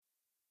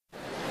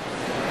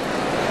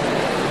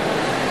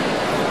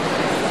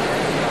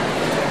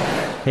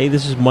Hey,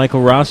 this is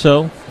Michael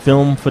Rosso,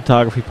 Film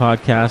Photography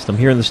Podcast. I'm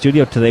here in the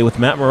studio today with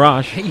Matt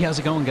Marash. Hey, how's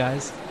it going,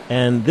 guys?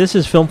 And this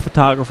is Film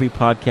Photography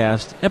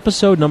Podcast,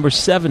 episode number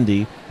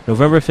 70,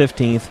 November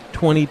 15th,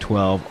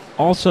 2012,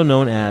 also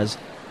known as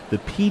the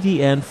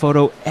PDN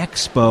Photo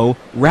Expo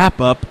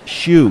Wrap-Up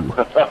Shoe.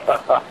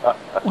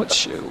 What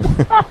shoe?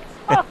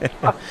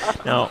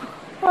 Now,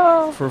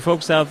 for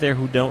folks out there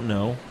who don't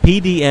know,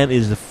 PDN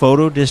is the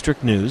Photo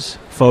District News,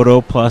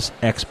 Photo plus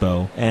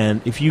Expo.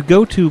 And if you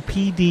go to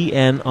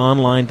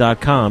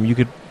pdnonline.com, you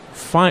could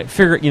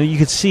you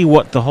could see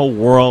what the whole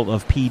world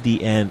of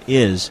PDN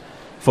is,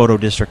 Photo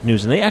District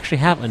News. And they actually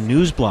have a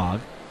news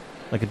blog,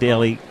 like a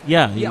daily,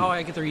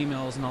 I get their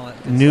emails and all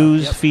that good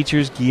news, stuff. Yep.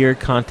 features, gear,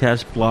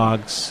 contests,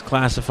 blogs,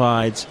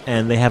 classifieds,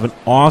 and they have an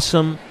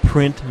awesome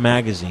print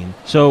magazine.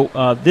 So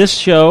this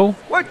show...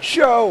 What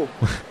show?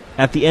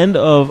 At the end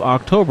of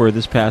October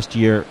this past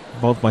year,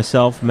 both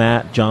myself,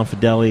 Matt, John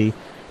Fideli,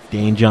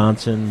 Dane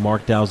Johnson,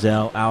 Mark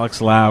Dalzell,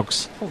 Alex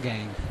Laux,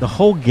 the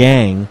whole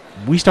gang,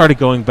 we started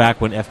going back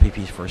when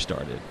FPP first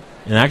started.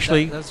 And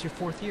actually... That's your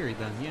fourth year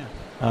then, yeah.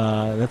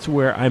 That's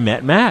where I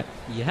met Matt.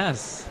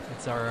 Yes.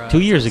 It's our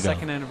 2 years ago.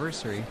 Second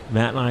anniversary.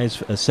 Matt and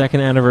I's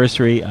second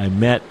anniversary. I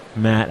met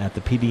Matt at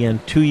the PDN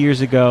 2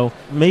 years ago.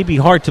 Maybe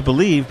hard to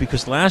believe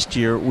because last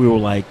year we were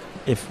like,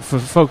 for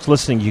folks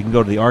listening, you can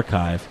go to the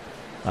archive.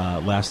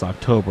 Last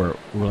October,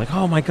 we were like,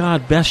 "Oh my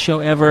God, best show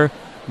ever,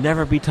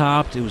 never be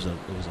topped." It was a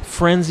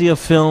frenzy of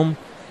film.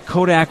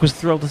 Kodak was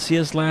thrilled to see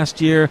us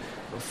last year.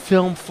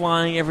 Film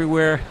flying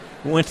everywhere.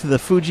 We went to the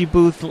Fuji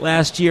booth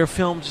last year.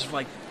 Film just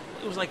it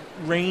was like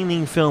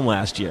raining film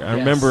last year. I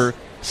remember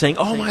saying,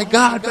 "Oh my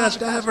God,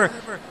 best ever!"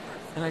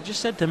 And I just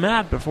said to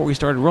Matt before we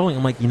started rolling,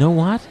 I'm like, "You know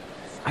what?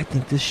 I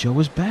think this show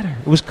was better.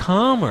 It was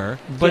calmer,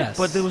 but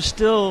there was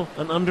still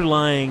an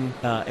underlying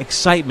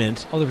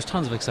excitement." Oh, there was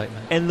tons of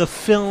excitement. And the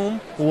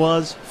film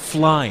was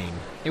flying.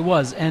 It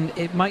was, and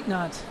it might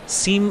not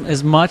seem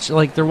as much,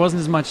 like there wasn't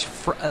as much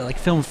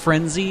film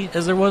frenzy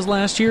as there was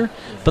last year,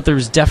 but there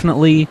was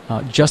definitely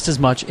just as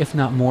much, if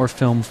not more,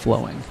 film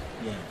flowing.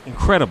 Yeah.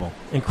 Incredible.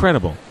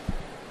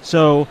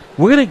 So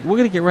we're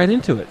gonna get right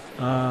into it.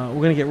 I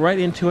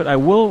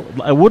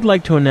would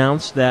like to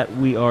announce that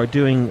we are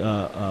doing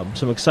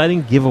some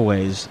exciting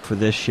giveaways for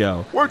this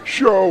show. What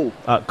show?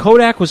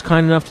 Kodak was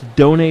kind enough to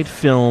donate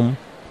film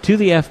to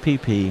the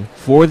FPP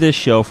for this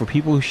show for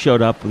people who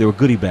showed up. There were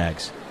goodie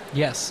bags.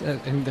 Yes,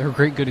 and they were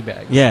great goodie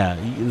bags. Yeah,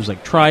 it was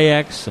like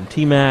Tri-X, some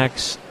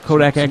T-Max,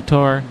 Kodak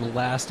Ektar. The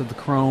last of the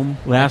Chrome.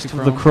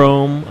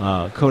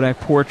 Kodak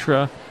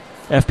Portra.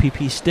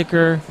 FPP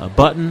sticker, a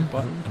button.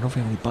 I don't know if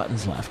we have any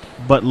buttons left.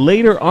 But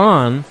later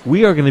on,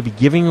 we are going to be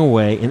giving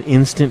away an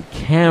instant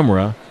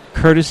camera,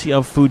 courtesy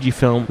of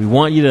Fujifilm. We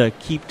want you to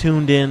keep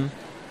tuned in.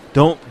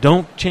 Don't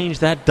change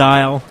that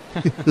dial.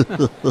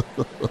 We're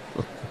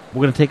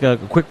going to take a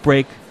quick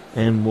break,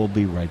 and we'll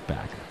be right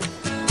back.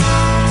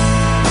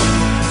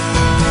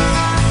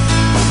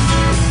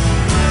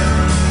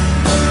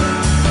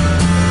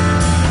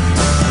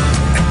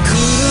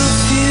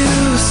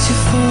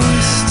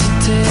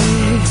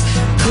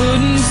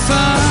 Couldn't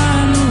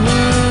find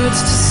words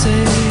to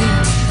say.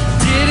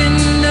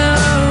 Didn't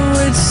know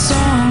which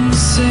song to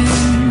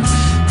sing.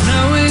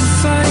 No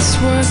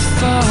advice worth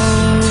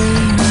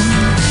following.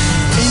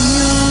 In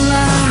your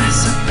lies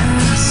I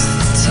passed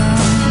the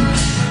time.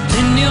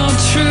 In your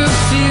truth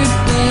you'd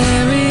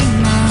bury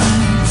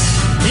mine.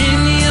 In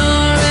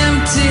your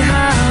empty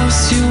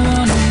house you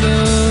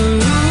wonder.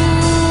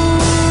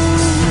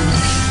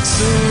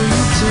 So you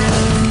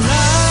tell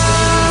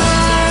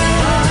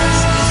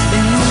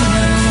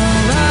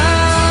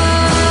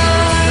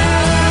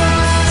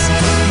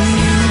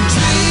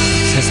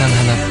세상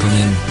하나뿐인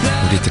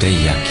우리들의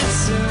이야기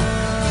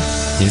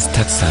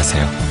인스타트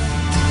하세요.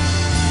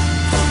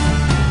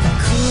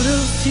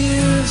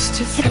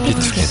 Happy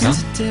together,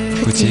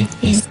 Fuji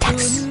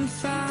Instax.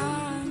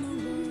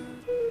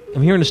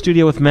 I'm here in the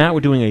studio with Matt.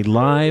 We're doing a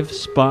live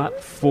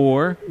spot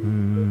for...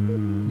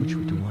 which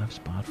we do a live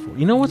spot for?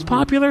 You know what's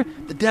popular?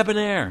 The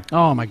Debonair.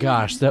 Oh my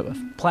gosh, that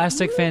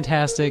plastic,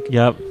 fantastic.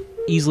 Yep.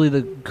 Easily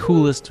the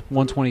coolest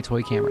 120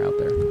 toy camera out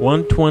there.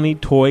 120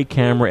 toy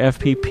camera.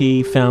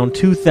 FPP found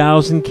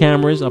 2,000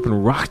 cameras up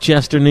in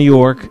Rochester, New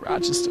York.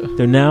 Rochester.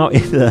 They're now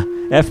in the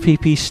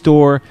FPP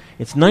store.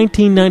 It's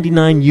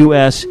 $19.99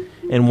 US,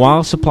 and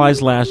while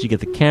supplies last, you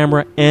get the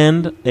camera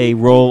and a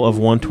roll of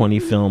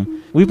 120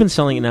 film. We've been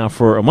selling it now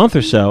for a month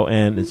or so,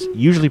 and it's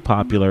usually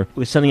popular.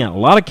 We're sending out a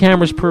lot of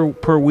cameras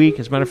per week.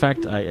 As a matter of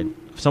fact,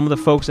 some of the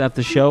folks at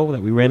the show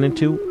that we ran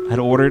into had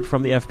ordered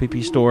from the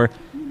FPP store.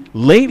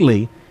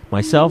 Lately,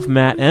 myself,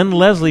 Matt, and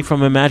Leslie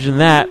from Imagine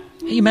That.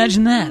 Hey,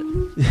 imagine that.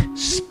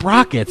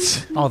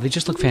 Sprockets. Oh, they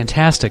just look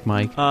fantastic,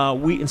 Mike.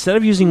 We instead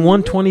of using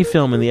 120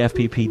 film in the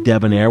FPP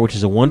Debonair, which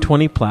is a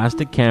 120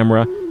 plastic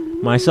camera,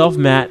 myself,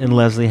 Matt, and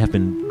Leslie have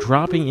been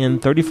dropping in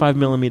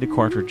 35mm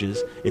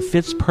cartridges. It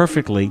fits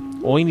perfectly.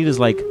 All you need is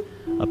like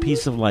a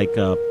piece of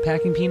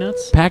packing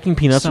peanuts. Packing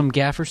peanuts. Some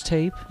gaffer's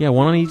tape. Yeah,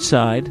 one on each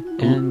side.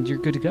 And you're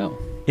good to go.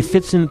 It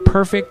fits in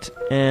perfect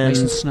and Nice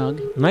and snug.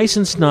 nice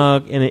and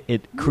snug, and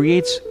it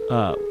creates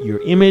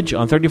your image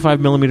on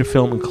 35mm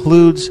film,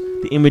 includes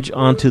the image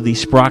onto the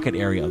sprocket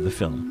area of the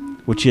film,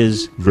 which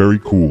is Very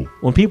cool.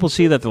 when people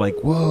see that, they're like,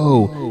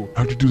 whoa.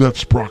 How'd you do that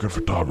sprocket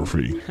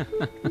photography?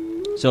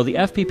 So the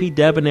FPP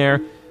Debonair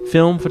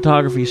Film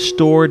Photography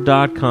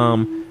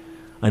Store.com.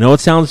 I know it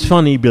sounds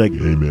funny. You'd be like,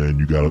 Hey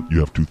man, you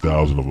have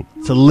 2,000 of them.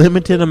 it's a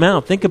limited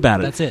amount. Think about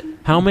it. That's it.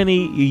 How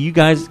many you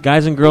guys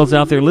and girls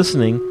out there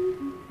listening?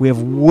 We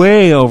have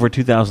way over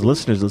 2,000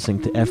 listeners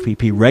listening to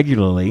FPP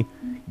regularly.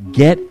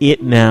 Get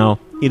it now.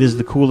 It is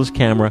the coolest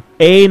camera.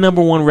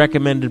 Number one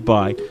recommended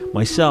by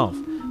myself,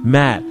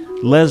 Matt,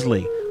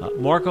 Leslie,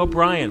 Mark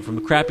O'Brien from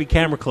the Crappy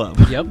Camera Club.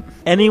 Yep.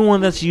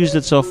 Anyone that's used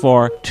it so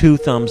far, 2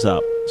 thumbs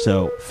up.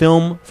 So,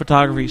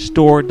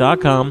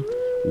 filmphotographystore.com,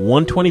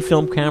 120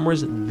 film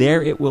cameras,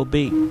 there it will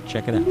be.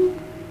 Check it out.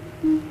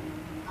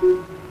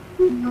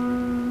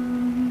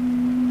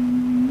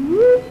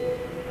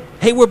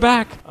 Hey, we're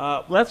back.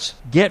 Let's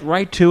get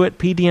right to it.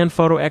 PDN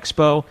Photo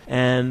Expo,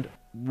 and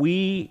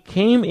we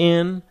came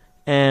in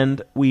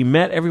and we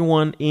met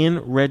everyone in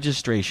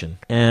registration.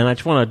 And I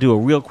just want to do a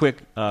real quick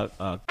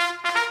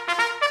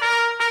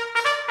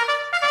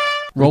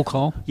Roll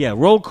call.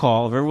 roll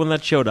call of everyone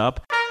that showed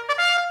up.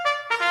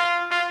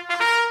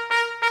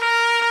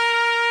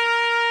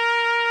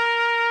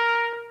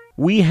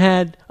 We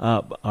had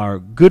our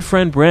good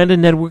friend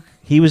Brandon Nedwick.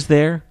 He was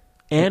there.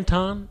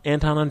 Anton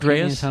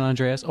Andreas. Anton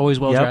Andreas, always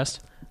well Yep. dressed.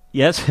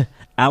 Yes.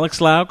 Alex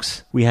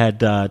Laux. We had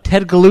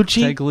Ted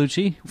Gallucci. Ted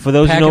Gallucci. For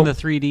those who packing know- the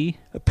 3D.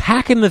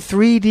 Packing the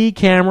 3D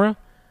camera.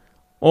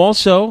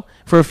 Also,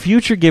 for a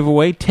future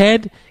giveaway,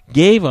 Ted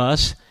gave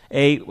us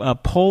a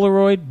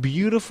Polaroid,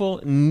 beautiful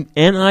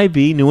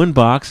NIB, new in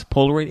box,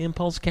 Polaroid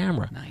Impulse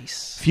camera.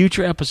 Nice.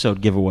 Future episode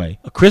giveaway.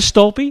 Chris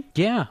Stolpe.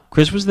 Yeah.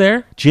 Chris was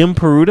there. Jim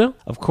Peruta.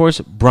 Of course,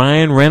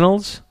 Brian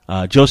Reynolds.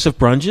 Joseph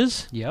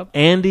Brunges. Yep.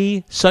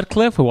 Andy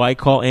Sutcliffe, who I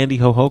call Andy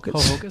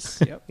Ho-Hocus. Ho-Hocus.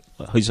 Yep.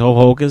 He's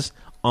Ho-Hocus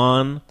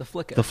on The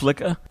Flicka. the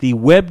Flicka. The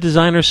web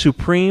designer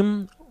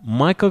supreme,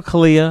 Michael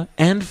Kalia,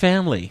 and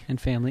family. And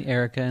family,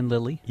 Erica and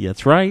Lily. Yeah,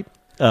 that's right.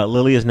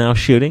 Lily is now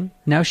shooting.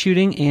 Now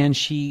shooting, and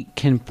she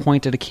can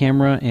point at a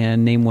camera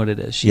and name what it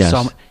is. She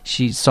Yes.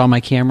 she saw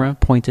my camera,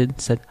 pointed,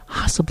 said,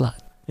 Hasselblad.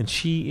 And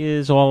she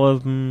is all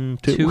of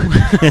two.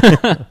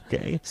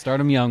 Okay. Start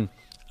 'em young.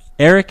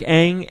 Eric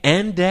Ang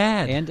and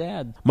Dad. And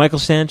Dad. Michael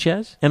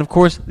Sanchez. And, of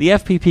course, the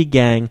FPP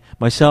gang,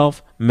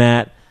 myself,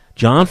 Matt,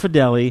 John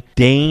Fideli,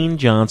 Dane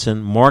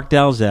Johnson, Mark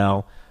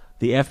Dalzell,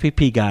 the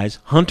FPP guys,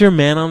 Hunter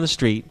Man on the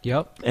Street,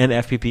 Yep. and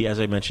FPP, as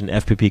I mentioned,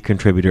 FPP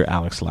contributor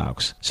Alex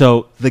Laux.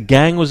 So the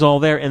gang was all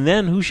there. And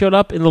then who showed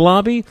up in the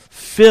lobby?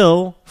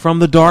 Phil from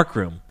The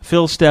Darkroom.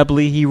 Phil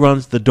Stebley, he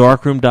runs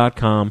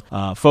thedarkroom.com.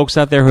 Folks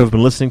out there who have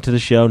been listening to the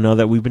show know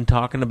that we've been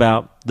talking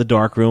about The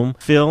Darkroom.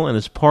 Phil and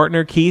his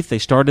partner, Keith, they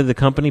started the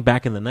company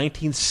back in the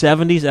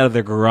 1970s out of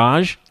their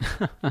garage.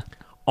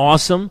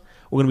 Awesome.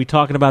 We're going to be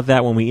talking about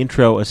that when we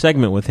intro a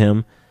segment with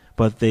him.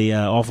 But the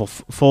awful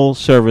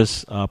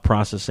full-service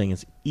processing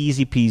is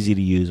easy peasy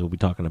to use. We'll be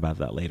talking about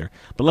that later.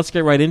 But let's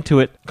get right into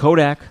it.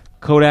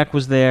 Kodak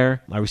was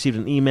there. I received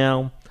an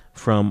email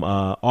from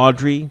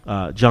Audrey,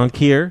 John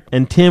Keir,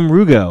 and Tim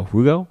Rugo.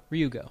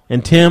 Ryugo.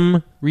 And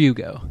Tim,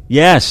 Ryugo.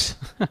 yes,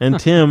 and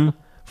Tim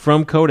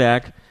from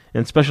Kodak.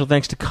 And special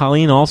thanks to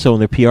Colleen also in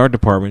their PR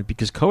department,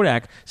 because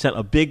Kodak sent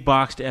a big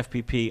box to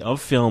FPP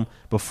of film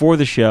before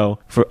the show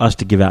for us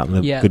to give out in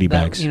the goodie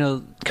bags.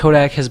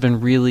 Kodak has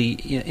been really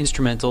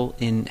instrumental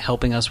in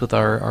helping us with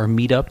our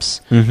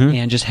meetups Mhm.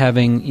 and just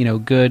having,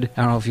 good,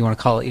 I don't know if you want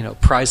to call it,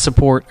 prize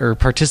support or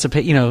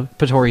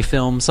participatory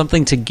film,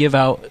 something to give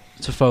out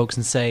to folks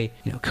and say,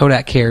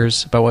 Kodak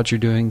cares about what you're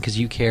doing because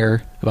you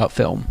care about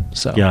film.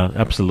 So Yeah,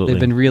 absolutely. they've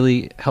been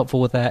really helpful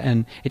with that,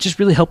 and it just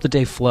really helped the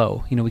day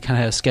flow. We kind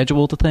of had a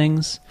schedule to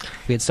things.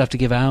 We had stuff to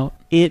give out.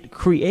 It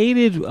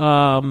created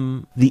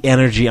the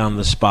energy on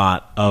the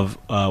spot of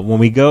when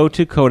we go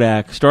to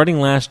Kodak, starting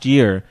last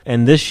year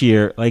and this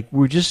year, like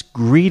we're just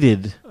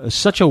greeted,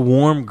 such a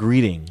warm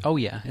greeting. Oh,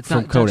 yeah. It's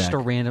From not Kodak. just a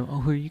random,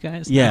 who are you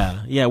guys?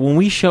 Yeah. When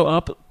we show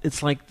up,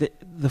 it's like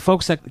the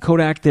folks at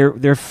Kodak,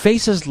 their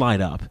faces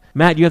light up.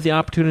 Matt, you have the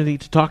opportunity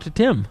to talk to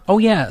Tim. Oh,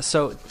 yeah.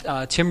 So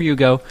Tim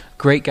Ryugo,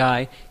 great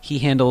guy. He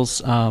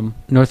handles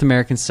North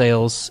American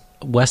sales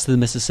west of the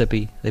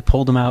Mississippi. They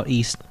pulled him out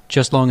east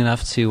just long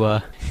enough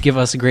to give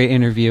us a great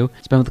interview.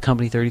 He's been with the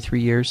company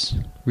 33 years.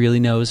 Really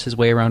knows his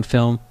way around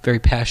film. Very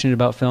passionate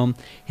about film.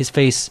 His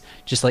face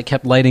just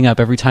kept lighting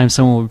up every time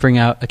someone would bring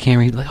out a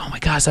camera. He'd be like, "Oh my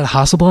God, is that a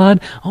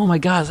Hasselblad? Oh my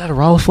God, is that a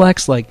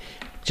Rolleiflex?"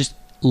 Just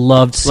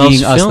loved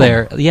seeing us film.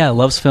 there. Yeah,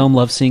 loves film.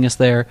 Loves seeing us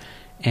there,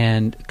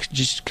 and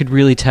just could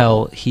really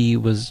tell he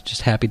was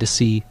just happy to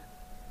see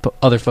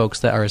other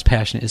folks that are as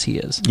passionate as he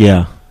is.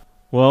 Yeah.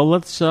 Well,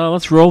 let's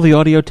roll the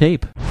audio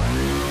tape.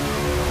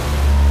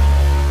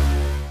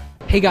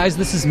 Hey guys,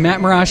 this is Matt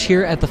Marash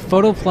here at the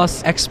Photo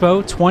Plus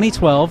Expo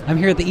 2012. I'm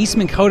here at the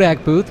Eastman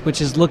Kodak booth,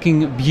 which is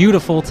looking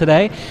beautiful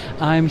today.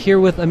 I'm here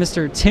with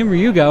Mr. Tim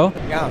Ryugo.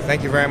 Yeah,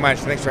 thank you very much.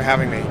 Thanks for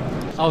having me.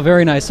 Oh,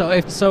 very nice.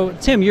 So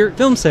Tim, your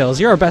film sales,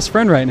 you're our best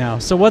friend right now.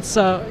 So what's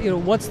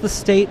the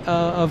state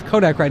of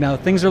Kodak right now?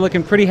 Things are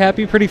looking pretty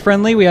happy, pretty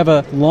friendly. We have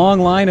a long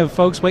line of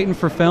folks waiting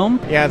for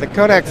film. Yeah, the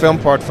Kodak film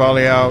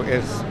portfolio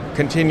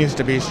continues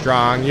to be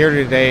strong. Year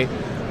to date,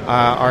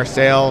 our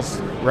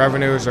sales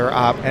revenues are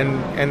up,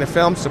 and the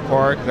film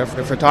support, the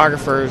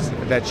photographers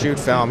that shoot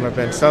film have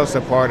been so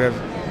supportive,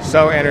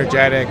 so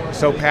energetic,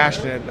 so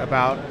passionate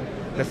about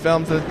the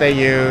films that they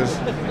use,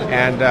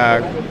 and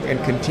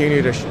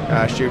continue to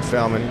shoot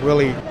film. And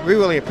we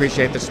really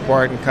appreciate the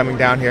support and coming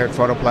down here at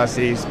Photo Plus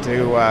East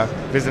to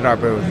visit our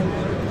booth.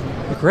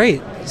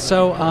 Great.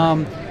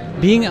 So,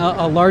 being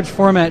a large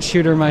format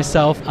shooter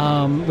myself,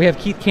 we have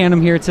Keith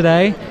Canham here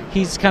today.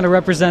 He's kind of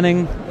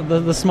representing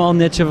the small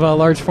niche of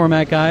large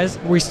format guys.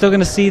 We're still going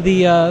to see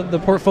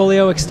the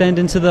portfolio extend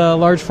into the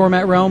large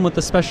format realm with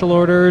the special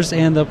orders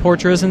and the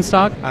Portras in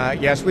stock?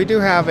 Yes, we do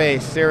have a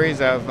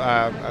series of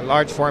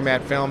large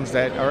format films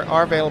that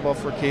are available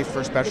for Keith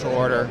for special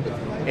order,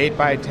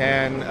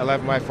 8x10,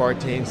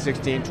 11x14,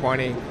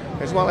 16:20,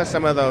 as well as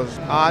some of those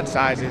odd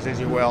sizes, as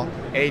you will,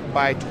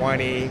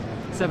 8x20,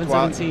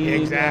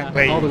 717,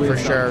 exactly, all the weird for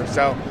stuff. sure.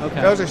 So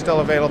those are still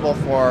available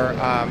for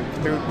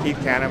through Keith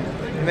Canham.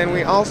 And then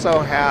we also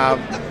have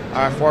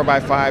our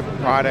 4x5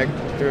 product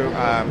through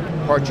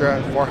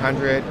Portra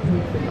 400,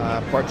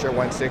 Portra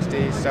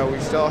 160. So we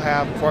still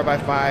have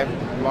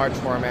 4x5 large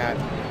format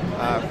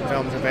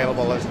films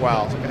available as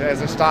well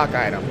as a stock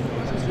item.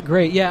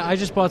 Great. Yeah, I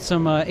just bought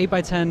some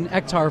 8x10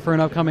 Ektar for an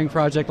upcoming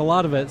project, a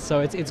lot of it. So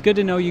it's good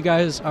to know you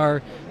guys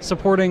are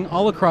supporting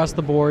all across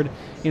the board.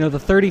 You know, the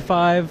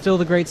 35, still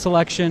the great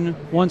selection,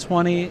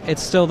 120,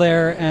 it's still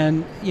there.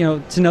 And, you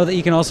know, to know that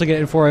you can also get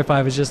it in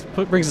 4x5 is just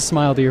brings a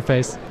smile to your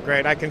face.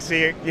 Great. I can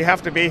see it. You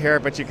have to be here,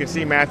 but you can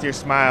see Matthew's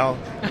smile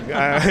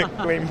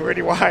gleam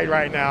pretty wide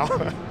right now.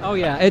 Oh,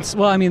 yeah.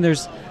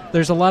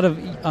 There's a lot of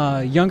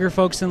younger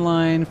folks in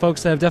line,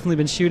 folks that have definitely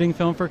been shooting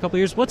film for a couple of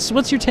years.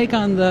 What's your take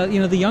on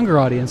the younger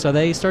audience? Are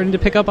they starting to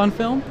pick up on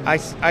film? I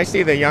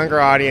see the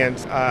younger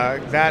audience,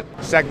 that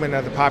segment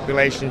of the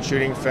population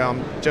shooting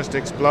film just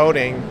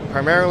exploding,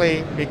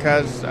 primarily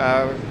because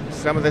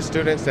some of the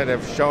students that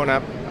have shown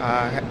up,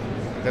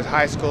 the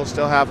high schools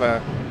still have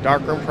a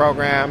darkroom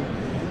program.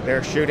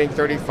 They're shooting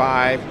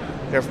 35.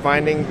 They're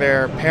finding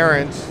their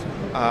parents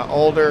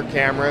older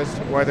cameras,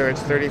 whether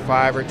it's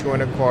 35 or 2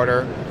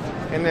 1/4.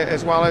 And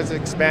as well as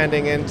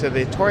expanding into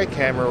the toy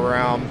camera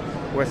realm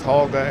with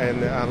Holga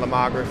and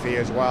lomography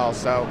as well.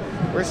 So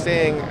we're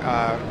seeing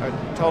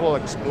a total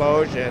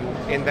explosion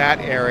in that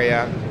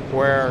area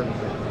where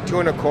 2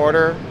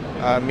 1/4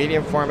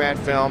 medium format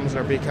films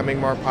are becoming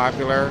more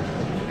popular,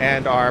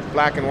 and our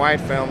black and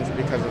white films,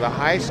 because of the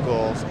high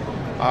schools,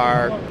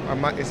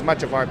 is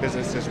much of our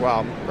business as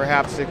well.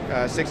 Perhaps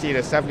 60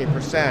 to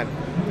 70%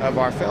 of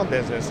our film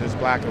business is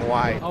black and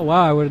white. Oh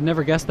wow, I would have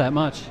never guessed that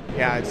much.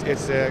 Yeah,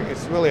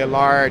 it's really a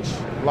large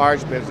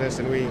business,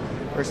 and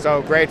we're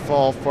so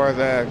grateful for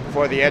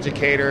the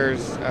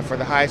educators, for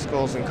the high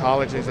schools and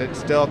colleges that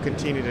still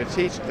continue to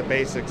teach the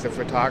basics of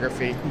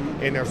photography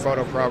in their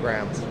photo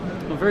programs.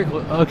 Well, very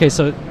cool. Okay,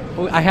 so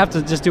I have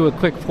to just do a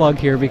quick plug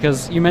here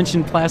because you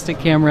mentioned plastic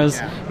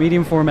cameras,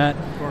 medium format.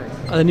 Of course.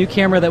 The new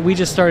camera that we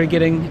just started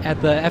getting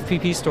at the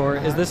FPP store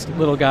is this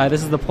little guy.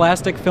 This is the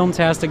Plastic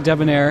Filmtastic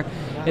Debonair.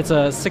 It's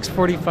a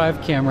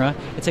 645 camera.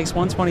 It takes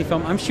 120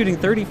 film. I'm shooting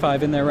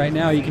 35 in there right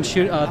now. You can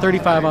shoot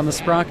 35 on the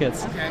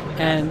sprockets. Okay.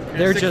 And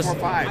they're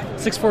 645.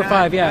 just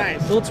 645, yeah.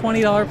 Nice. Little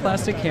 $20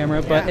 plastic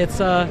camera, but it's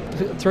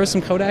throw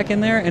some Kodak in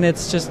there, and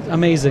it's just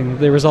amazing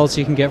the results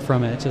you can get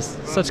from it.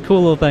 Just such a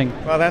cool little thing.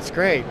 Well, that's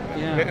great.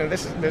 Yeah.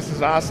 This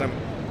is awesome.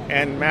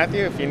 And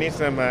Matthew, if you need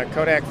some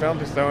Kodak film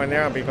to throw in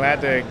there, I'll be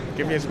glad to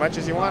give you as much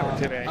as you want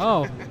today.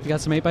 Oh, you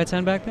got some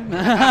 8x10 back there?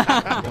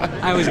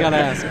 I always got to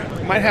ask.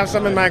 Might have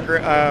some in my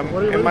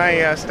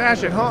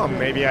stash at home.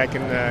 Maybe I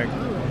can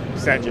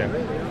send you.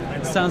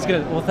 Sounds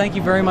good. Well, thank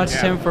you very much,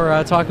 Tim,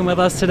 for talking with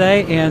us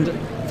today. And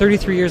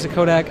 33 years of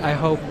Kodak. I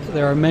hope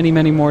there are many,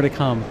 many more to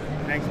come.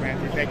 Thanks,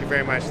 Matthew. Thank you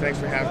very much. Thanks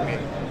for having me.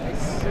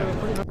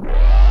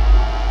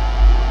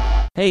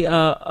 Hey,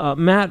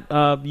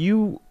 Matt,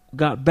 you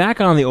got back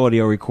on the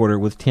audio recorder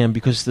with Tim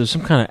because there's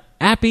some kind of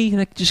appy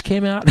that just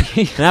came out,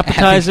 an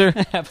appetizer.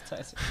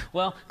 Appetizer.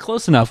 Well,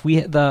 close enough.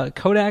 The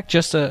Kodak,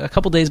 just a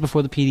couple days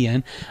before the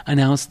PDN,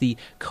 announced the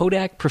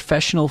Kodak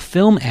Professional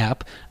Film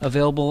app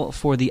available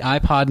for the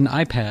iPod and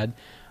iPad.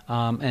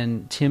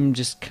 And Tim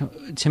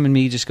and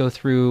me just go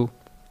through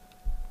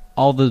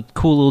all the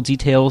cool little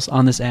details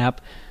on this app.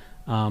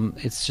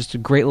 It's just a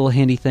great little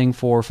handy thing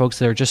for folks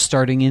that are just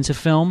starting into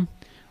film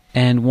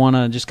and want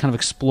to just kind of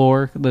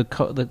explore the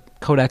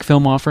Kodak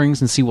film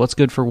offerings and see what's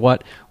good for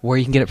what, where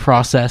you can get it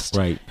processed,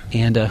 right,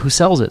 and who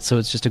sells it. So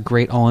it's just a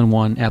great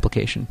all-in-one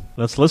application.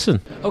 Let's listen.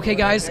 Okay,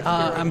 guys,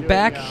 I'm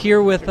back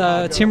here with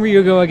Tim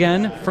Ryugo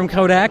again from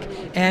Kodak,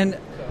 and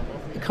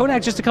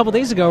Kodak just a couple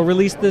days ago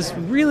released this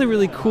really,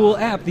 really cool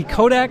app, the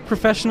Kodak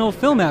Professional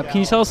Film app.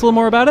 Can you tell us a little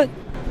more about it?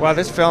 Well,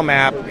 this film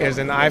app is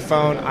an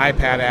iPhone,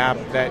 iPad app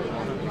that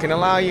can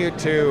allow you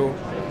to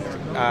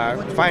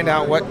find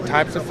out what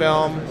types of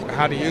film,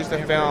 how to use the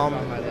film,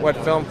 what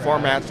film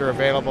formats are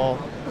available,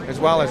 as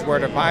well as where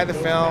to buy the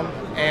film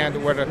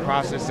and where to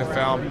process the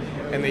film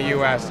in the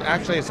U.S.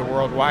 Actually, it's a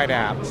worldwide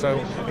app, so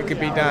it could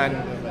be done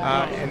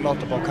in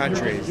multiple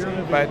countries.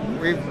 But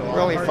we've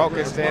really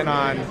focused in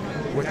on,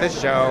 with this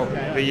show,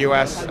 the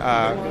U.S.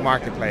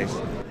 Marketplace.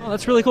 Oh,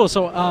 that's really cool.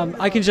 So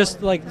I can just,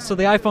 so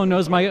the iPhone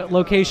knows my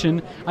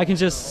location. I can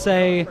just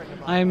say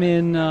I'm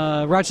in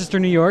Rochester,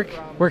 New York.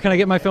 Where can I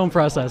get my film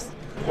processed?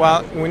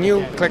 Well, when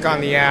you click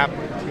on the app,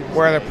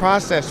 where the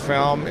processed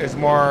film is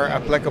more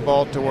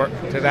applicable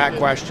to that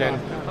question,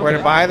 where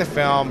to buy the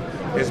film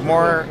is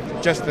more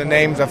just the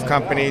names of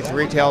companies,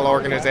 retail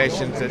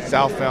organizations that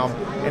sell film,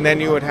 and then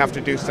you would have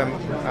to do some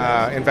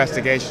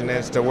investigation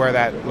as to where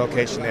that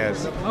location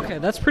is. Okay,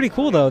 that's pretty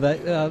cool, though,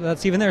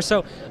 that's even there.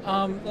 So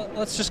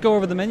let's just go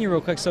over the menu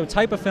real quick. So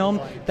type of film,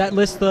 that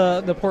lists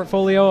the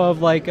portfolio of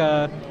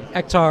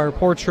Ektar,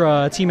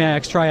 Portra,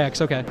 T-Max,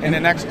 Tri-X, okay. And the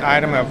next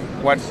item of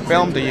what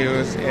film to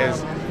use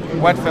is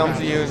what films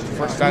to use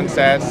for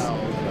sunsets,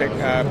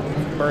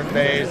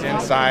 birthdays,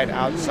 inside,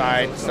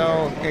 outside.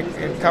 So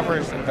it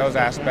covers those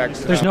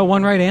aspects. There's no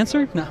one right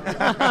answer? No.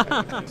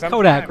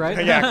 Kodak,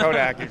 right? Yeah,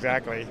 Kodak,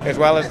 exactly. As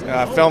well as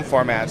film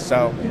formats,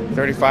 so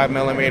 35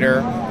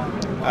 millimeter,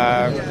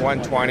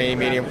 120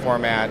 medium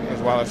format,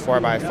 as well as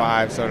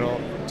 4x5. So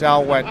it'll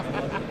tell what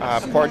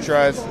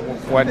Portras,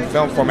 what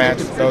film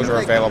formats those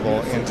are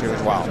available into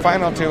as well.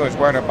 Final two is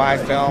where to buy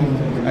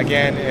film.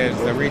 Again, is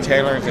the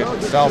retailers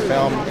that sell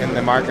film in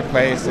the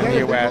marketplace in the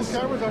U.S.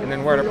 And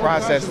then where to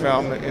process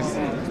film is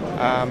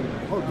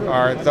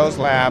are those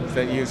labs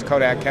that use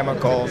Kodak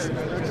chemicals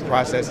to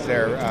process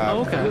their.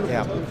 Okay.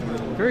 Yeah.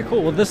 Very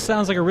cool. Well, this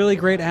sounds like a really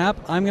great app.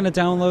 I'm going to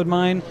download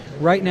mine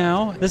right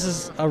now. This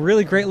is a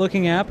really great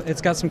looking app.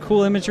 It's got some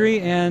cool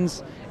imagery, and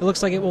it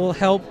looks like it will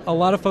help a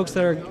lot of folks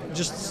that are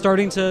just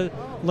starting to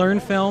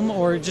learn film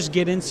or just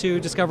get into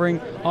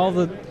discovering all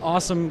the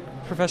awesome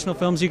professional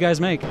films you guys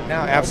make. No,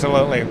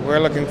 absolutely. We're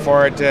looking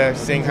forward to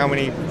seeing how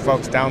many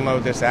folks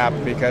download this app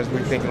because we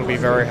think it'll be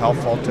very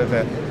helpful to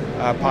the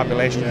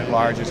population at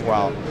large as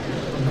well.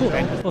 Cool.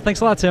 Well,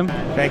 thanks a lot, Tim.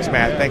 Thanks,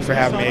 Matt. Thanks for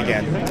having me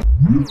again.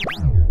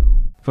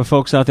 For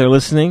folks out there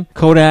listening,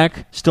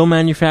 Kodak still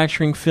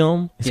manufacturing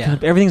film.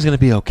 Everything's going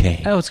to be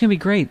okay. Oh, it's going to be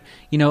great.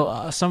 You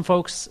know, some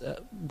folks,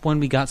 when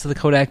we got to the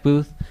Kodak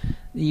booth,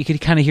 you could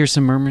kind of hear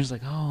some murmurs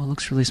like, oh, it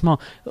looks really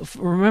small.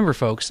 Remember,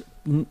 folks,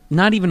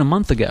 not even a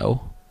month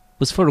ago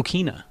was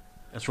Photokina.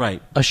 That's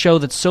right. A show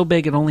that's so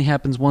big it only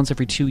happens once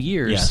every 2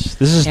 years. Yes,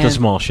 this is the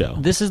small show.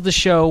 This is the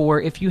show where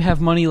if you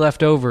have money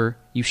left over,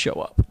 you show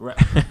up. Right.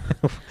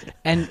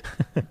 And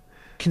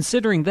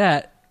considering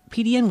that,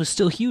 PDN was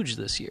still huge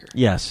this year.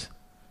 Yes.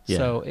 Yeah.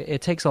 So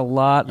it takes a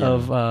lot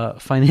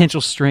of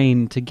financial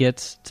strain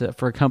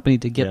for a company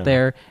to get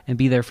there and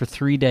be there for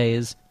 3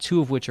 days,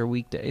 2 of which are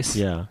weekdays.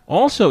 Yeah.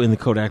 Also in the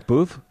Kodak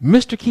booth,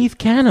 Mr. Keith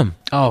Canham.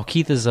 Oh,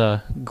 Keith is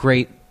a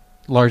great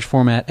large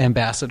format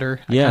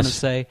ambassador, I kind of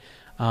say.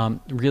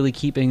 Really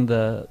keeping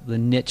the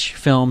niche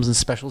films and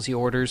specialty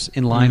orders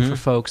in line for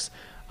folks.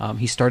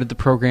 He started the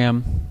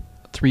program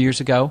 2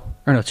 years ago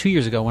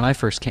when I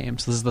first came.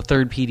 So this is the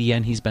third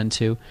PDN he's been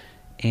to.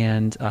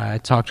 And I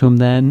talked to him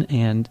then,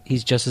 and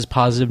he's just as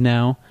positive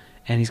now,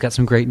 and he's got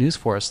some great news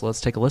for us. So let's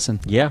take a listen.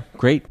 Yeah,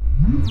 great.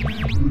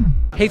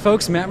 Hey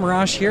folks, Matt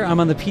Marash here. I'm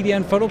on the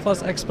PDN Photo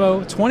Plus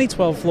Expo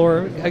 2012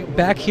 floor,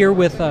 back here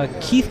with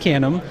Keith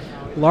Canham,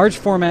 large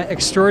format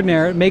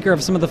extraordinaire, maker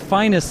of some of the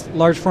finest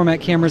large format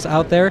cameras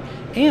out there,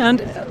 and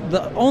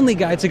the only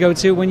guy to go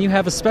to when you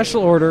have a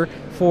special order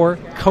for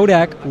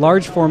Kodak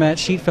large format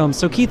sheet films.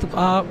 So Keith,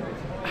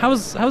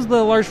 how's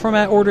the large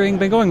format ordering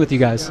been going with you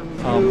guys?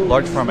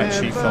 Large format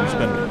sheet film's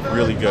been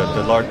really good.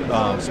 The large,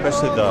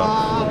 especially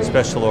the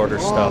special order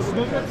stuff.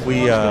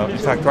 We, in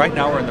fact, right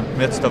now we're in the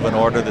midst of an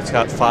order that's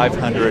got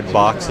 500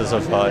 boxes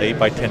of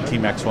 8x10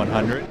 T-Max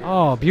 100.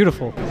 Oh,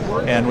 beautiful!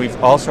 And we've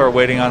also are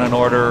waiting on an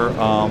order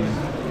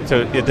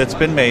that's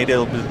been made.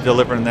 It'll be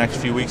delivered in the next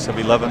few weeks of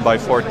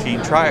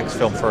 11x14 Tri-X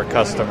film for a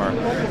customer,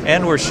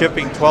 and we're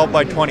shipping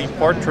 12x20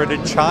 Portra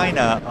to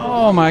China.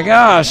 Oh my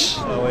gosh!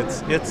 So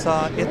it's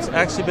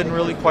actually been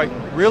really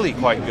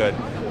quite good.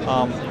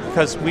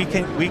 Because we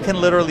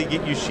can literally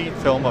get you sheet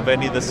film of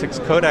any of the 6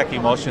 Kodak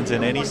emulsions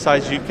in any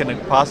size you can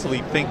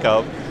possibly think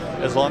of,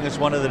 as long as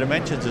one of the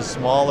dimensions is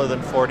smaller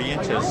than 40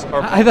 inches.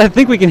 I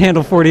think we can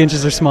handle 40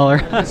 inches or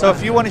smaller. So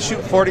if you want to shoot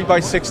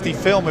 40x60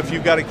 film, if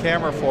you've got a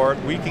camera for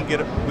it, we can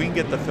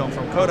get the film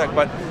from Kodak.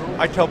 But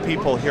I tell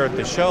people here at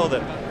the show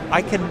that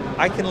I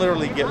can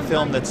literally get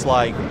film that's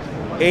like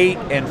 8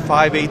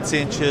 5/8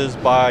 inches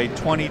by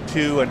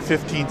 22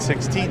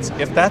 15/16.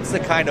 If that's the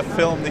kind of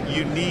film that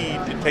you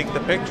need to take the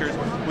pictures,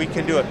 we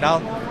can do it. Now,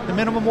 the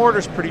minimum order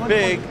is pretty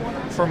big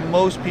for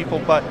most people,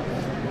 but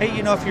hey,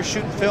 if you're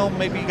shooting film,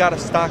 maybe you got to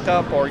stock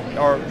up or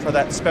for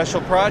that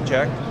special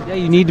project. Yeah,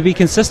 you need to be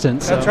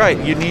consistent. So. That's right.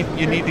 You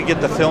need to get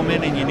the film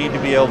in, and you need to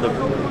be able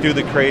to do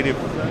the creative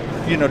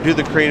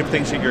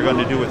things that you're going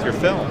to do with your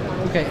film.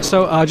 Okay,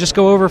 so just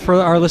go over for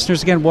our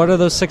listeners again, what are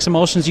those 6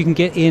 emulsions you can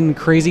get in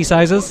crazy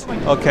sizes?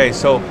 Okay,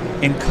 so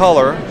in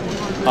color,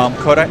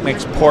 Kodak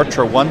makes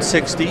Portra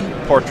 160,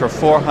 Portra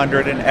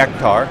 400, and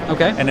Ektar.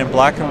 Okay. And in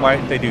black and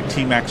white, they do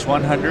T-Max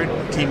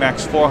 100,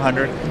 T-Max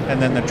 400,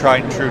 and then the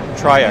tried and true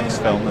Tri-X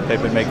film that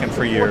they've been making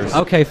for years.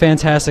 Okay,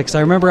 fantastic. So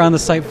I remember on the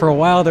site for a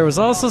while there was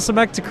also some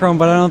Ektachrome,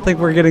 but I don't think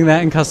we're getting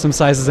that in custom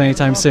sizes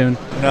anytime soon.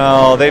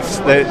 No,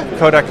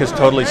 Kodak has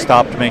totally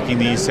stopped making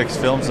the E6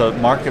 films. The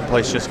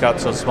marketplace just got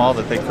so small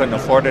that they couldn't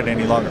afford it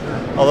any longer.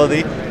 Although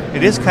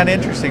it is kind of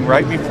interesting,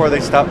 right before they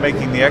stopped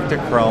making the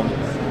Ektachrome,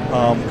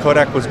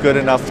 Kodak was good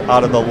enough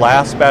out of the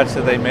last batch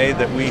that they made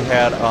that we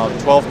had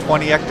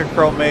 1220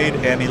 Ektachrome made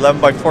and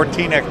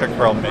 11x14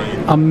 Ektachrome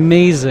made.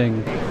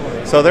 Amazing.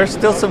 So there's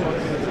still some,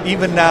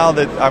 even now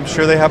that I'm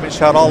sure they haven't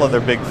shot all of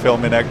their big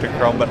film in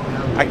Ektachrome, but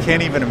I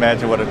can't even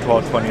imagine what a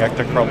 1220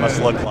 Ektachrome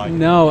must look like.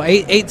 No,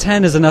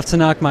 810 is enough to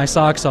knock my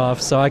socks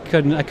off, so I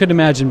couldn't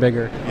imagine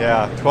bigger.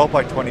 Yeah,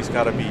 12x20's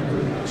got to be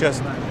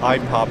just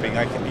eye-popping.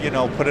 I can,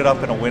 put it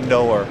up in a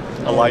window or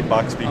a light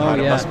box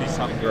behind. Oh, yeah. It must be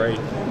something great.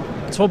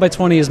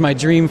 12x20 is my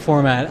dream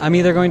format. I'm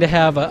either going to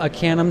have a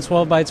Canon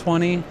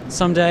 12x20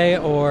 someday,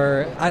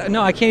 or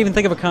I can't even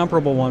think of a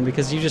comparable one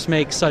because you just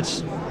make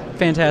such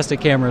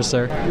fantastic cameras,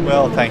 sir.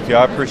 Well, thank you.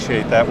 I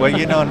appreciate that. Well,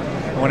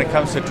 when it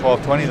comes to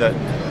 1220,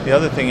 the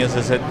other thing is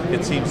that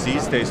it seems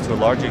these days, to a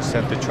large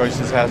extent, the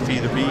choices have to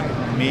either be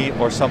me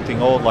or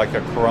something old like a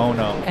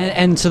Corona.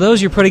 And to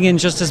those, you're putting in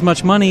just as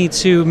much money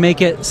to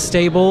make it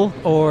stable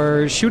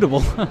or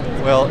shootable.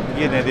 Well,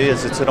 it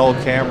is. It's an old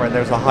camera, and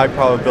there's a high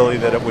probability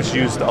that it was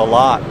used a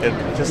lot.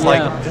 Just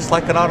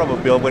like an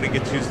automobile, when it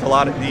gets used a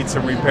lot, it needs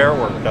some repair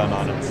work done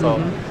on it. So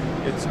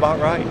it's about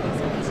right.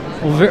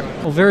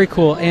 Well, very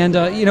cool. And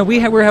we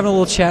were having a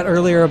little chat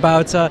earlier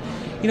about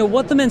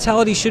what the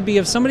mentality should be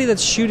of somebody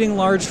that's shooting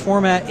large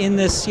format in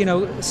this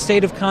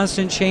state of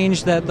constant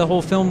change that the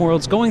whole film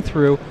world's going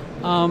through.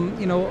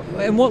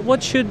 And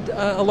what should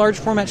a large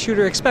format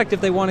shooter expect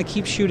if they want to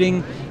keep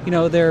shooting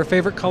their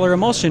favorite color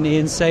emulsion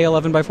in, say,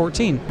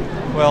 11x14?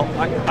 Well,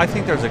 I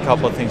think there's a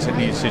couple of things that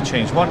needs to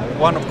change.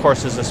 One, of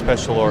course, is a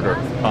special order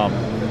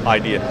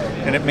idea,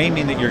 and it may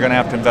mean that you're going to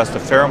have to invest a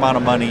fair amount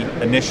of money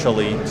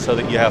initially so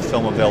that you have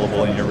film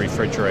available in your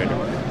refrigerator,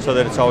 so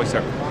that it's always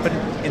there. But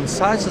in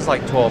sizes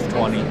like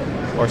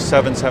 1220 or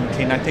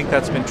 717, I think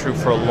that's been true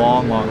for a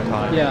long, long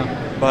time.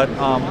 Yeah. But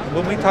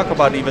when we talk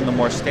about even the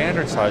more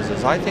standard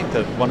sizes, I think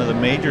that one of the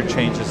major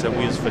changes that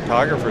we as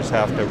photographers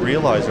have to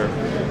realize or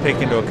take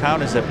into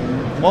account is that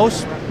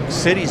most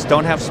cities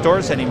don't have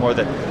stores anymore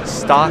that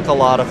stock a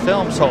lot of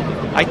film. So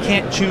I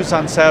can't choose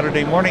on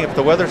Saturday morning if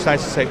the weather's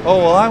nice to say, oh,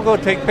 well, I'm going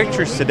to take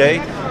pictures today,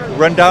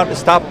 run down to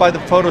stop by the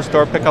photo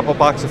store, pick up a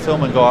box of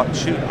film and go out and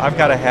shoot. I've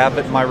got to have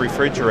it in my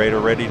refrigerator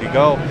ready to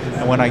go.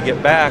 And when I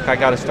get back, I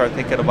got to start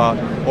thinking about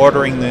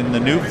ordering the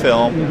new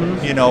film,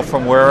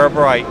 from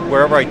wherever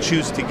I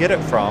choose to get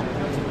it from,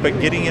 but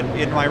getting it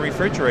in my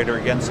refrigerator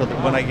again so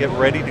that when I get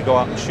ready to go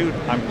out and shoot,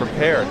 I'm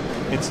prepared.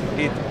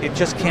 It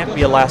just can't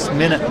be a last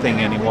minute thing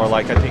anymore.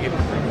 Like I think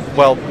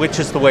which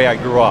is the way I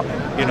grew up.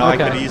 Okay. I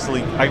could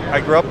easily, I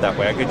grew up that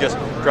way. I could just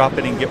drop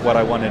it and get what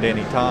I wanted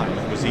any time.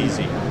 It was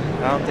easy.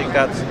 I don't think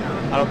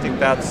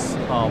that's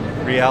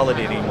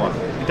reality anymore.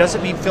 It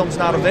doesn't mean film's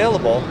not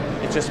available.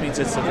 It just means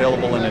it's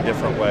available in a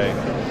different way.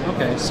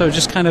 Okay, so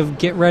just kind of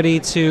get ready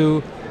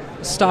to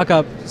stock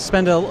up,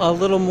 spend a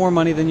little more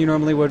money than you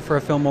normally would for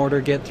a film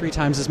order, get 3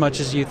 times as much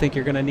as you think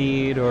you're going to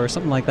need, or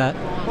something like that.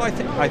 Well,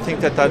 I think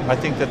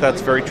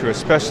that's very true,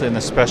 especially in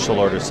the special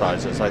order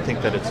sizes. I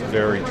think that it's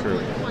very true.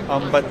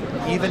 But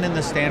even in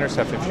the standard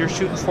stuff, if you're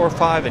shooting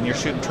 4.5 and you're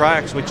shooting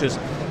Tri-X, which is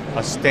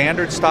a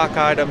standard stock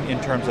item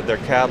in terms of their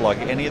catalog,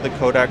 any of the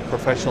Kodak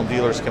professional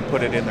dealers can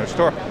put it in their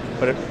store,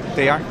 but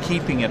they aren't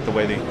keeping it the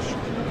way they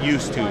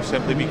used to,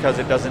 simply because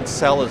it doesn't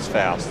sell as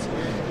fast.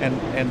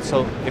 And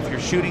so if you're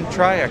shooting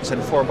Tri-X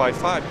and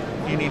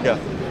 4x5, you need to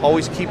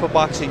always keep a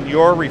box in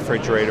your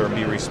refrigerator and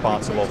be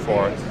responsible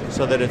for it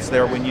so that it's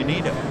there when you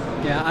need it.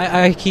 Yeah,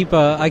 I keep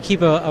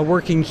a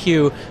working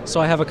queue, so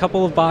I have a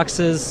couple of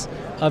boxes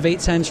of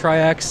 810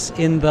 Tri-X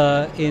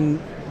in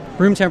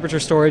room temperature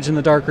storage in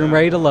the dark room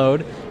ready to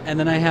load, and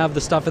then I have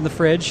the stuff in the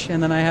fridge,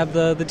 and then I have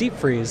the deep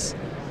freeze,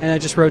 and I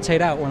just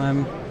rotate out when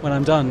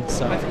I'm done.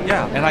 So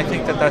and I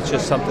think that's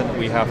just something that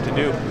we have to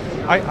do.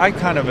 I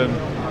kind of am,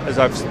 as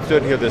I've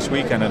stood here this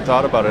weekend and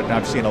thought about it, and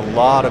I've seen a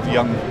lot of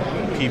young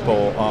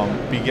people,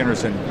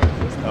 beginners in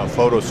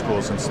photo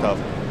schools and stuff,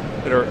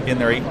 that are in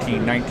their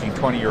 18, 19,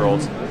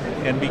 20-year-olds,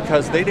 and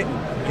because they didn't,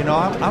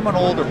 I'm an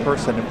older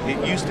person.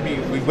 It used to be,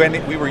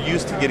 we were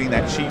used to getting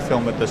that sheet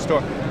film at the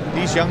store.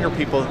 These younger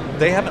people,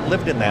 they haven't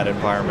lived in that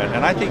environment,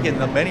 and I think in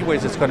many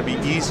ways it's going to be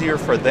easier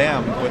for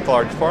them with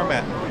large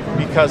format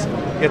because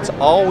it's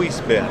always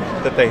been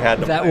that they had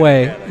to that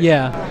way.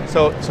 Yeah.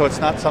 So it's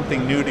not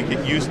something new to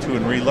get used to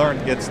and relearn.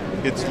 It's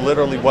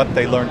literally what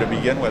they learned to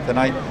begin with, and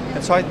I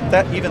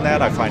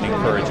find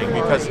encouraging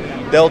because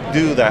they'll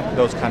do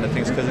those kind of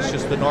things because it's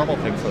just the normal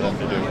thing for them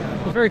to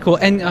do. Very cool.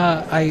 And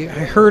I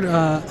heard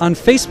on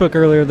Facebook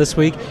earlier this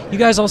week, you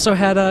guys also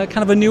had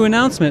kind of a new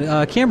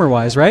announcement,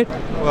 camera-wise, right?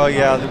 Well,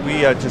 yeah,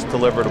 we just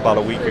delivered about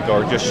a week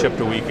ago, or just shipped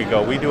a week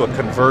ago. We do a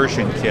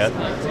conversion kit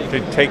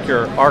to take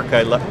your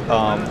Arca,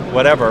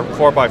 whatever,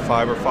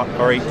 4x5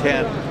 or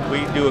 810. We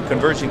do a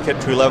conversion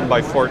kit to 11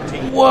 by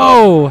 14.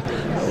 Whoa!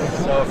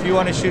 So if you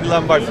want to shoot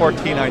 11 by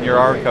 14 on your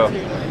Arca,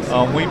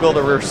 we build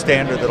a rear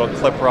standard that'll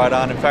clip right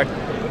on. In fact,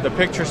 the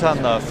pictures on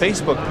the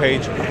Facebook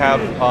page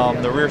have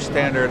the rear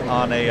standard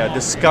on a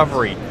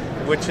Discovery,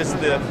 which is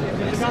the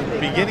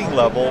beginning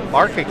level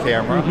Arca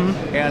camera,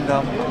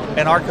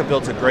 and Arca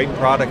builds a great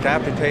product. I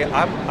have to tell you,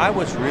 I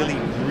was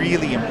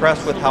really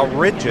impressed with how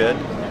rigid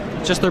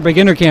just their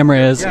beginner camera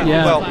is.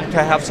 Yeah. Well,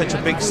 to have such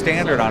a big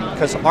standard on it,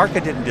 because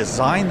Arca didn't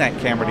design that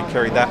camera to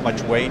carry that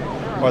much weight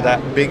or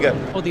that big.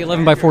 The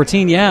 11 by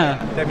 14, yeah.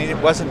 I mean, it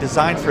wasn't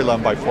designed for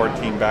 11 by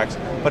 14 backs,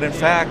 but in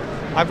fact,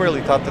 I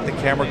really thought that the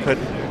camera could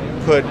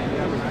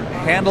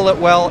handle it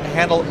well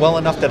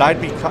enough that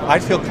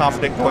I'd feel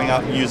confident going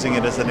out and using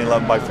it as an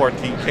 11 by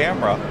 14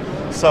 camera.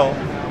 So,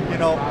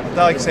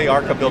 like I say,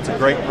 Arca built a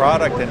great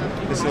product, and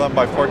this 11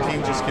 by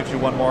 14 just gives you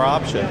one more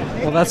option.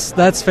 Well,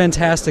 that's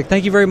fantastic.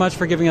 Thank you very much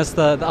for giving us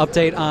the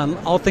update on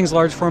all things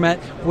large format.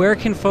 Where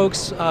can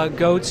folks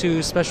go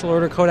to special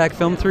order Kodak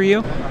film through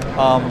you?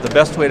 The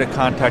best way to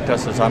contact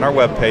us is on our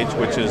webpage,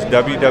 which is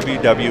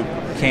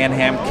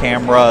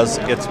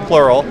www.canhamcameras, it's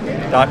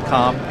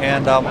plural.com.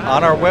 And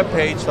on our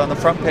webpage, on the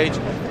front page,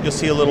 you'll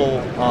see a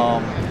little,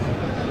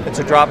 it's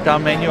a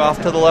drop-down menu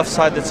off to the left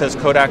side that says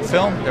Kodak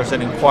Film. There's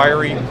an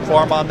inquiry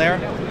form on there.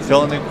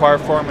 Fill in the inquiry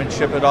form and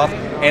ship it off.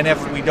 And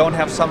if we don't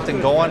have something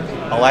going,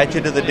 I'll add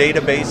you to the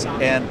database,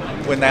 and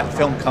when that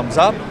film comes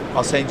up,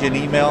 I'll send you an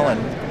email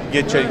and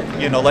get you,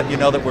 let you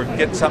know that we're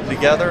getting something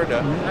together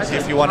to see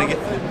if you want to get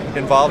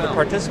involved and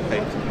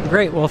participate.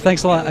 Great. Well,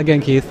 thanks a lot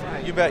again, Keith.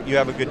 You bet. You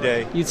have a good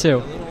day. You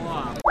too.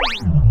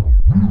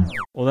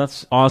 Well,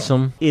 that's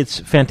awesome. It's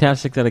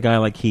fantastic that a guy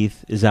like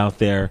Keith is out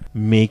there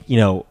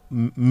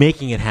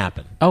making it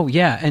happen. Oh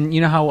yeah, and you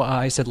know how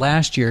I said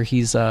last year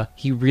he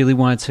really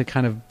wanted to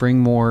kind of bring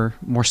more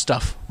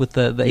stuff with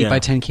the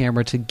 8x10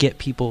 camera to get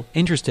people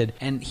interested,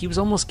 and he was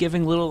almost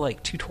giving little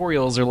like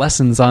tutorials or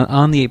lessons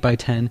on the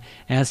 8x10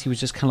 as he was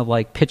just kind of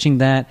like pitching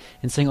that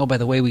and saying, oh, by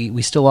the way,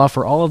 we still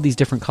offer all of these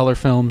different color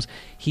films.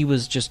 He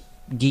was just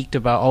geeked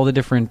about all the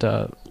different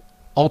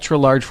ultra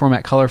large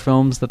format color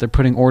films that they're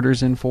putting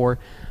orders in for.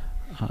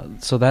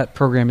 So that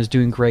program is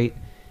doing great,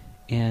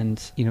 and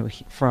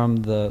from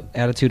the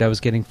attitude I was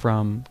getting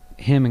from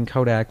him and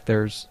Kodak,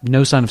 there's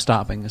no sign of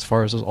stopping as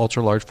far as those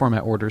ultra large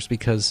format orders,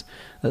 because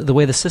the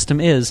way the system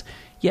is,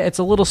 it's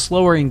a little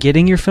slower in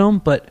getting your film,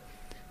 but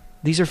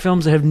these are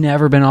films that have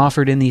never been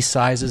offered in these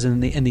sizes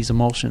and in these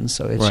emulsions,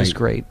 so it's just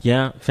great.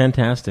 Yeah,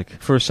 fantastic.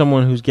 For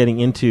someone who's getting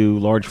into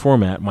large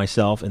format,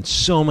 myself and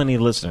so many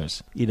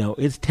listeners,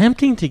 it's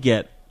tempting to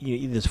get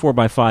there's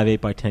 4x5,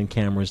 8x10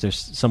 cameras. They're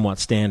somewhat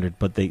standard,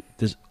 but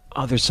there's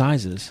other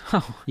sizes.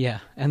 Oh yeah,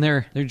 and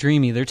they're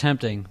dreamy. They're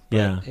tempting.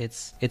 But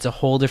it's a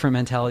whole different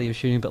mentality of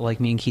shooting. But like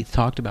me and Keith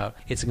talked about,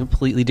 it's a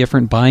completely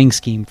different buying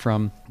scheme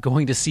from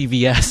going to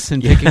CVS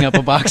and picking up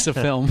a box of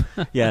film.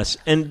 Yes,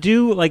 and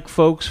do like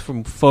folks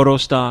from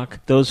Photostock,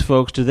 those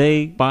folks, do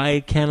they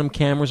buy Canon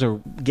cameras or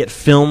get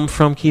film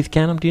from Keith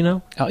Canham? Do you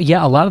know?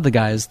 Yeah, a lot of the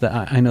guys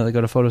that I know that go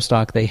to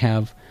Photostock, they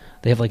have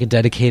like a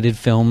dedicated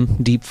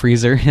film deep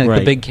freezer, like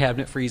the big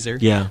cabinet freezer.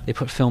 Yeah. They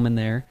put film in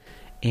there,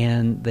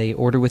 and they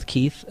order with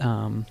Keith.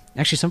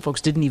 Actually, some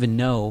folks didn't even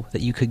know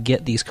that you could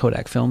get these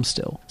Kodak films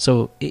still.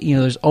 So,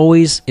 it's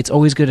always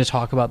good to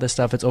talk about this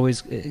stuff. It's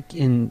always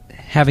in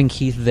having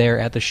Keith there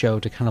at the show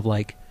to kind of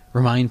like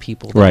remind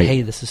people that,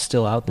 hey, this is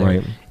still out there.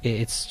 Right.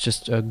 It's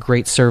just a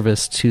great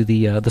service to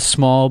the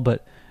small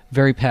but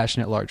very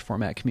passionate large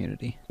format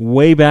community.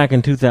 Way back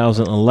in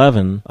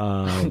 2011,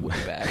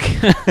 way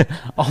back,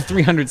 all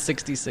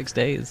 366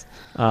 days.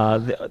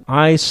 I'm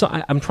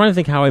trying to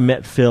think how I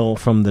met Phil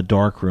from the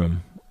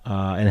Darkroom,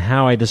 and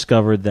how I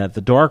discovered that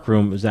the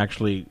Darkroom is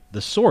actually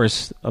the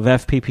source of the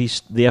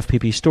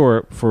FPP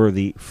store for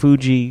the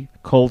Fuji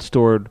cold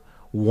stored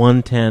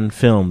 110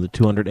 film, the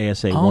 200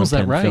 ASA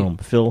 110 film.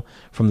 Phil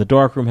from the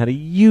Darkroom had a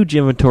huge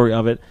inventory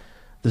of it.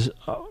 This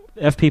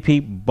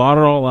FPP bought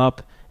it all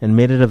up and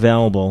made it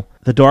available.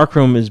 The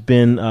Darkroom has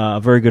been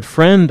a very good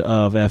friend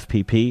of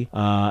FPP,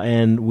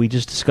 and we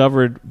just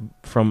discovered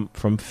from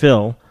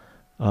Phil,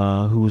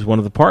 who was one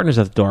of the partners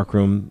at the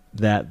Darkroom,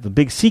 that the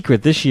big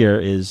secret this year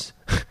is,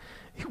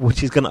 which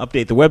he's going to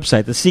update the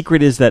website, the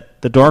secret is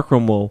that the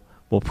Darkroom will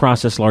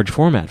process large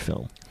format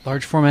film.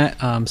 Large format,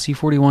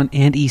 C41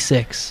 and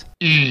E6.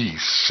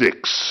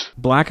 E6.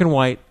 Black and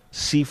white,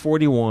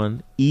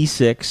 C41,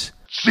 E6.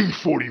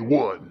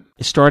 C41.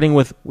 Starting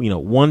with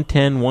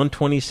 110,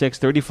 126,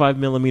 35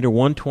 millimeter,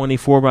 120,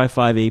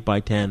 4x5,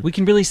 8x10. We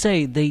can really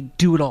say they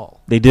do it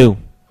all. They do,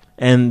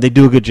 and they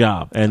do a good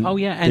job. And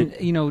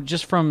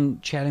just from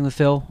chatting with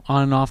Phil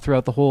on and off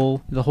throughout the whole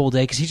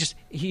day, because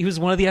he was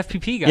one of the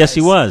FPP guys. Yes,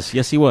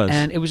 he was.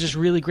 And it was just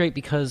really great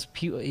because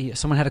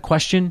someone had a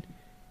question,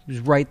 he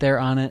was right there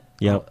on it.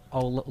 Yep.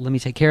 Let me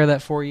take care of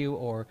that for you,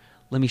 or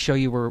let me show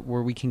you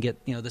where we can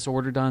get this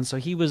order done. So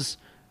he was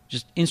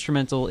just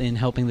instrumental in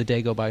helping the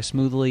day go by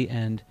smoothly,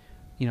 and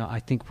I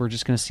think we're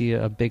just going to see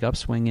a big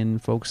upswing in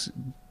folks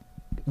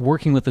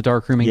working with the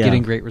darkroom and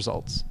getting great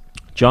results.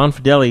 John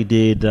Fideli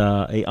did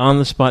a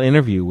on-the-spot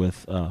interview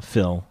with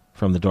Phil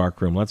from the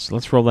darkroom.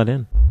 Let's roll that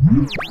in.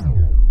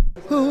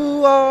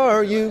 Who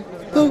are you?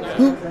 Who?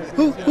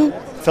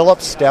 Philip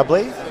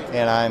Stebley,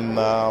 and I'm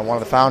one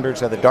of the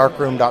founders of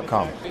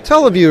thedarkroom.com.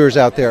 Tell the viewers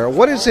out there,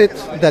 what is it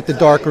that the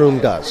darkroom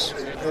does?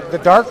 The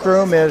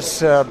darkroom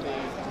is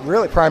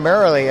really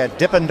primarily a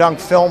dip and dunk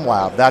film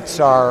lab. That's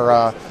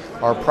our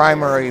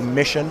primary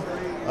mission.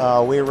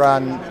 We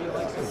run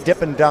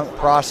dip and dunk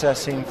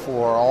processing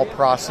for all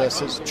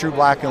processes, true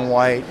black and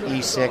white,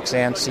 E6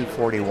 and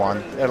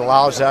C41. It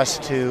allows us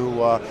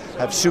to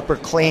have super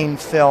clean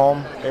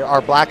film.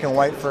 Our black and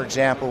white, for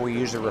example, we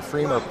use a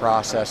refremer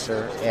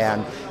processor,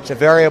 and it's a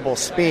variable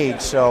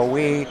speed, so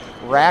we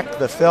rack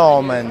the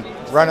film and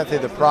run it through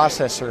the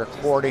processor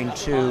according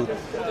to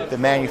the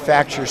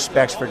manufacturer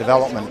specs for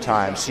development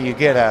time. So you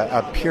get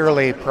a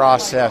purely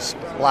processed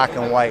black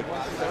and white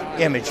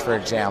image, for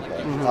example.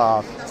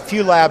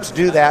 Few labs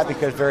do that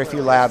because very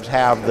few labs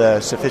have the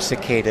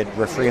sophisticated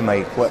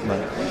refrema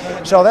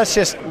equipment. So that's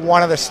just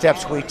one of the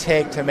steps we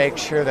take to make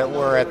sure that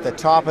we're at the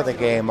top of the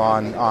game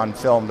on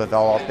film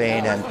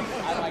developing. And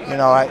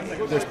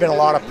there's been a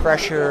lot of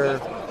pressure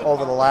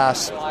over the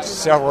last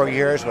several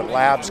years with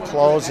labs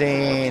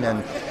closing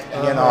and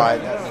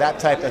that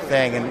type of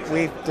thing. And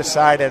we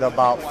decided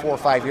about 4 or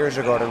 5 years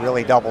ago to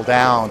really double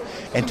down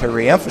and to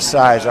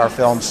reemphasize our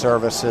film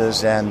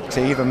services and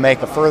to even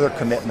make a further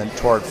commitment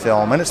toward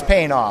film. And it's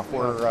paying off.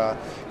 We're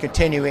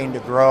continuing to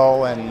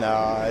grow, and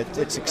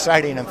it's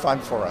exciting and fun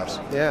for us.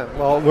 Yeah,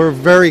 well, we're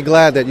very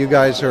glad that you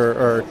guys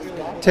are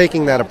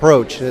taking that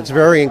approach. It's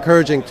very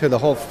encouraging to the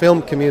whole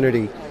film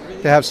community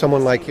to have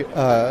someone like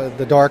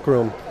the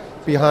Darkroom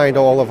behind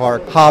all of our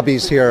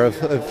hobbies here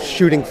of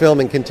shooting film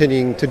and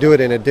continuing to do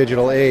it in a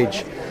digital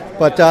age.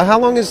 But how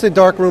long has the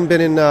Darkroom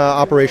been in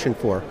operation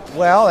for?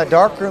 Well, the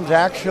Darkroom's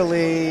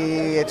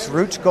actually, its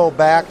roots go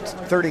back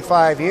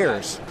 35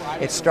 years.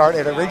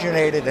 It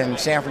originated in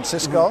San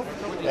Francisco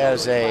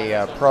as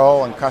a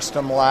pro and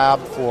custom lab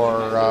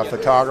for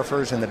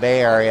photographers in the Bay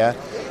Area.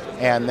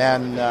 And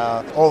then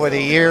over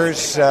the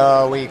years,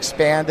 we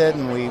expanded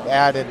and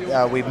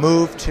we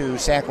moved to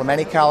San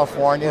Clemente,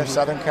 California,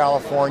 Southern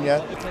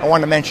California. I want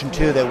to mention,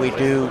 too, that we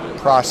do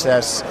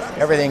process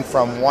everything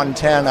from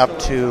 110 up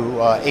to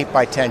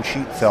 8x10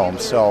 sheet film.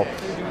 So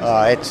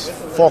it's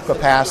full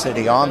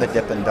capacity on the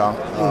dip and dunk,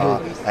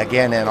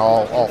 again, in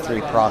all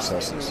three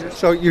processes.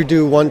 So you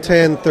do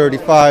 110,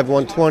 35,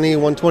 120,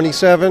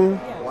 127?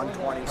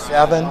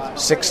 127,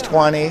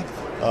 620,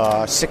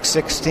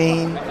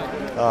 616.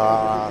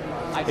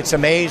 It's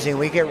amazing.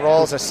 We get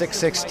rolls of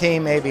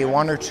 616, maybe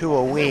 1 or 2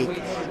 a week,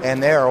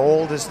 and they're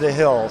old as the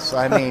hills.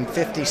 I mean,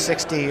 50,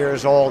 60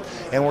 years old,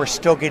 and we're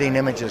still getting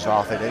images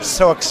off it. It's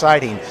so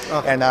exciting.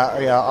 And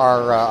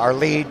our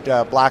lead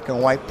black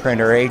and white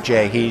printer,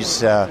 AJ,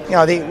 he's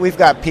we've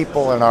got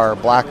people in our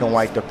black and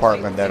white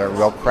department that are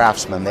real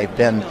craftsmen. They've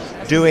been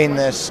doing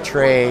this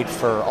trade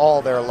for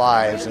all their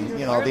lives, and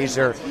these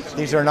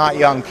are not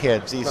young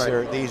kids.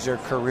 These are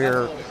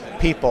career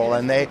people,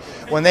 and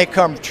when they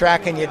come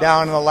tracking you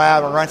down in the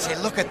lab and run, say,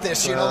 look at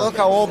this, look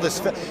how old this,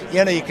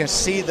 you can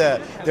see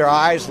their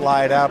eyes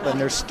light up,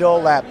 and there's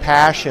still that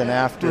passion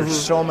after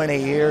so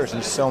many years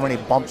and so many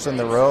bumps in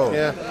the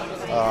road.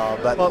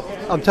 But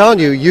I'm telling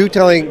you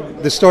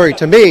telling the story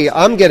to me,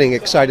 I'm getting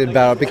excited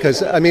about it because,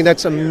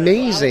 that's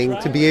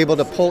amazing to be able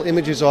to pull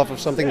images off of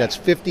something that's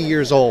 50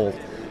 years old,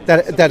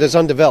 that is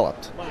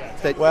undeveloped.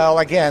 Well,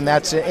 again,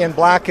 that's in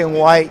black and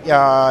white.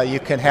 You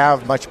can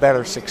have much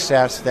better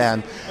success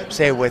than,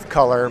 say, with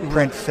color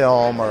print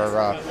film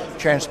or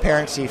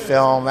transparency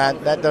film.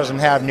 That doesn't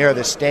have near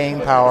the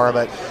staying power.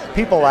 But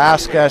people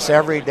ask us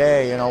every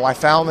day, I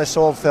found this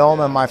old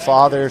film in my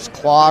father's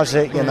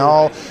closet.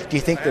 Do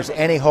you think there's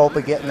any hope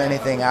of getting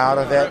anything out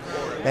of it?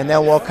 And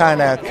then we'll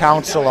kind of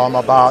counsel them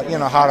about,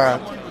 how to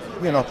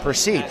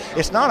proceed.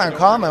 It's not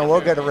uncommon.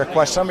 We'll get a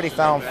request. Somebody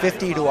found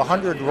 50 to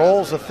 100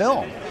 rolls of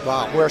film.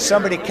 Wow. Where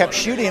somebody kept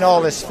shooting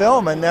all this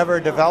film and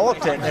never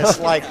developed it. And it's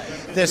like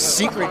this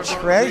secret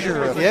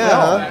treasure of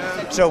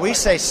film. So we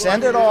say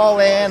send it all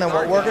in, and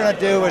what we're going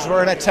to do is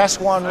we're going to test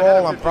one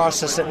roll and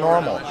process it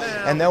normal.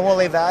 And then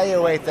we'll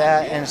evaluate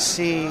that and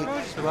see,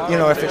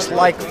 if it's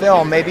like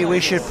film, maybe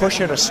we should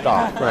push it a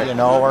stop,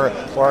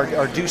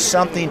 or do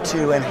something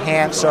to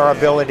enhance our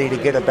ability to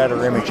get a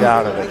better image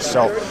out of it.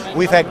 So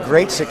we've had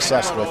great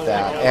success with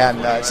that. And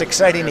it's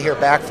exciting to hear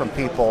back from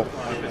people,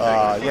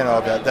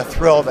 the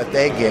thrill that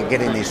they get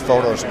getting these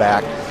photos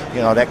back,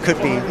 that could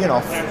be,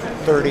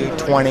 30,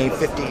 20,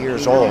 50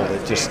 years old.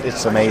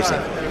 It's amazing.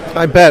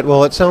 I bet.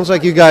 Well, it sounds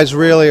like you guys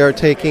really are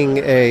taking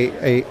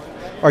a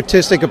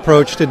artistic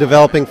approach to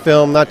developing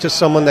film, not just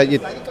someone that you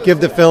give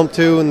the film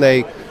to and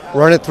they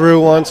run it through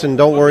once and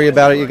don't worry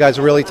about it. You guys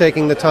are really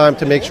taking the time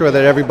to make sure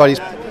that everybody's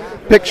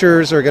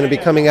pictures are going to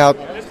be coming out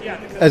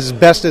as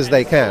best as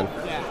they can.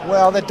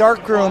 Well, the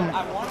darkroom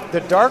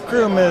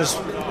is,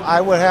 I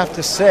would have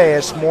to say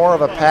it's more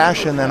of a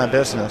passion than a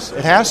business.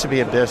 It has to be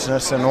a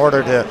business in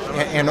order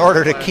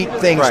to keep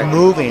things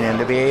moving and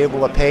to be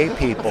able to pay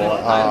people.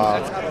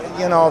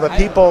 The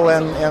people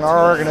in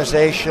our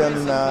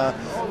organization,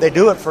 they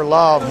do it for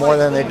love more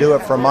than they do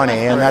it for money,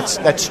 and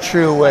that's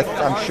true with,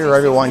 I'm sure,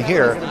 everyone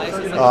here.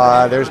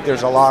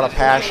 There's a lot of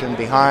passion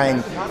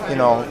behind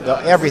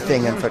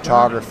everything in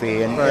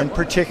photography, and in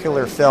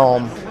particular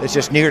film is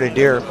just near to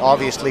dear,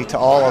 obviously, to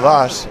all of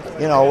us.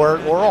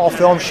 We're all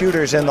film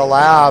shooters in the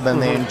lab,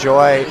 and they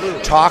enjoy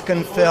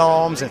talking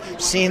films and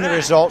seeing the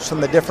results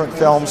from the different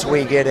films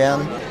we get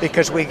in,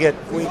 because we get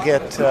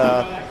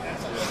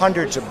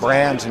hundreds of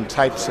brands and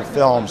types of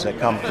films that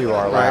come through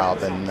our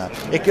lab, and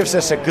it gives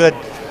us a good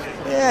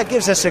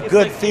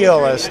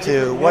feel as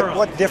to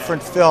what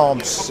different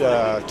films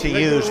to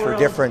use for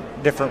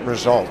different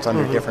results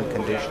under different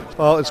conditions.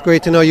 Well, it's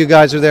great to know you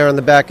guys are there on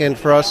the back end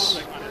for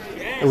us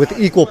with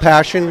equal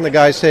passion, the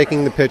guys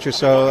taking the picture.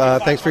 So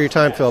thanks for your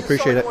time, Phil.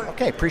 Appreciate it.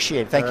 Okay,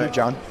 appreciate it. Thank you,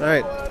 John. All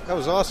right. That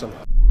was awesome.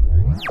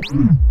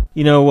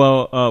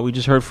 We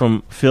just heard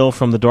from Phil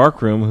from the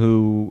Darkroom,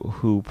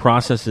 who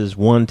processes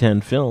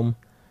 110 film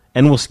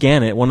and will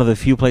scan it. One of the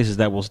few places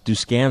that will do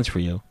scans for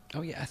you.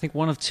 Oh, yeah. I think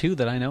one of two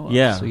that I know of.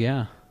 Yeah. So,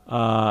 yeah.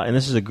 And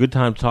this is a good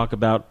time to talk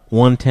about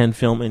 110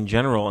 film in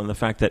general and the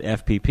fact that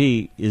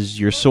FPP is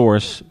your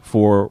source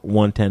for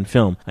 110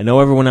 film. I know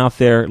everyone out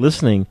there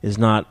listening is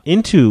not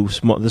into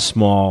the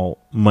small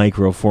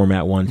micro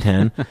format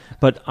 110,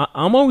 but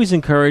I'm always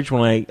encouraged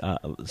when I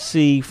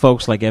see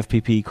folks like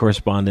FPP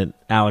correspondent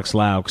Alex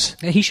Laux.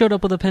 He showed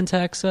up with a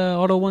Pentax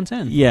Auto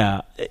 110.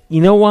 Yeah.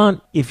 You know what?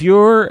 If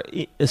you're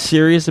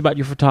serious about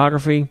your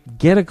photography,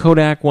 get a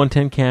Kodak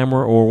 110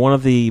 camera or one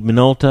of the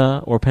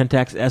Minolta or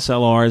Pentax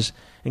SLRs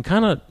and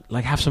kind of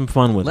have some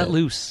fun with it. Let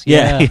loose.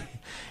 Yeah.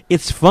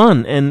 It's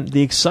fun. And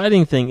the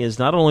exciting thing is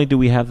not only do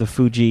we have the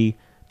Fuji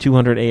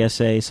 200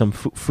 ASA, some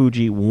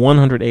Fuji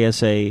 100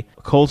 ASA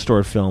cold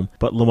stored film,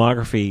 but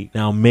Lomography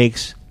now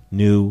makes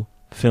new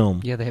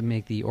film. Yeah, they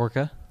make the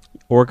Orca,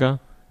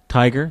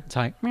 Tiger,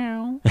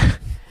 meow,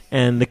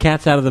 and the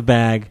cat's out of the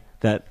bag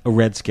that a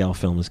red scale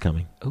film is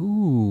coming.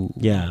 Ooh.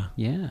 Yeah.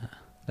 Yeah.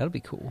 That'll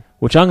be cool.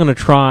 Which I'm going to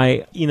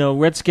try.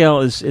 Red scale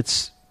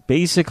it's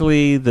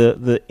basically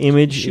the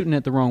image shooting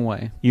it the wrong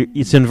way.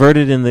 It's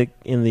inverted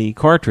in the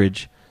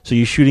cartridge, so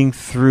you're shooting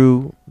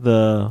through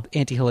the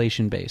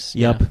anti-halation base.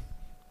 Yep. Yeah.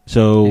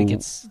 So and it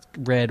gets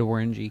red,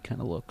 orangey kind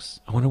of looks.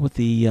 I wonder what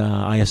the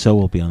ISO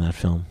will be on that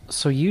film.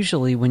 So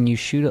usually when you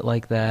shoot it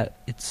like that,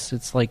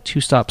 it's like 2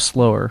 stops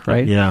slower,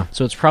 right? Yeah.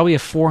 So it's probably a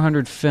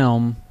 400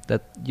 film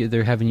that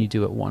they're having you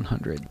do at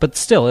 100, but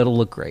still it'll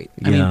look great.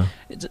 I mean,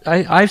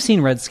 I've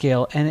seen red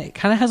scale, and it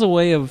kind of has a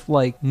way of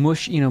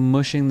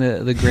mushing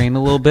the grain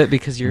a little bit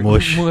because you're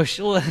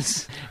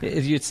mushless.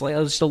 It's like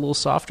just a little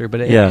softer,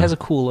 but it has a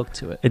cool look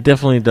to it. It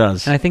definitely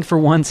does. And I think for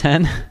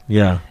 110,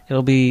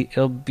 it'll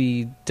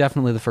be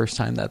definitely the first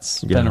time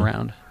that's been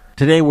around.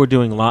 Today we're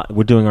doing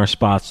our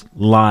spots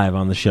live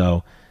on the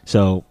show,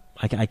 so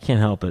I can't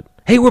help it.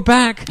 Hey, we're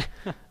back.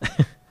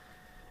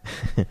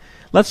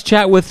 Let's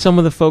chat with some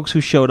of the folks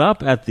who showed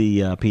up at the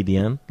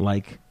PDN,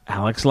 like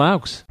Alex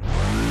Laux.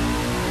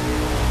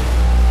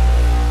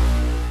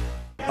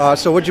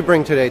 So what'd you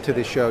bring today to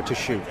the show to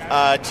shoot?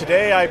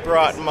 Today I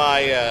brought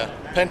my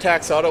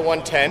Pentax Auto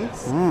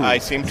 110. I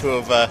seem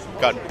to have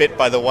got bit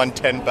by the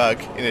 110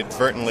 bug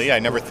inadvertently. I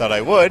never thought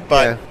I would,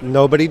 but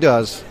nobody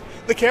does.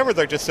 The cameras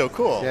are just so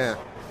cool. Yeah.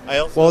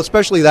 Well,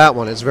 especially that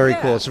one. It's very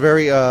cool. It's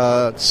very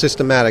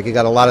systematic. You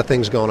got a lot of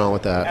things going on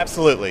with that.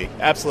 Absolutely.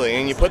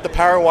 And you put the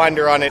power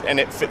winder on it, and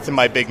it fits in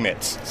my big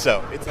mitts.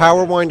 So it's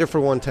power winder for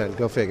 110.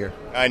 Go figure.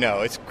 I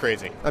know, it's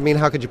crazy. I mean,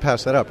 how could you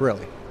pass that up,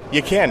 really?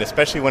 You can,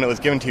 especially when it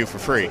was given to you for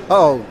free.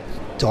 Oh,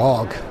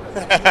 dog.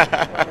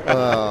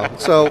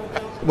 So,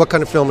 what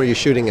kind of film are you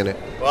shooting in it?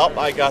 Well,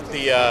 I got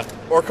the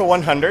Orca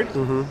 100.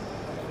 Mm-hmm.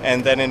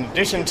 And then in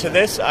addition to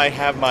this, I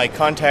have my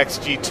Contax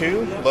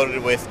G2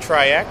 loaded with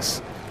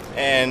Tri-X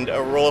and a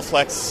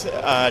Rolleiflex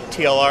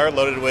TLR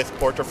loaded with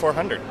Portra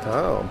 400.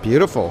 Oh,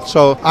 beautiful.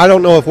 So I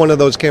don't know if one of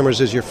those cameras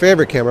is your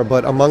favorite camera,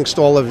 but amongst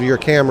all of your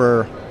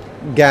camera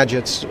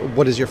gadgets,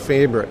 what is your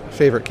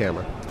favorite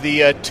camera?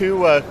 The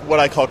two what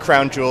I call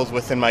crown jewels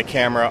within my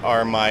camera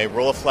are my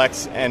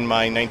Rolleiflex and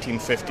my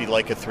 1950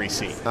 Leica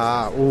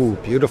 3C. Ooh,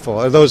 beautiful.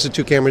 Are those the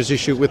two cameras you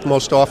shoot with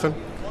most often?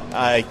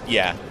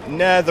 Yeah.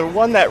 Nah, the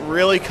one that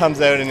really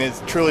comes out and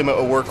is truly a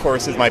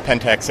workhorse is my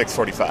Pentax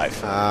 645.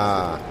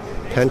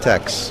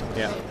 Pentax.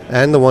 Yeah.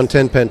 And the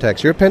 110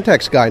 Pentax. You're a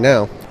Pentax guy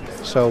now.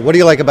 So what do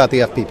you like about the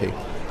FPP?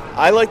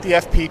 I like the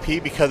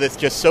FPP because it's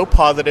just so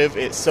positive,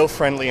 it's so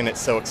friendly, and it's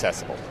so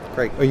accessible.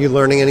 Great. Are you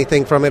learning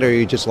anything from it, or are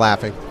you just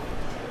laughing?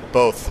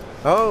 Both.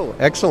 Oh,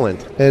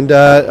 excellent. And,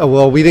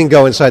 well, we didn't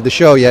go inside the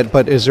show yet,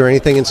 but is there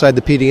anything inside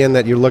the PDN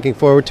that you're looking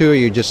forward to, or are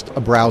you just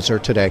a browser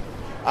today?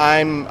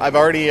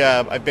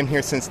 I've been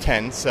here since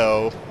 10,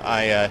 so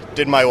I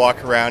did my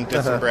walk around,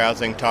 did some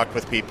browsing, talked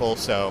with people,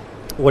 so...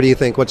 What do you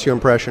think? What's your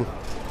impression?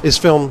 Is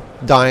film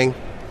dying?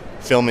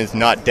 Film is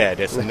not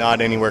dead. It's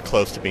not anywhere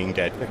close to being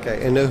dead.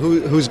 Okay, and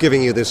who's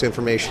giving you this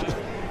information?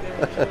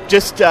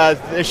 Just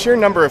the sheer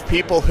number of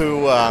people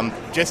who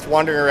just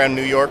wandering around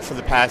New York for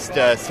the past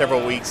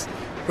several weeks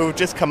who have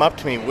just come up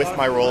to me with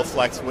my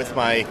Rolleiflex, with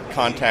my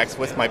contacts,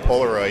 with my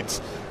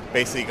Polaroids,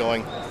 basically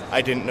going,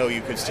 I didn't know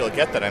you could still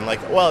get that. I'm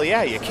like, well,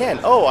 yeah, you can.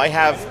 Oh, I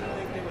have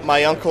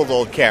my uncle's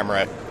old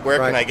camera. Where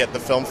can I get the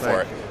film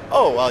for it?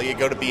 Oh, well, you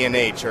go to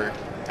B&H or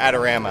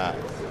Adorama.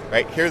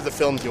 Right, here's the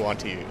films you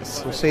want to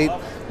use. Well, see,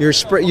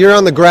 you're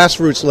on the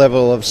grassroots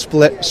level of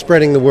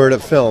spreading the word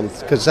of film,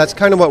 because that's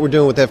kind of what we're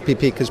doing with FPP,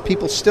 because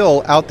people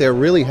still out there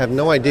really have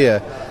no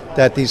idea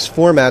that these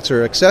formats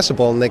are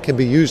accessible and they can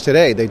be used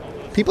today.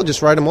 People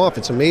just write them off.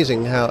 It's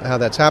amazing how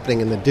that's happening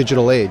in the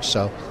digital age.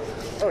 So,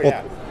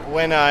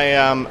 when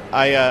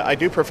I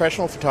do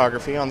professional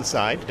photography on the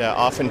side,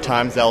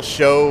 oftentimes I'll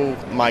show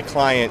my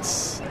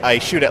clients, I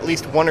shoot at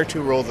least 1 or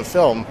 2 rolls of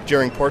film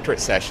during portrait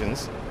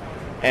sessions,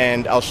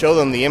 and I'll show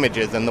them the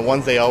images, and the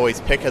ones they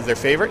always pick as their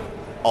favorite,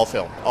 all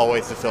film.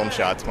 Always the film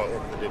shots, more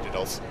the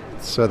digitals.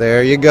 So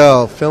there you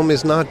go. Film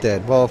is not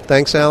dead. Well,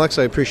 thanks, Alex.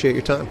 I appreciate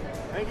your time.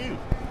 Thank you.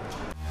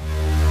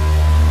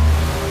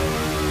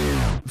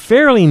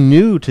 Fairly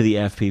new to the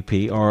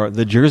FPP are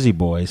the Jersey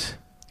Boys.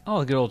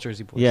 Oh, the good old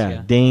Jersey Boys.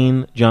 Yeah,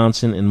 Dane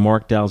Johnson and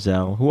Mark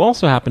Dalzell, who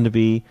also happen to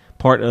be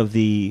part of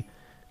the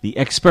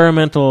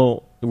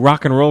experimental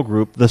rock and roll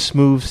group, the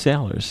Smooth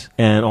Sailors.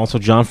 And also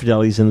John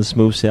Fideli's in the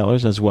Smooth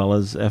Sailors, as well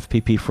as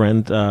FPP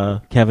friend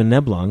Kevin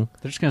Neblung.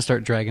 They're just going to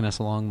start dragging us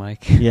along,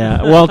 Mike.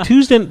 Yeah, well,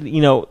 Tuesday,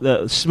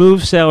 the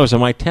Smooth Sailors are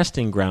my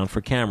testing ground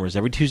for cameras.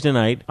 Every Tuesday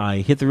night, I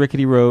hit the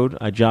rickety road,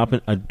 I jump in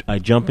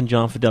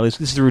John Fideli's,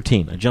 this is the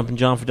routine, I jump in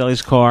John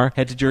Fideli's car,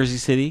 head to Jersey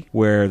City,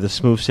 where the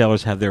Smooth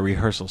Sailors have their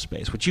rehearsal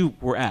space, which you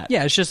were at.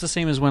 Yeah, it's just the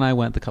same as when I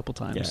went the couple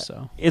times. Yeah.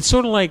 So it's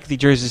sort of like the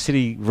Jersey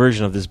City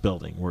version of this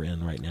building we're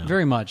in right now.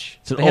 Very much.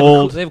 It's an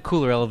old... They have a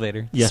cooler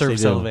elevator. Yes,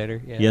 service they do.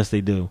 elevator. Yeah. Yes,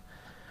 they do.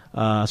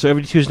 So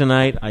every Tuesday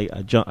night,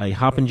 I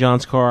hop in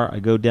John's car, I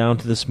go down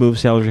to the Smooth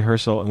Sailors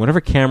rehearsal, and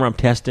whatever camera I'm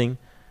testing,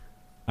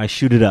 I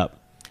shoot it up.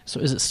 So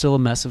is it still a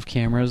mess of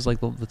cameras like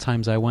the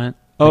times I went?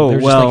 Oh, they're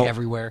well, just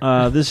everywhere.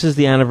 This is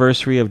the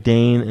anniversary of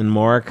Dane and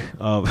Mark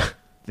of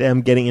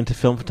them getting into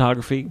film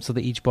photography. So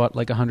they each bought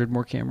like 100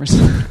 more cameras.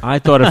 I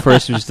thought at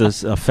first it was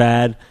just a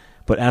fad.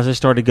 But as I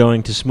started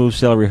going to Smooth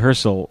Sailor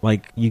rehearsal,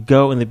 like you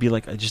go and there'd be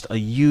like just a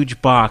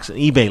huge box, an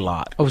eBay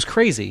lot. Oh, it was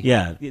crazy.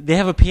 Yeah, they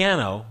have a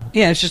piano.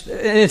 Yeah,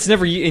 it's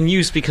never in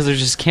use because there's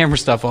just camera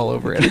stuff all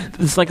over it.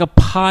 It's like a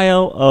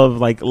pile of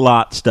like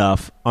lot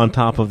stuff on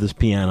top of this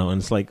piano,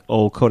 and it's like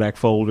old Kodak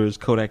folders,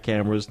 Kodak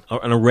cameras,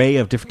 an array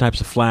of different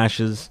types of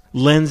flashes,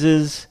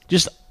 lenses,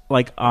 just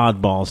like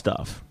oddball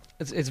stuff.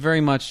 It's very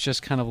much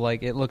just kind of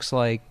like, it looks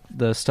like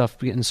the stuff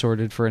getting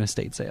sorted for an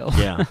estate sale.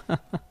 Yeah.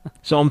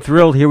 So I'm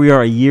thrilled. Here we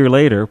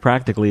are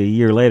practically a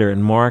year later,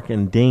 and Mark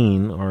and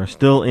Dane are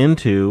still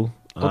into...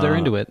 they're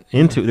into it.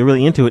 They're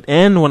really into it.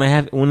 And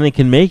when they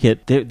can make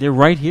it, they're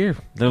right here.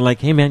 They're like,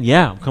 hey man,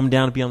 yeah, I'm coming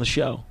down to be on the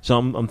show. So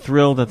I'm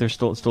thrilled that they're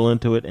still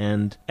into it.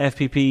 And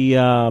FPP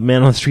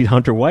Man on the Street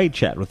Hunter White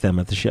chat with them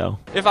at the show.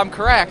 If I'm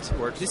correct,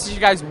 this is you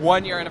guys'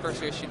 1-year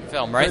anniversary of shooting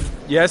film, right?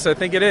 Yes, I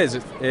think it is.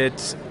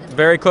 It's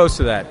very close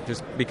to that,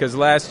 just because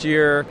last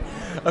year,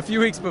 a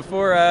few weeks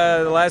before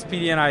the last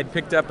PDN, I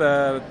picked up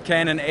a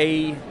Canon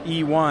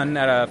AE1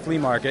 at a flea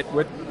market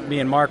with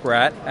me and Mark were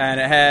at,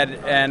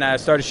 and I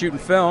started shooting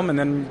film, and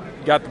then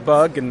got the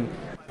bug,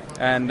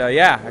 and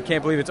I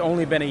can't believe it's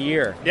only been a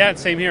year. Yeah,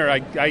 same here.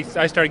 I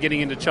started getting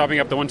into chopping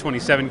up the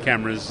 127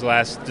 cameras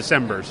last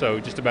December,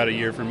 so just about a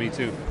year for me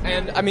too.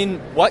 And I mean,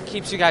 what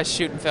keeps you guys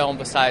shooting film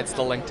besides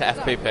the link to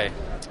FPP?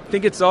 I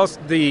think it's also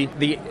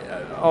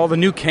all the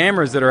new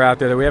cameras that are out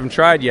there that we haven't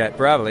tried yet,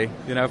 probably.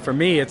 For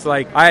me, it's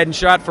like I hadn't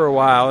shot for a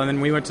while, and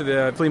then we went to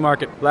the flea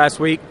market last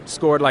week,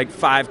 scored like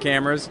 5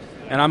 cameras,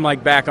 and I'm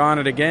like back on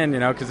it again,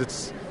 because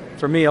it's,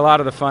 for me, a lot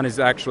of the fun is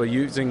actually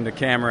using the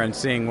camera and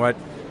seeing what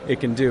it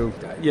can do.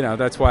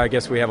 That's why I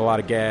guess we have a lot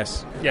of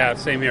gas. Yeah,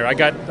 same here. I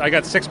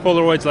got 6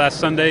 Polaroids last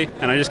Sunday,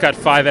 and I just got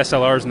 5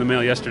 SLRs in the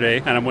mail yesterday,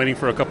 and I'm waiting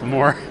for a couple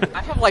more.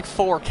 I have like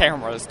 4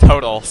 cameras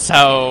total,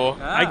 so...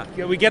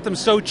 We get them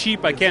so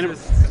cheap, I can't...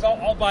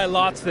 I'll buy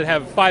lots that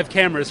have 5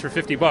 cameras for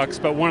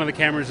 $50, but one of the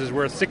cameras is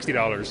worth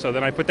 $60, so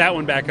then I put that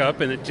one back up,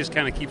 and it just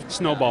kind of keeps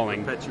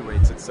snowballing.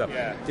 Perpetuates itself.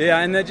 Yeah,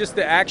 and then just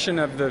the action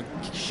of the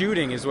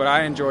shooting is what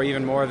I enjoy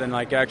even more than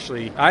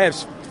actually... I have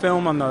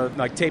film on the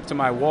taped to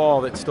my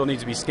wall that still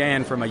needs to be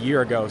scanned from a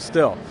year ago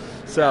still.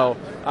 So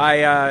that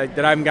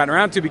I haven't gotten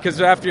around to,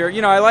 because after,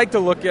 I like to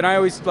look, and I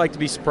always like to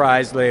be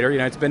surprised later.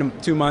 It's been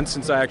 2 months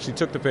since I actually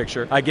took the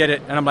picture. I get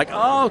it, and I'm like,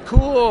 oh,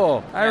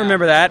 cool. I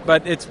remember that.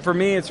 But for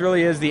me, it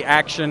really is the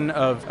action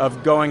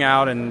of going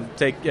out and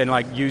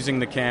using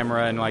the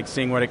camera and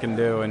seeing what it can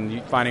do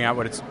and finding out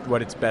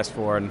what it's best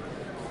for, and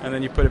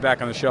then you put it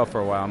back on the shelf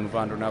for a while and move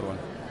on to another one.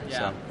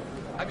 Yeah. So.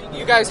 I mean,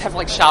 you guys have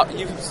shot.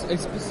 You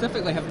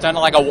specifically have done a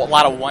lot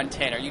of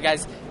 110. Are you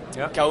guys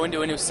going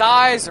to a new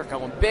size, or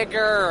going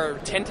bigger, or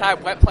 10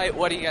 type wet plate?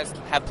 What do you guys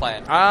have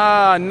planned?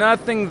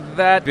 Nothing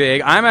that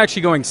big. I'm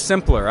actually going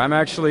simpler.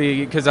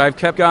 Because I've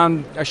kept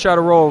on. I shot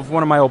a roll of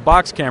one of my old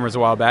box cameras a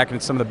while back, and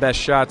it's some of the best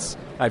shots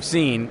I've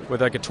seen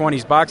with like a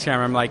 20s box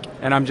camera.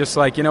 I'm just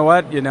like, you know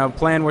what,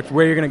 plan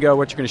where you're going to go,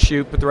 what you're going to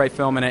shoot, put the right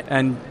film in it,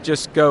 and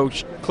just go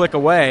click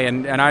away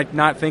and I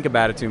not think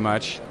about it too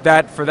much.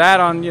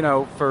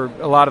 For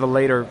a lot of the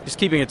later, just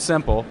keeping it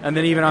simple. And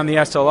then even on the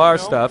SLR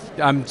stuff,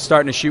 I'm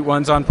starting to shoot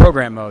ones on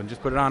program mode and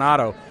just put it on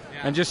auto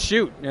and just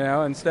shoot,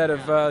 instead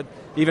of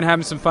even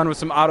having some fun with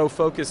some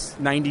autofocus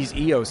 90s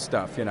EOS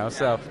stuff,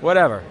 so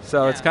whatever.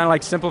 So it's kind of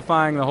like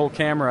simplifying the whole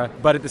camera,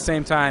 but at the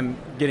same time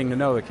getting to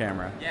know the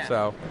camera.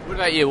 So What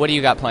about you? What do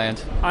you got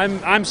planned?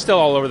 I'm still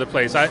all over the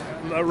place.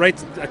 Right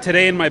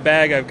today in my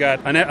bag, I've got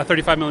a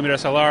 35mm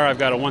SLR, I've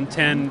got a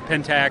 110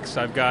 Pentax,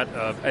 I've got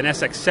an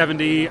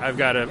SX70, I've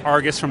got an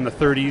Argus from the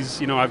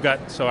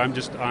 30s. So I'm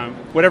just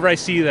whatever I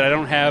see that I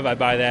don't have, I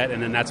buy that,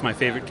 and then that's my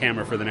favorite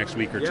camera for the next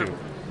week or two.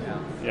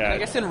 Yeah. I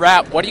guess in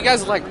wrap, what are you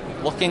guys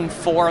looking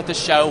for at the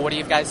show? What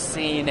have you guys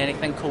seen?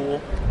 Anything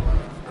cool?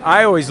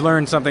 I always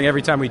learn something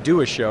every time we do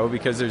a show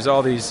because there's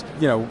all these,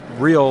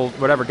 real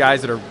whatever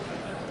guys that are,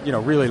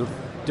 really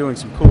doing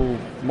some cool,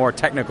 more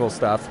technical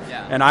stuff.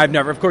 Yeah. And I'd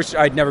never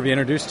be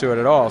introduced to it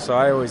at all. So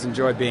I always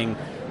enjoy being,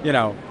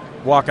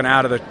 walking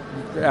out of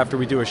after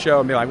we do a show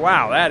and be like,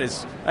 wow, I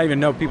didn't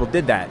even know people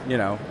did that,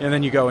 and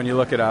then you go and you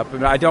look it up.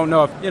 And I don't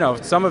know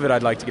if, some of it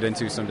I'd like to get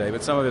into someday,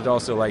 but some of it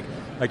also like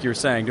you were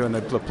saying, doing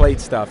the plate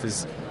stuff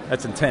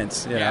that's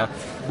intense, you know.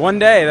 One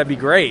day that'd be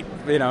great,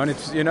 and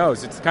it's,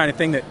 it's the kind of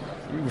thing that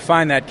you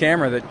find that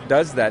camera that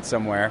does that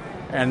somewhere,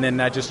 and then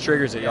that just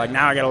triggers it. You're like,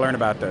 now I got to learn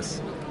about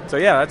this. So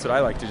yeah, that's what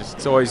I like to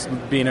it's always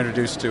being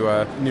introduced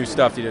to new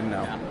stuff you didn't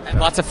know. Yeah. And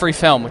lots of free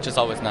film, which is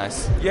always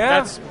nice.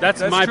 Yeah, that's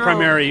my true.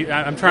 primary.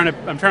 I'm trying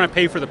to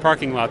pay for the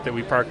parking lot that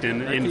we parked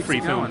in free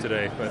film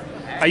today. But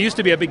I used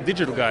to be a big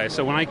digital guy,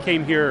 so when I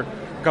came here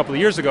a couple of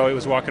years ago, it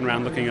was walking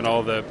around looking at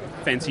all the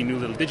fancy new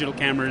little digital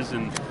cameras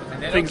and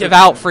they don't give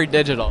out free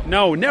digital.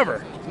 No,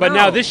 never. But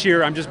now this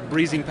year, I'm just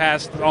breezing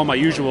past all my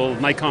usual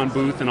Nikon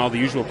booth and all the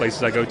usual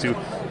places I go to,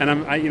 and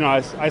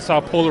I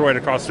saw Polaroid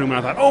across the room, and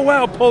I thought, oh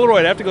wow,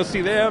 Polaroid! I have to go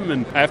see them,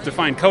 and I have to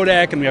find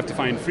Kodak, and we have to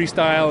find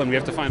Freestyle, and we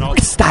have to find all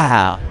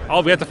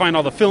Freestyle. We have to find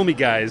all the filmy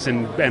guys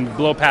and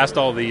blow past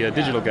all the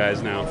digital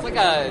guys now. It's like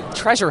a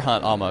treasure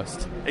hunt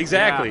almost.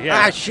 Exactly.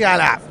 Yeah. Shut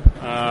up.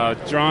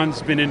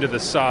 John's been into the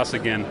sauce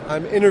again.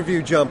 I'm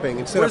interview jumping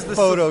instead of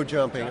photo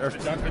jumping.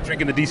 John's been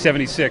drinking the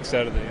D76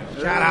 out of the...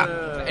 Shut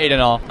up. 8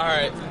 and all. All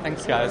right.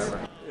 Thanks, guys.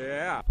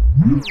 Yeah.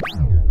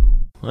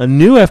 A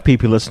new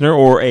FPP listener,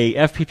 or a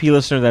FPP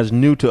listener that's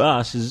new to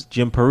us, is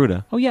Jim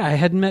Peruta. Oh yeah, I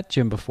hadn't met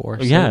Jim before.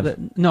 Oh, you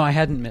have? No, I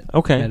hadn't met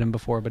him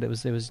before, but it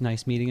was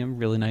nice meeting him.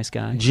 Really nice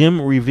guy.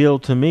 Jim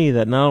revealed to me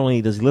that not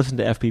only does he listen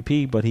to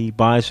FPP, but he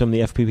buys from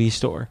the FPP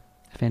store.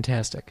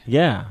 Fantastic.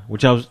 Yeah,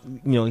 which I was,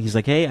 he's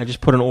like, hey, I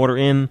just put an order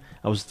in.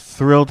 I was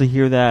thrilled to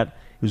hear that.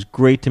 It was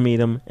great to meet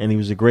him, and he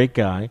was a great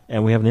guy,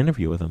 and we have an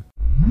interview with him.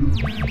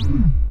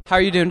 How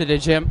are you doing today,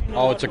 Jim?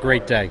 Oh, it's a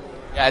great day.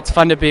 Yeah, it's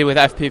fun to be with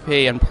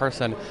FPP in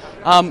person.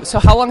 So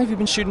how long have you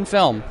been shooting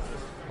film?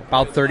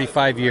 About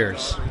 35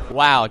 years.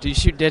 Wow. Do you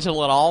shoot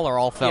digital at all or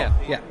all film?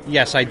 Yeah.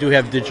 Yes, I do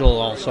have digital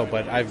also,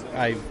 but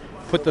I've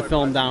put the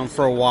film down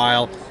for a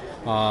while.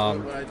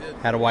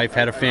 Had a wife,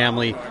 had a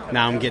family.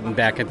 Now I'm getting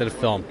back into the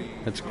film.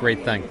 That's a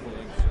great thing.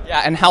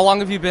 Yeah, and how long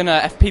have you been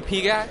a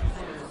FPP guy?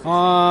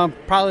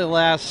 Probably the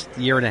last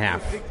year and a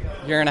half.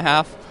 Year and a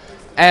half.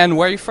 And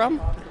where are you from?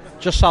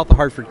 Just south of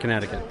Hartford,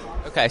 Connecticut.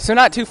 Okay, so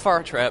not too far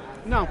a trip.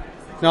 No,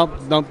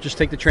 just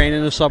take the train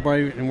and the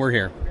subway and we're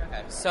here.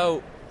 Okay,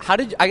 so how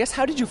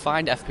did you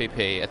find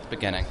FPP at the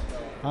beginning?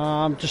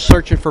 Just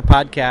searching for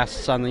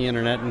podcasts on the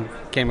internet and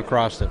came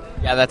across it.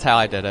 Yeah, that's how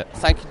I did it.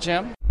 Thank you,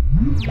 Jim.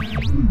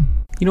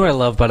 You know what I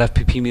love about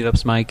FPP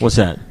meetups, Mike? What's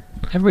that?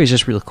 Everybody's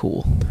just really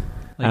cool.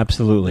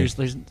 Absolutely.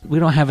 We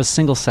don't have a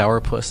single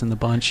sourpuss in the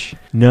bunch.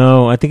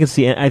 No, I think it's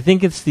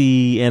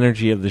the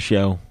energy of the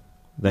show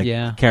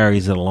that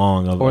carries it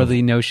along. Or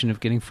the notion of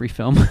getting free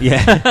film.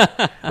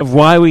 Yeah. Of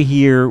why we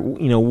here,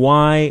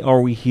 why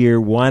are we here?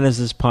 Why does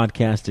this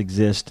podcast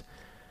exist?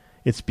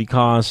 It's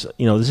because,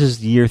 this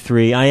is year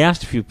 3. I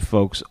asked a few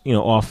folks,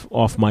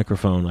 off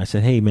microphone. I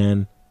said, hey,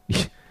 man,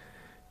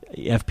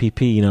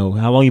 FPP,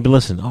 how long you been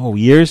listening? Oh,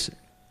 years?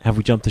 Have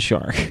we jumped the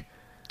shark?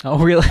 Oh,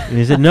 really? And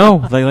he said, no.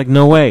 Like,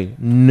 no way.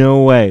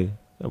 No way.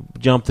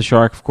 Jump the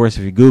shark, of course,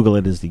 if you Google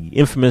it, is the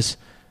infamous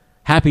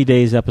Happy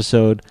Days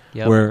episode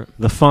where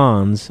the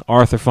Fonz,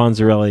 Arthur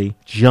Fonzarelli,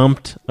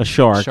 jumped a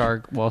shark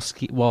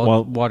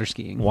while water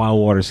skiing. While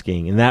water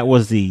skiing. And that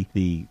was the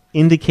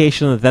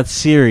indication that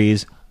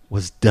series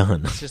was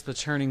done. It's just the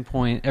turning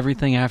point.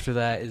 Everything after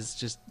that is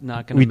just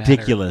not going to matter.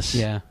 Ridiculous.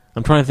 Yeah.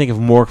 I'm trying to think if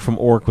Mork from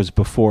Ork was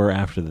before or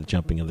after the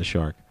jumping of the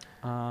shark.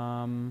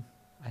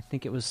 I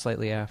think it was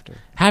slightly after.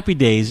 Happy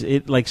Days,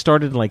 it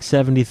started in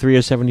 73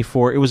 or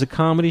 74. It was a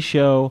comedy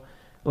show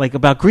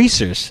about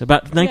greasers,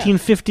 about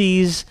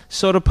 1950s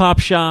soda pop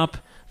shop,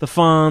 the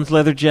Fonz,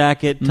 leather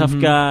jacket, tough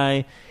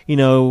guy,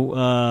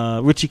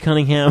 Richie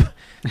Cunningham.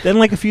 Then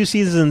a few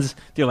seasons,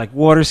 they're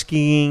water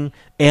skiing,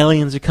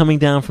 aliens are coming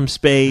down from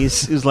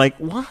space. It was like,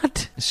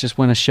 what? It's just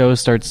when a show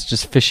starts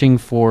just fishing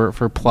for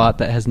plot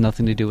that has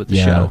nothing to do with the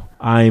show.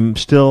 I'm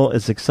still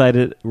as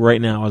excited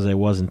right now as I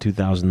was in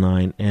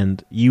 2009,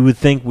 and you would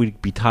think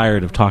we'd be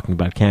tired of talking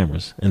about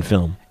cameras and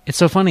film. It's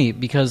so funny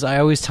because I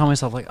always tell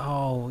myself, like,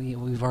 oh,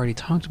 we've already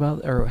talked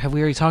about, or have we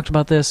already talked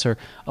about this? Or,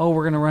 oh,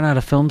 we're going to run out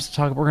of films to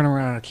talk about. We're going to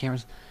run out of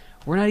cameras.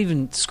 We're not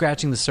even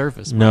scratching the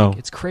surface, Mike. No.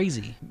 It's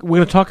crazy. We're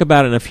going to talk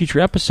about it in a future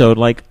episode.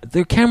 Like,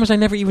 there are cameras I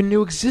never even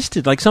knew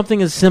existed. Like,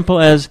 something as simple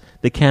as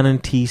the Canon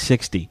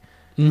T60.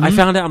 Mhm. I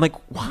found out, I'm like,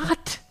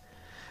 what?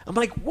 I'm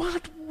like,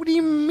 what? What do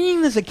you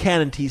mean there's a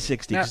Canon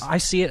T60? Yeah, I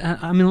see it.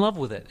 I'm in love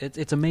with it.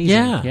 It's amazing.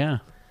 Yeah.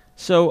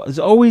 So there's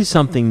always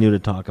something new to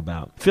talk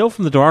about. Phil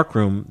from the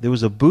Darkroom, there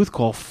was a booth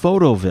called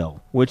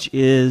Photoville, which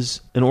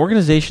is an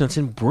organization that's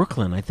in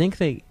Brooklyn. I think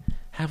they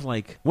have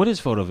what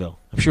is Photoville?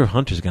 I'm sure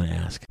Hunter's going to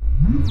ask.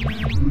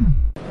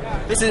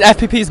 This is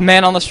FPP's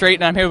Man on the Street,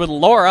 and I'm here with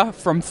Laura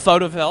from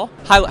Photoville.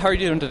 Hi, how are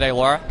you doing today,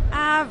 Laura?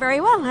 Very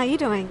well. How are you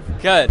doing?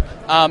 Good.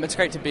 It's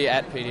great to be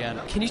at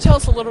PDN. Can you tell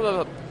us a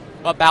little bit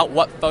about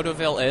what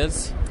Photoville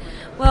is?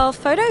 Well,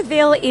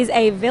 Photoville is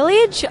a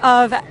village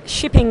of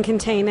shipping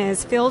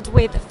containers filled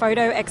with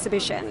photo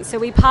exhibitions. So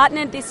we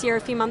partnered this year, a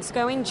few months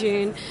ago in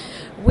June,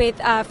 with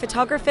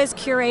photographers,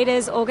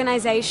 curators,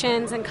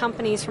 organizations, and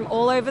companies from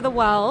all over the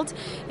world,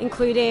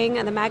 including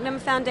the Magnum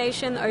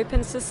Foundation, the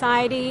Open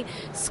Society,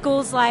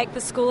 schools like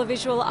the School of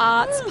Visual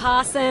Arts,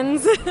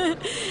 Parsons,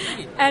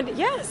 and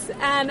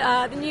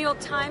the New York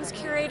Times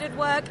curated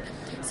work.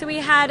 So we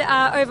had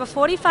over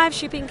 45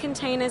 shipping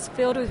containers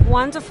filled with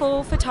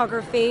wonderful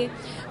photography.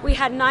 We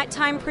had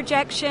nighttime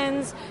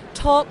projections,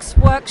 talks,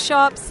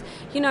 workshops,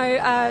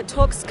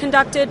 talks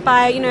conducted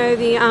by,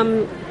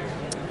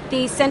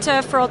 the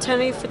Center for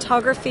Alternative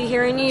Photography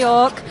here in New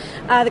York,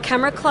 the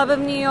Camera Club of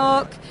New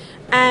York,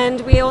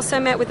 and we also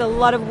met with a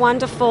lot of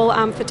wonderful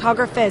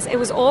photographers. It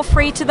was all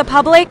free to the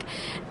public,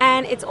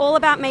 and it's all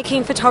about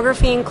making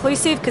photography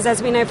inclusive because,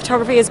 as we know,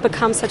 photography has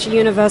become such a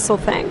universal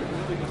thing.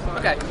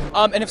 Okay.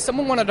 And if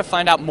someone wanted to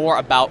find out more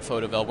about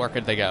Photoville, where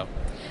could they go?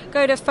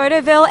 Go to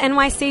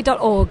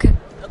photovillenyc.org.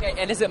 Okay,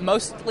 and is it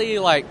mostly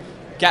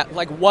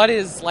what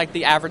is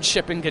the average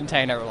shipping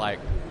container like?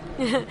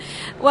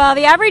 Well,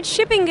 the average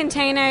shipping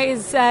container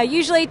is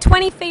usually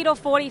 20 feet or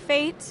 40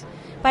 feet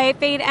by 8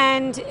 feet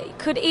and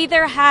could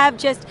either have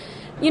just,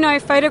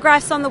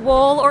 photographs on the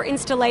wall or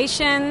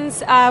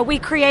installations. We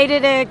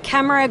created a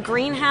camera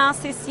greenhouse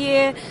this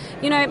year.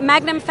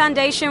 Magnum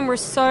Foundation were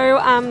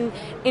so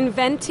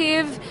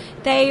inventive.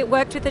 They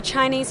worked with a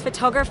Chinese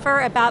photographer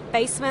about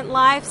basement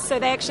life, so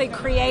they actually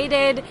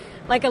created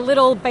a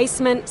little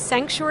basement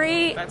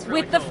sanctuary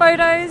with the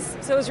photos,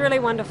 so it was really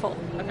wonderful.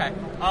 Okay.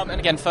 And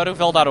again,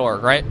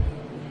 photoville.org, right?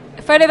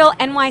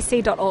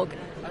 photovillenyc.org.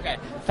 Okay.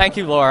 Thank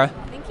you, Laura.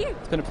 Thank you.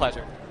 It's been a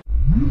pleasure.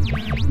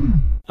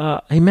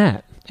 Hey,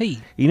 Matt. Hey.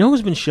 You know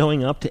who's been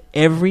showing up to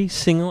every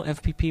single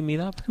FPP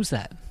meetup? Who's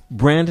that?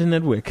 Brandon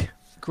Edwick.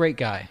 Great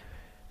guy.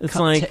 It's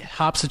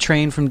hops a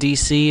train from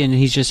D.C. and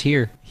he's just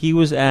here. He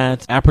was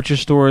at Aperture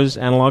Store's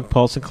Analog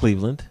Pulse in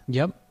Cleveland.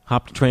 Yep.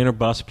 Hopped a train or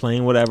bus,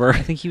 plane, whatever.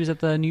 I think he was at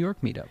the New York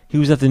meetup. He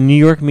was at the New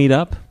York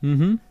meetup,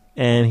 mm-hmm.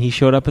 and he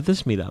showed up at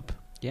this meetup.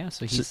 Yeah,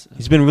 so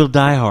he's been real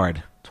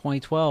diehard.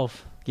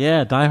 2012.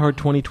 Yeah, diehard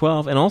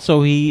 2012, and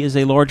also he is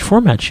a large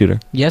format shooter.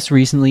 Yes,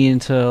 recently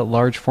into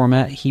large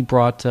format. He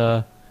brought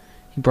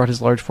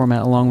his large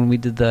format along when we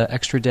did the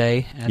extra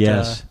day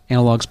at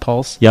Analog's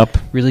Pulse. Yep.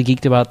 Really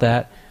geeked about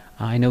that.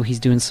 I know he's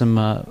doing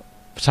some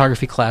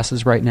photography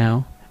classes right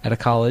now at a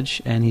college,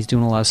 and he's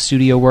doing a lot of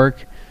studio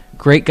work.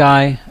 Great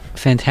guy,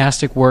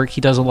 fantastic work.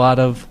 He does a lot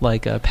of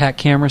pack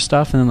camera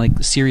stuff and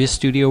then serious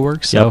studio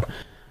work. So,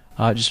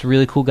 just a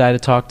really cool guy to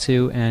talk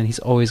to, and he's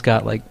always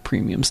got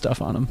premium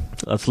stuff on him.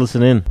 Let's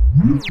listen in.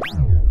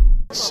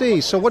 Let's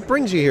see. So, what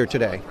brings you here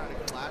today?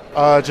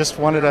 Just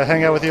wanted to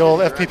hang out with the old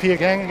FPP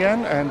gang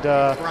again, and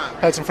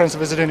had some friends to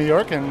visit in New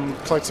York and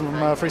collect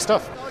some free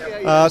stuff.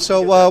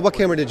 So, what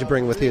camera did you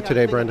bring with you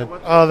today, Brendan?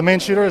 The main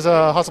shooter is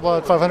a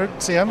Hasselblad 500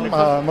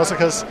 CM, mostly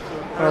because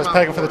when I was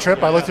packing for the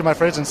trip, I looked through my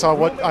fridge and saw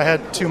what I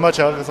had too much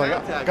of. It's I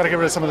got to get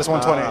rid of some of this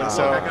 120.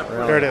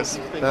 So here it is.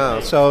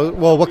 So,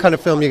 what kind of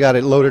film you got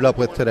it loaded up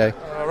with today?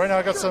 Right now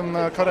I got some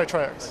Kodak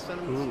Tri-X.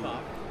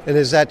 And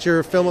is that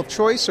your film of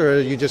choice,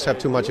 or you just have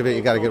too much of it,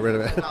 you got to get rid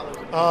of it?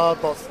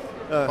 Both.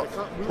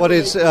 What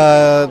is,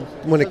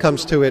 when it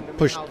comes to it,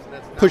 push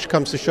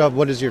comes to shove,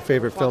 what is your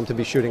favorite film to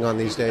be shooting on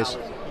these days?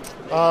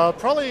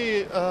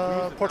 Probably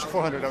Portrait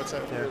 400, I would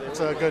say. Yeah. It's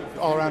a good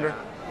all-rounder.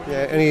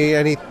 Yeah.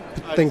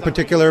 Anything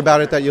particular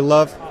about it that you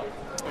love?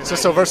 It's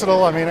just so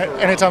versatile. I mean,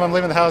 anytime I'm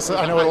leaving the house,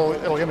 I know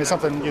it'll give me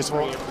something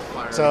useful.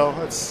 So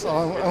it's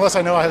unless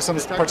I know I have some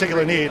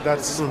particular need,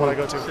 that's what I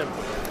go to.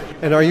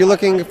 And are you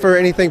looking for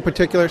anything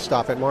particular?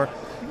 Stop it, Mark.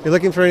 You're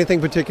looking for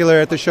anything particular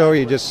at the show, or are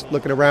you just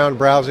looking around,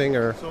 browsing,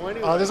 or?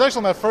 This is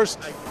actually my first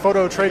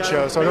photo trade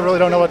show, so I really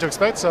don't know what to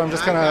expect, so I'm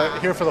just kind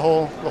of here for the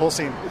whole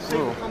scene.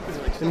 Ooh.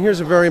 And here's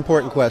a very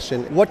important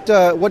question. What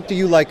do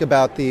you like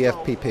about the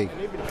FPP?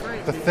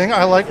 The thing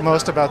I like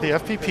most about the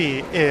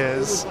FPP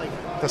is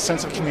the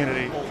sense of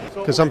community.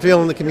 Because I'm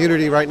feeling the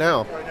community right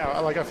now. Right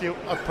now, I feel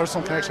a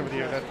personal connection with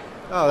you.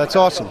 Oh, that's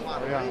awesome.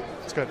 Yeah,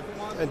 it's good.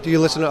 And do you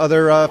listen to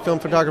other film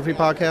photography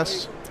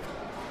podcasts?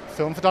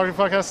 Film photography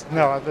podcast?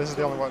 No, this is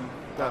the only one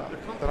that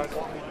I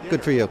know.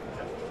 Good for you.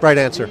 Right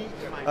answer.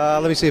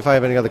 Let me see if I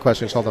have any other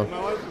questions. Hold on.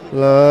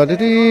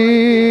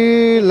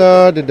 La-da-dee,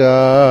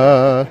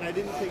 la-da-da.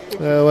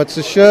 What's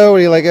the show? What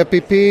do you like,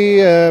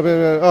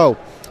 FPP?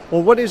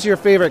 Well, what is your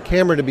favorite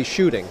camera to be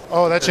shooting?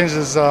 Oh, that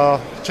changes all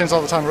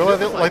the time. Really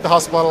like the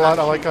Hasselblad a lot.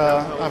 I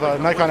have a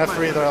Nikon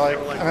F3 that I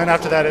like. And then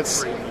after that,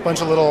 it's a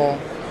bunch of little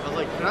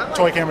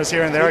toy cameras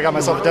here and there. I got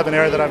myself a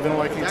Debonair that I've been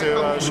liking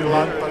to shoot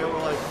on.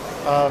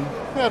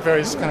 But, it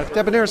varies kind of.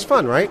 Debonair is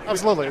fun, right?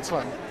 Absolutely, it's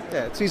fun.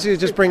 Yeah, it's easy to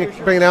just bring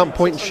it out and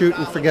point and shoot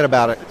and forget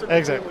about it.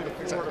 Exactly.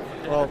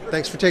 Well,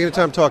 thanks for taking the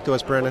time to talk to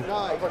us, Brandon.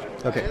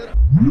 Okay.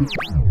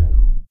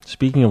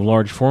 Speaking of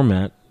large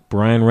format,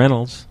 Brian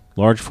Reynolds,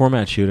 large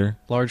format shooter.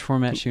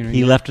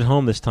 He left at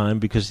home this time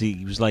because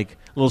he was like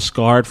a little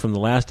scarred from the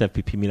last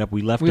FPP meetup.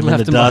 We left him in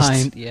the dust.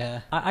 Behind.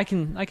 Yeah, I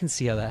can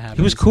see how that happens.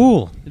 He was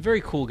cool. A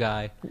very cool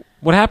guy.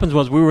 What happens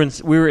was we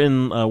were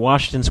in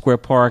Washington Square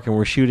Park and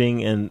we're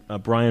shooting, and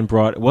Brian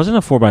brought, it wasn't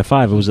a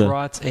 4x5, it was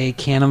brought a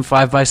Canon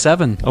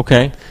 5x7.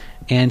 Okay.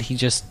 And he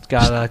just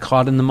got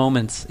caught in the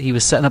moments. He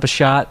was setting up a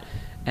shot,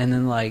 and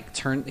then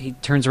he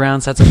turns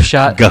around, sets up a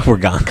shot. We're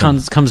gone.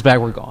 Comes back,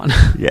 we're gone.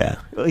 Yeah.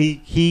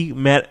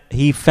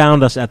 He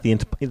found us at the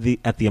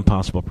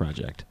Impossible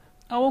Project.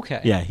 Oh,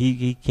 okay. Yeah,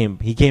 he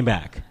came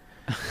back.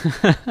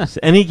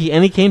 and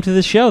he came to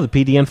the show, the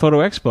PDN Photo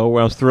Expo,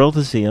 where I was thrilled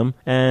to see him,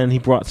 and he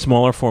brought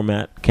smaller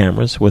format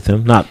cameras with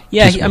him.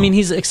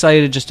 He's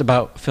excited just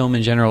about film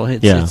in general.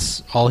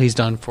 It's all he's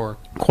done for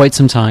quite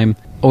some time.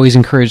 Always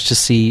encouraged to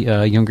see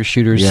younger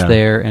shooters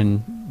there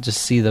and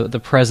just see the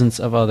presence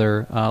of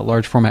other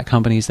large format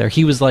companies there.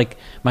 He was like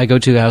my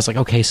go-to. I was like,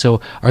 okay, so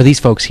are these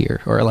folks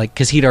here? Or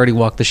because he'd already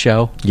walked the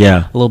show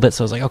a little bit,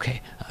 so I was like,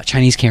 okay,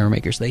 Chinese camera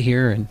makers, they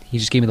here? And he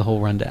just gave me the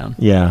whole rundown.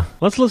 Yeah.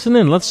 Let's listen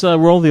in. Let's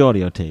roll the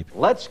audio tape.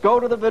 Let's go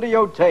to the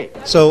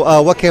videotape.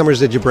 So what cameras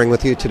did you bring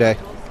with you today?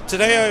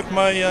 Today I have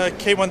my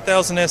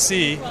K1000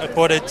 SE. I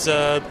bought it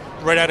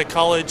right out of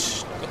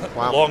college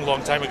a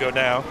long time ago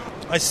now.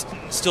 I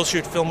still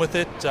shoot film with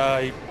it.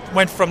 I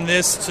went from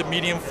this to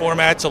medium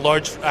format to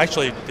large,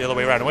 actually the other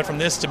way around. I went from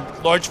this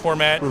to large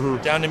format,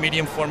 down to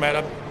medium format.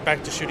 I'm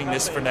back to shooting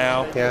this for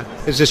now. Yeah.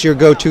 Is this your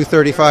go-to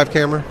 35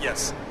 camera?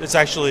 Yes. It's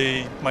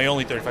actually my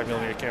only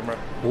 35mm camera.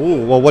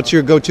 Ooh, well, what's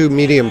your go-to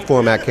medium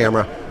format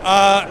camera?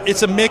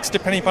 It's a mix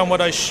depending upon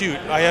what I shoot.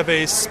 I have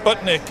a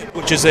Sputnik,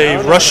 which is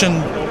a Russian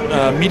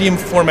medium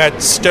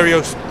format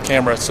stereo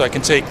camera, so I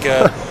can take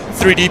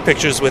 3D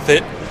pictures with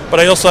it. But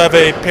I also have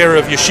a pair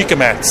of Yashica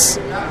mats.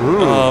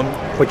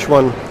 Which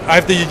one? I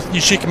have the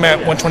Yashica Mat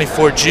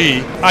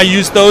 124G. I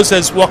use those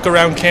as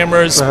walk-around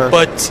cameras,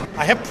 but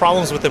I have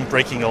problems with them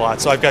breaking a lot,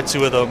 so I've got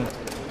two of them.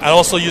 I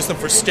also use them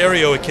for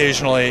stereo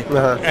occasionally,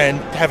 and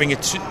having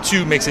it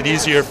two makes it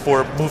easier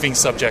for moving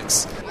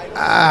subjects.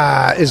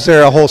 Is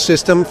there a whole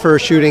system for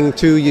shooting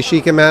two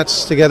Yashica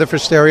mats together for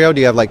stereo? Do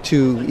you have like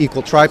two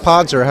equal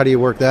tripods, or how do you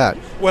work that?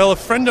 Well, a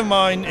friend of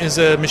mine is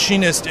a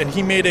machinist, and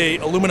he made a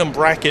aluminum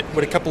bracket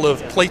with a couple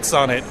of plates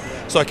on it,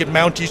 so I could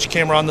mount each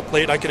camera on the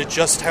plate. I could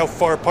adjust how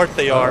far apart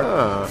they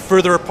are.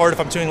 Further apart if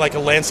I'm doing like a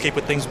landscape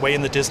with things way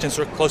in the distance,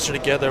 or closer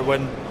together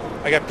when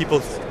I got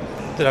people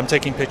that I'm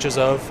taking pictures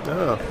of.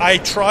 I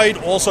tried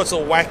all sorts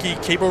of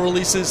wacky cable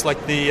releases,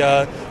 like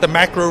the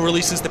macro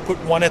releases that put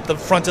one at the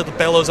front of the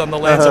bellows on the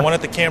lens and one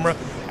at the camera,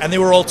 and they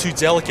were all too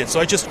delicate. So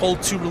I just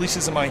hold two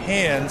releases in my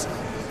hands,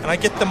 and I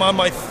get them on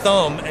my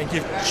thumb and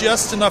give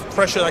just enough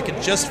pressure that I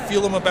can just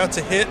feel them about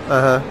to hit,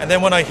 and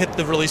then when I hit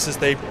the releases,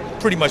 they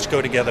pretty much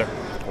go together.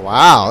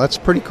 Wow, that's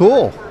pretty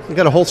cool. You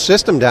got a whole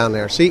system down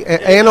there. See,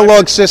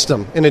 analog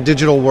system in a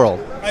digital world.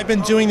 I've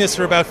been doing this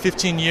for about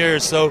 15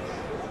 years, so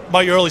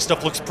my early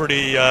stuff looks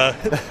pretty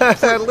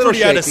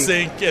pretty out of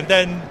sync, and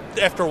then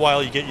after a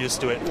while you get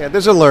used to it. Yeah,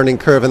 there's a learning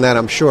curve in that,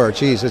 I'm sure.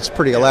 Geez, it's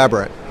pretty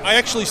elaborate. I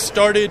actually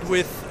started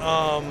with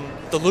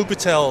the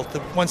Lubitel, the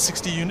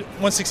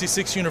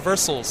 166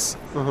 Universals.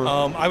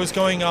 I was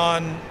going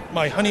on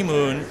my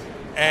honeymoon,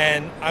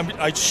 and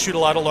I shoot a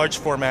lot of large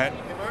format,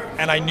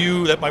 and I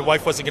knew that my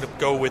wife wasn't going to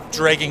go with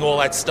dragging all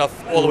that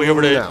stuff all the way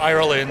over to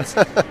Ireland,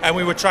 and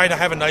we were trying to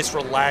have a nice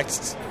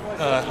relaxed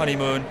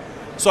honeymoon.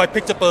 So I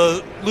picked up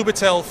a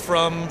Lubitel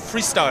from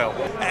Freestyle,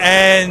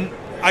 and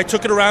I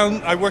took it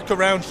around. I worked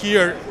around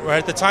here, right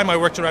at the time I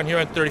worked around here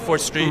on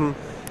 34th Street,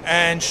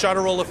 and shot a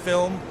roll of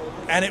film,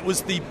 and it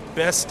was the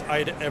best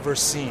I'd ever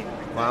seen.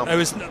 Wow. It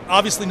was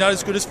obviously not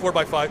as good as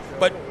 4x5,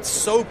 but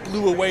so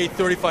blew away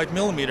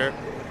 35mm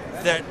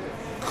that,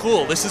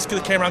 cool, this is the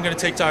camera I'm going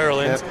to take to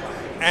Ireland. Yep.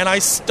 And I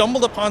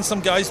stumbled upon some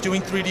guys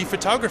doing 3D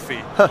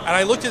photography. And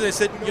I looked at it and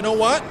said, you know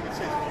what?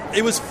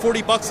 It was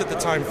 $40 at the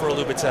time for a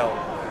Lubitel.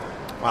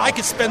 Wow. I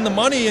could spend the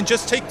money and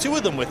just take two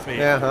of them with me.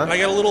 And I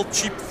got a little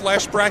cheap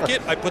flash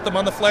bracket. I put them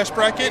on the flash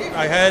bracket.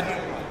 I had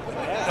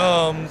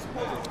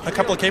a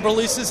couple of cable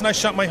releases, and I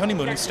shot my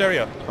honeymoon in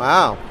stereo.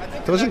 Wow.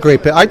 Those are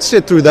great. I'd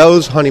sit through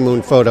those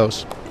honeymoon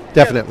photos.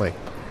 Definitely.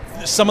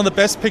 some of the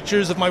best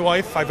pictures of my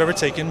wife I've ever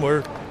taken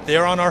were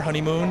there on our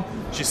honeymoon.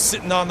 She's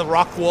sitting on the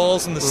rock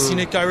walls in the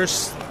scenic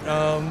Irish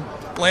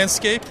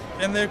landscape,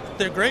 and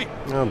they're great.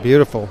 Oh,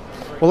 beautiful.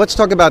 Well, let's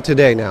talk about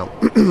today now.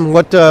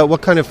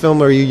 What kind of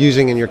film are you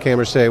using in your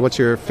cameras today? What's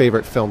your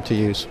favorite film to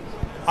use?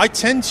 I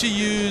tend to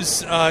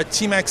use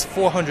T-Max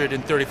 400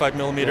 in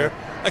 35mm.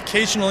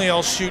 Occasionally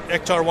I'll shoot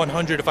Ektar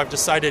 100 if I've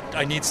decided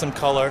I need some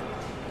color.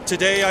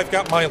 Today I've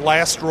got my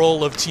last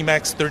roll of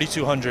T-Max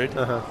 3200.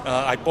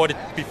 I bought it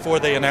before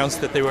they announced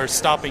that they were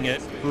stopping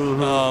it.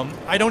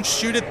 I don't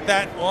shoot it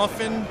that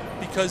often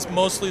because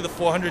mostly the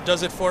 400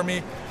 does it for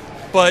me.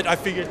 But I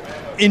figured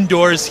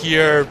indoors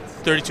here,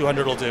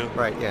 3200 will do.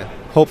 Right, yeah.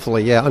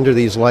 Hopefully, yeah, under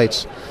these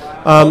lights.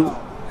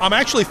 I'm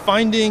actually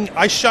finding,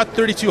 I shot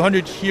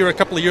 3200 here a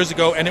couple of years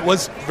ago, and it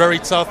was very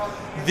tough.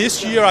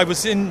 This year, I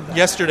was in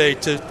yesterday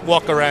to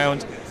walk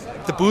around.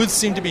 The booths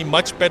seem to be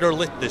much better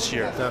lit this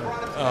year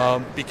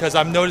because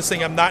I'm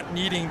noticing I'm not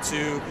needing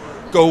to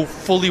go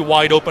fully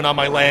wide open on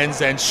my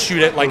lens and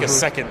shoot it like a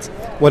second.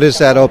 What is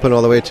that open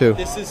all the way to?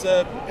 This is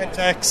a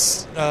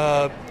Pentax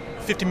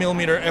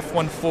 50mm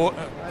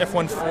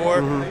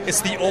f1.4.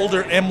 It's the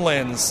older M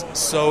lens,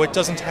 so it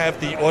doesn't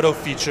have the auto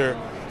feature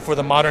for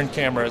the modern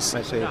cameras.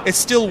 I see. It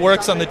still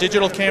works on the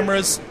digital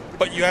cameras,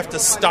 but you have to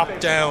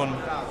stop down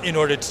in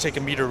order to take a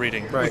meter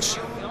reading, which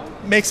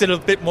makes it a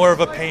bit more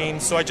of a pain,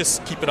 so I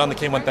just keep it on the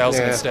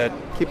K1000 instead.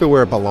 Keep it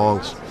where it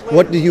belongs.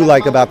 What do you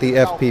like about the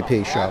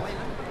FPP show?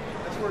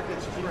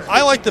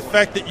 I like the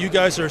fact that you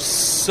guys are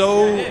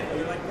so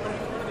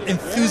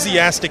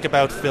enthusiastic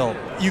about film.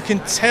 You can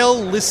tell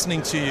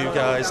listening to you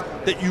guys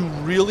that you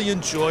really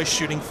enjoy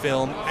shooting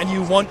film and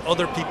you want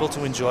other people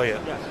to enjoy it.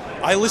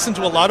 I listen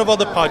to a lot of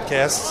other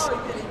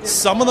podcasts.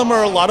 Some of them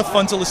are a lot of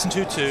fun to listen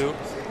to too,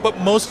 but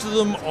most of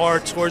them are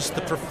towards the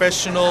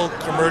professional,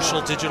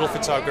 commercial, digital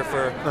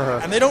photographer,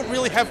 and they don't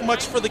really have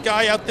much for the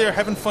guy out there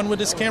having fun with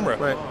his camera.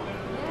 Right.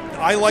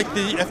 I like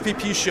the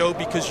FPP show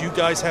because you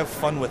guys have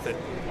fun with it,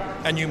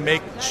 and you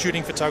make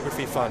shooting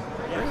photography fun.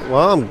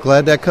 Well, I'm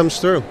glad that comes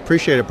through.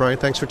 Appreciate it, Brian.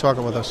 Thanks for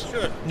talking with us.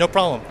 Sure, no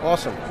problem.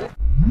 Awesome.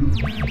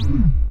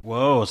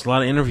 Whoa, it's a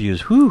lot of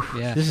interviews. Whew.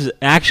 Yeah. This is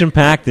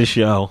action-packed, this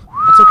show.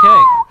 That's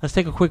okay. Let's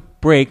take a quick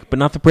break, but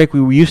not the break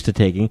we were used to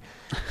taking.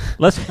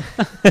 Let's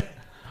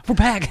We're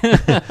back.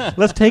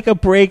 Let's take a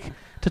break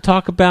to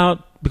talk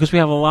about, because we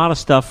have a lot of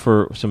stuff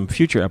for some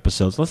future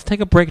episodes, let's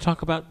take a break to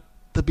talk about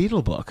the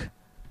Beatle book.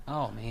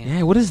 Oh, man.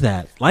 Yeah, what is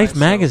that? Life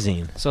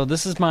magazine. So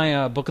this is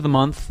my book of the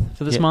month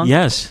for this month.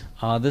 Yes.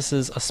 This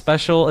is a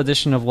special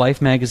edition of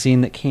Life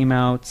magazine that came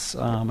out,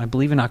 I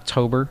believe, in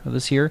October of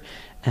this year,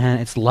 and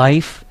it's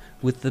Life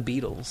with the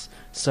Beatles.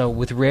 So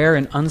with rare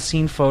and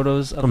unseen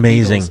photos of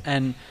Amazing. the Beatles.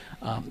 And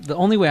the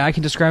only way I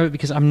can describe it,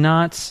 because I'm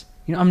not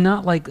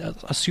like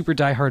a super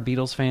diehard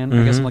Beatles fan.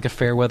 I guess I'm like a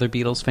fair weather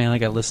Beatles fan.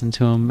 Like I listen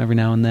to them every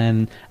now and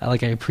then. I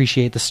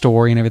appreciate the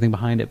story and everything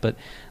behind it. But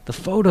the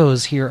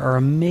photos here are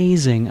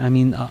amazing. I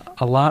mean,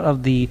 a lot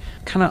of the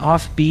kind of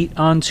offbeat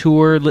on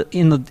tour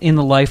in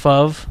the life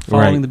of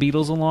following the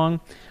Beatles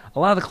along. A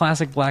lot of the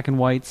classic black and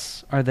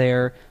whites are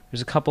there.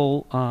 There's a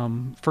couple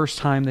first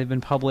time they've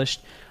been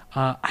published.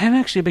 I'm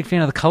actually a big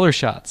fan of the color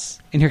shots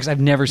in here because I've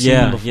never seen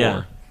them before.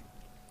 Yeah.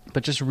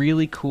 But just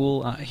really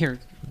cool. Here,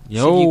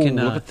 Yo, see if you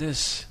can, look at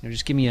this.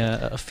 Just give me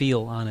a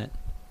feel on it.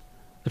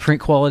 The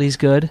print quality's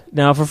good.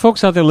 Now, for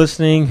folks out there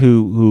listening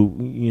who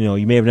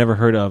you may have never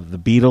heard of the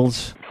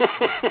Beatles,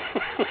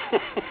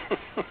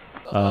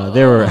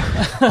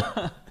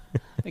 they're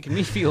making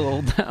me feel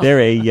old now. They're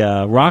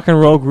a rock and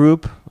roll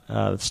group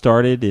that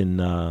started in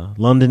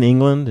London,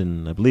 England,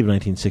 in I believe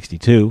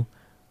 1962.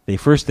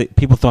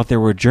 People thought they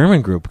were a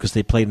German group because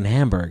they played in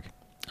Hamburg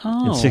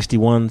in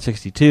 61,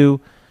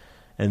 62.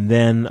 And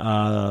then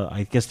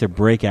I guess their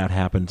breakout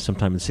happened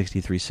sometime in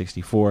 63,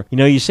 64.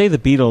 You say the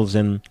Beatles,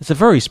 and it's a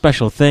very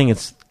special thing.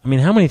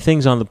 How many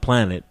things on the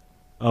planet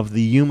of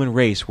the human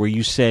race where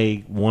you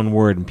say one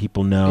word and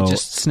people know? It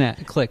just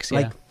clicks, yeah.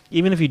 Like,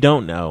 even if you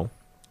don't know.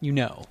 You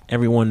know.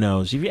 Everyone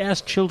knows. If you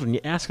ask children,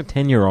 you ask a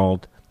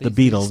 10-year-old, the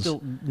Beatles. They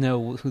still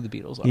know who the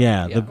Beatles are.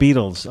 Yeah, the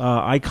Beatles.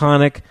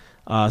 Iconic.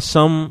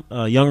 Some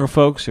younger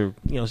folks are,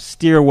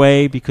 steer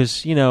away because,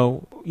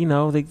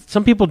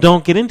 some people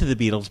don't get into the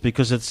Beatles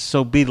because it's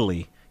so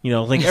Beatle-y.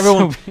 Like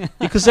everyone,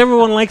 because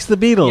everyone likes the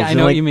Beatles. Yeah, I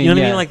know what you mean. You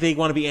know what I mean? Like they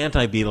want to be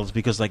anti-Beatles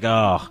because, the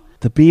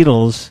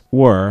Beatles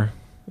were,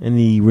 and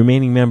the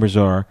remaining members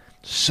are,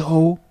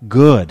 so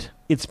good.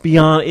 It's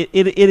beyond.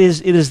 It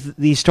is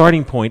the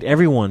starting point.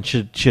 Everyone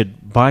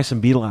should buy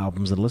some Beatle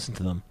albums and listen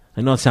to them.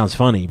 I know it sounds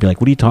funny. You'd be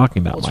like, what are you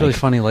talking about, Well, it's Mike? really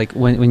funny, like,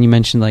 when you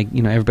mention,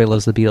 everybody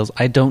loves the Beatles.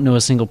 I don't know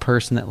a single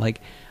person that,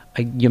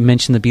 you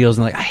mention the Beatles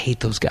and, I hate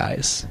those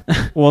guys.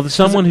 Well, there's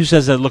someone who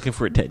says they're looking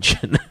for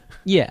attention.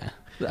 Yeah.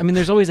 I mean,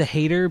 there's always a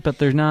hater, but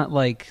they're not,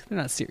 they're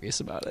not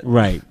serious about it.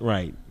 Right.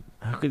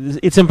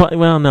 It's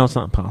well, no, it's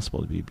not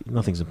impossible.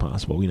 Nothing's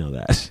impossible. We know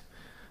that.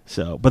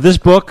 So, but this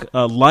book,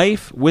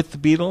 Life with the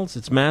Beatles,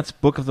 it's Matt's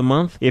book of the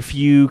month. If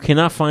you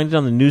cannot find it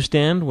on the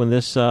newsstand when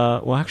this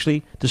will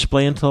actually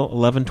display until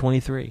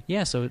 11/23.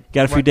 Yeah, so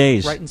got a few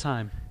days. Right in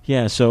time.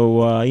 Yeah,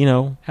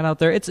 so head out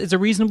there. It's a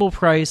reasonable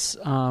price.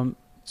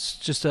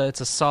 It's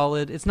a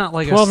solid. It's not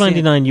like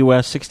 $12.99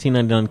 US,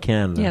 $16.99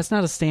 Canada. Yeah, it's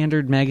not a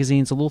standard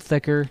magazine. It's a little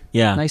thicker.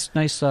 Yeah, nice soft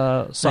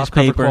nice cover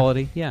paper.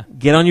 quality. Yeah,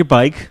 get on your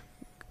bike,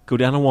 go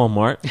down to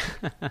Walmart,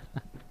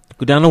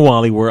 go down to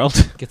Wally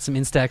World, get some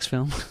Instax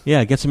film.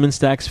 Yeah, get some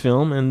Instax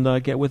film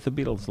and get with the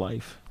Beatles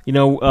life.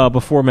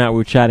 Before Matt, we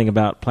were chatting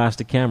about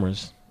plastic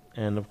cameras,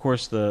 and of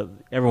course,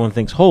 everyone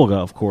thinks Holga,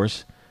 of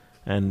course,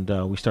 and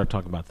we start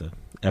talking about the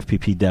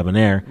FPP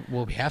Debonair.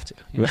 Well, we have to.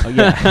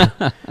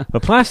 Yeah.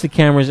 But plastic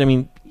cameras, I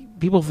mean,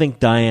 people think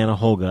Diana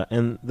Holga,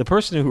 and the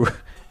person who,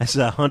 as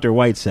Hunter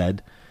White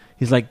said,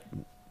 he's like,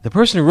 the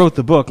person who wrote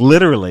the book,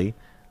 literally,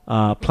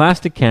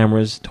 Plastic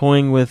Cameras,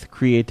 Toying with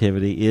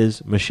Creativity,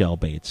 is Michelle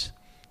Bates.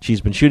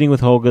 She's been shooting with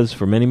Holgas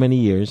for many, many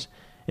years,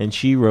 and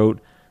she wrote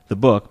the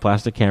book,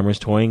 Plastic Cameras,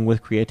 Toying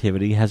with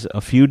Creativity, has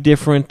a few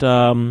different,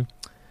 what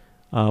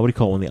do you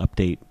call it when they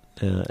update?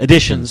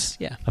 Editions.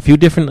 Yeah. A few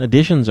different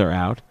editions are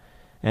out.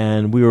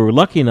 And we were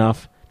lucky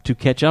enough to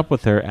catch up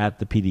with her at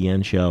the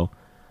PDN show,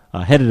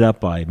 headed up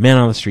by Man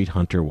on the Street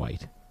Hunter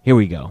White. Here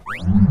we go.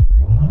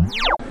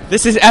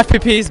 This is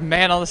FPP's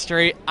Man on the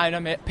Street.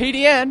 I'm at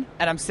PDN,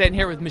 and I'm sitting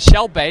here with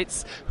Michelle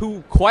Bates,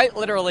 who quite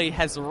literally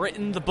has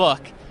written the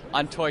book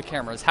on toy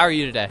cameras. How are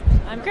you today?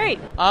 I'm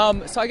great.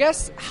 So I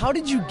guess, how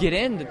did you get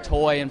into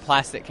toy and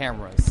plastic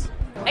cameras?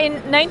 In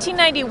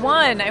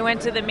 1991, I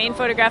went to the Maine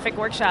Photographic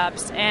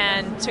Workshops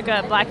and took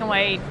a black and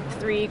white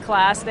 3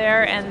 class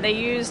there, and they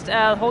used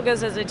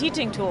Holgas as a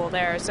teaching tool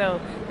there. So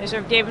they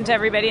sort of gave them to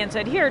everybody and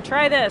said, here,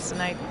 try this. And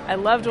I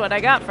loved what I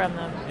got from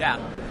them. Yeah.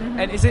 Mm-hmm.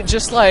 And is it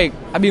just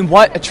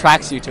what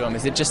attracts you to them?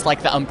 Is it just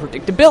like the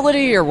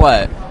unpredictability or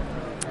what?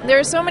 There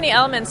are so many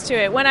elements to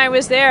it. When I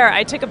was there,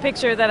 I took a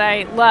picture that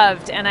I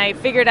loved, and I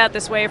figured out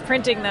this way of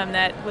printing them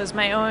that was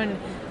my own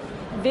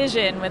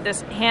vision with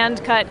this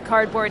hand-cut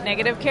cardboard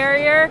negative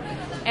carrier,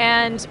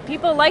 and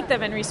people liked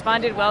them and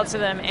responded well to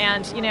them,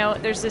 and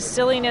there's this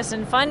silliness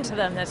and fun to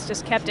them that's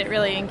just kept it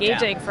really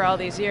engaging for all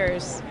these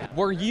years.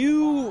 Were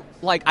you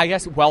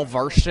well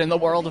versed in the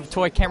world of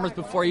toy cameras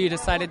before you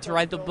decided to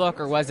write the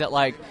book, or was it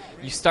like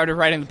you started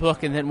writing the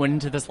book and then went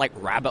into this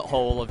rabbit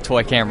hole of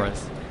toy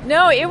cameras?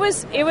 No, it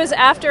was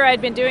after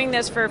I'd been doing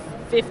this for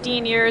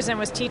 15 years and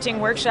was teaching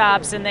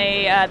workshops, and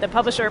the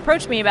publisher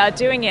approached me about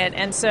doing it,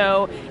 and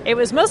so it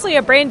was mostly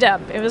a brain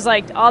dump. It was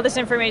like all this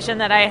information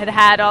that I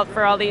had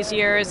for all these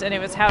years, and it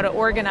was how to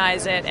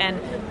organize it and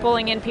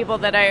pulling in people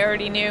that I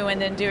already knew and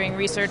then doing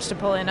research to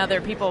pull in other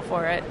people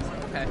for it.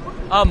 Okay.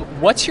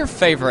 What's your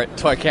favorite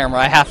toy camera?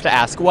 I have to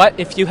ask. What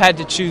if you had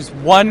to choose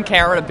one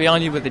camera to be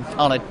on you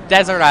on a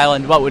desert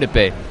island? What would it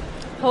be?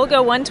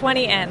 Holga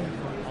 120N.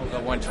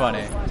 Holga 120.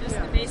 Just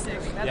the basic.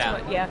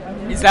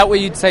 That's Is that what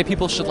you'd say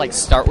people should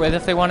start with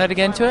if they wanted to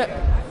get into it?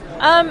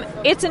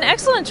 It's an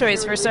excellent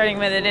choice for starting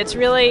with it. It's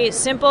really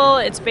simple.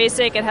 It's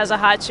basic. It has a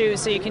hot shoe,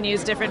 so you can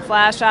use different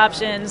flash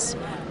options.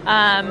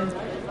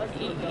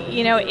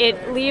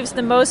 It leaves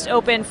the most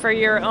open for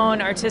your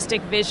own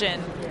artistic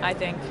vision, I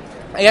think.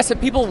 I guess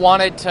if people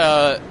wanted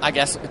to,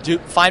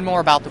 find more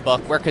about the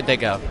book, where could they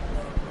go?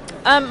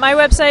 My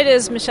website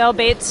is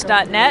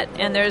michellebates.net,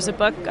 and there's a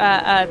book,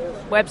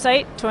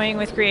 website,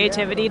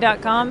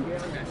 toyingwithcreativity.com,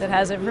 that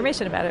has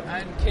information about it.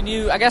 And can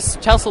you,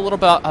 tell us a little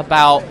bit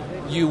about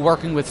you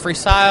working with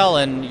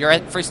Freestyle, and you're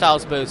at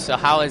Freestyle's booth, so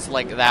how is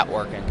that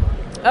working?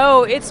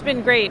 Oh, it's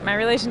been great. My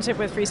relationship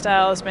with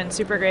Freestyle has been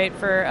super great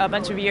for a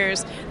bunch of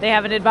years. They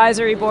have an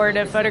advisory board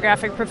of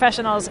photographic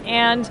professionals,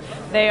 and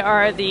they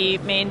are the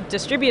main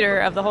distributor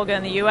of the Holga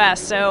in the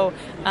U.S. So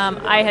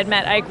I had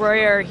met Ike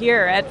Royer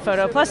here at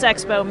Photo Plus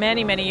Expo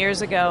many, many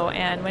years ago,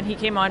 and when he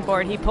came on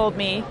board, he pulled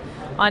me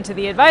onto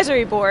the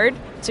advisory board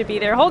to be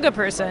their Holga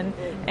person.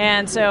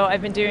 And so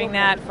I've been doing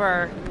that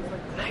for,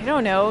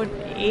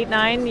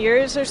 8-9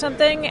 years or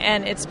something,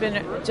 and it's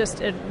been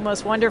just a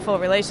most wonderful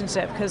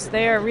relationship because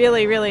they are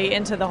really, really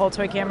into the whole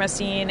toy camera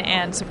scene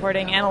and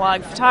supporting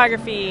analog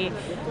photography,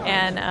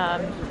 and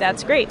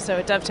that's great. So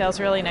it dovetails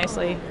really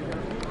nicely.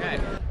 Okay.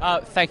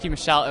 Thank you,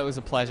 Michelle. It was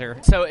a pleasure.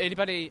 So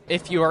anybody,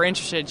 if you are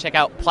interested, check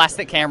out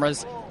Plastic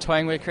Cameras,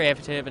 Toying with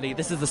Creativity.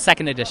 This is the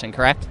second edition,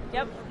 correct?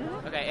 Yep.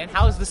 Okay, and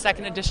how is the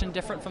second edition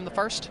different from the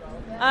first?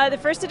 The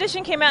first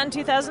edition came out in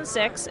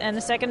 2006, and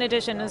the second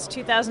edition is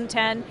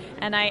 2010,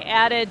 and I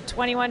added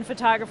 21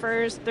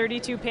 photographers,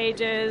 32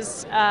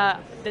 pages,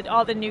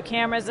 all the new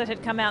cameras that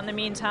had come out in the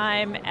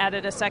meantime,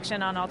 added a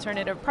section on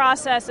alternative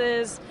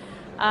processes,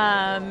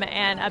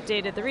 and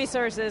updated the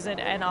resources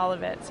and all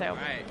of it. So,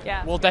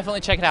 yeah. We'll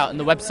definitely check it out. And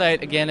the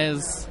website, again,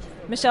 is?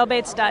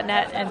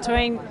 michellebates.net and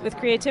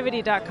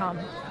toyingwithcreativity.com.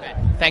 Okay.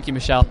 Thank you,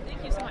 Michelle.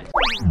 Thank you so much.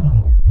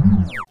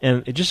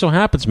 And it just so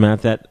happens,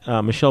 Matt, that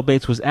Michelle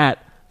Bates was at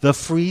the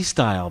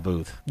Freestyle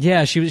booth.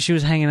 Yeah, she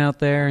was hanging out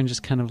there and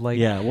just kind of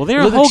Yeah, well,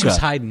 they're looked Holga. like she was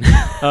hiding.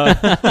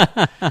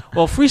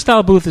 Well,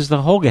 Freestyle booth is the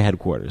Holga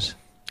headquarters.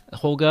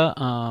 Holga,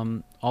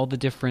 all the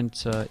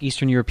different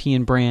Eastern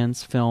European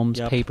brands, films,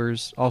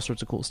 papers, all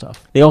sorts of cool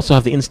stuff. They also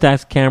have the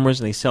Instax cameras,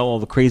 and they sell all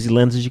the crazy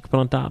lenses you can put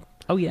on top.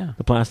 Oh, yeah.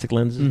 The plastic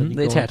lenses. That you The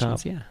go on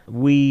attachments, top. yeah.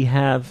 We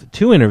have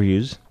 2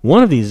 interviews.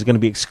 One of these is going to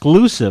be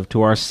exclusive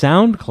to our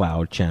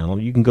SoundCloud channel.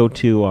 You can go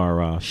to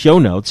our show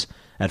notes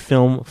at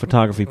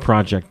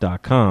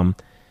filmphotographyproject.com.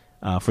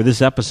 For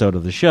this episode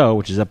of the show,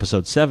 which is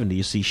episode 70,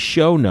 you see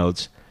show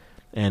notes.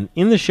 And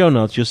in the show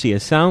notes, you'll see a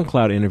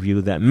SoundCloud interview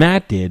that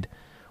Matt did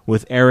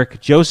with Eric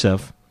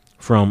Joseph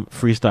from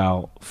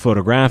Freestyle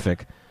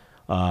Photographic.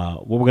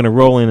 What we're going to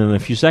roll in a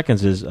few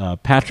seconds is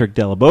Patrick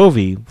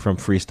Delabovi from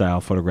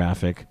Freestyle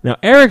Photographic. Now,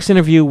 Eric's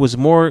interview was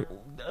more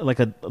like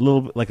a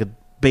little bit like a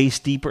base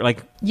deeper,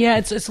 like Yeah,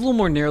 it's a little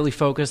more narrowly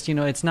focused. You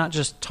know, it's not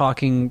just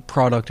talking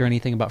product or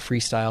anything about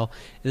freestyle.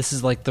 This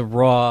is like the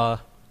raw,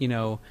 you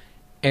know,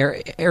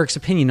 Eric's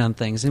opinion on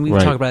things, and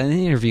we've talked about it in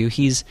the interview.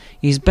 He's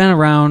been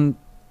around.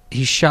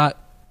 He's shot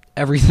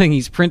everything.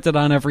 He's printed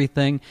on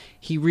everything.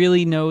 He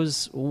really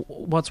knows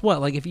what's what.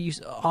 Like if you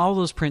use all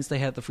those prints they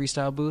had at the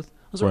freestyle booth,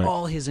 those are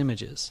all his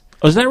images.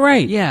 Oh, is that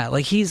right? Yeah,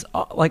 like he's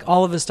like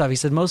all of his stuff. He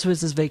said most of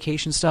it is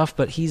vacation stuff,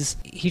 but he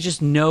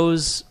just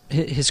knows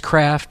his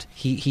craft.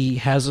 He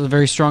has a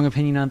very strong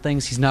opinion on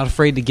things. He's not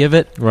afraid to give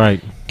it.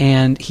 Right.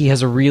 And he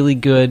has a really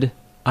good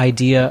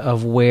idea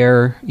of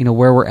where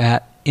we're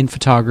at in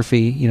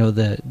photography. You know,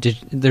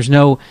 there's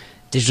no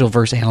digital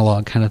versus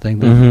analog kind of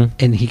thing,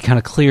 and he kind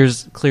of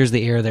clears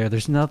the air there.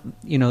 There's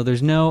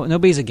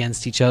nobody's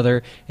against each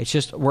other. It's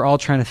just we're all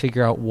trying to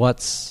figure out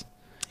what's.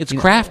 It's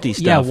crafty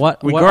stuff. Yeah,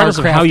 regardless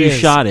of how you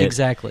shot it,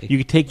 exactly. You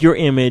could take your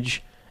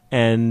image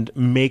and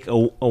make a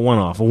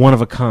one-off, a one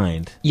of a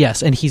kind.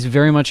 Yes, and he's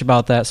very much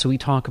about that. So we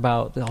talk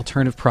about the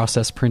alternative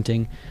process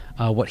printing,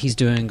 what he's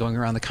doing, going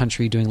around the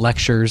country doing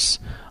lectures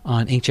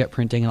on inkjet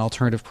printing and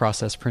alternative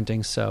process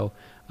printing. So,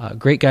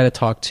 great guy to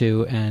talk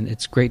to, and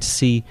it's great to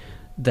see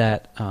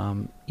that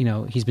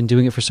he's been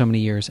doing it for so many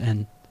years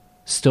and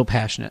still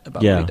passionate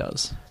about what he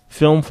does.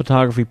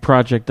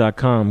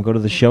 Filmphotographyproject.com. Go to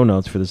the show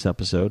notes for this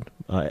episode,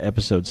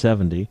 episode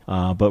 70.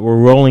 But we're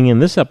rolling in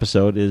this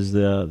episode is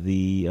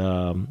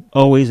the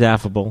always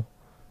affable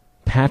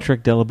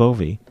Patrick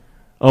Delabovi,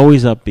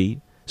 always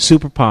upbeat,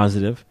 super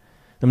positive.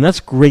 I mean, that's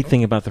a great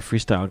thing about the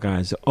freestyle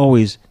guys. They're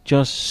always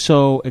just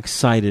so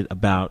excited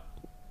about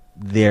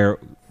their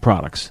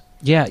products.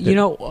 Yeah, you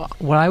know,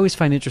 what I always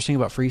find interesting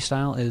about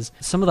freestyle is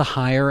some of the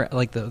higher,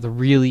 like the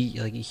really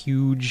like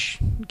huge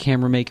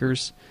camera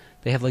makers,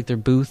 they have like their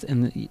booth,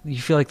 and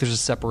you feel like there's a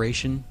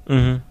separation.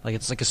 Like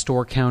it's like a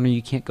store counter.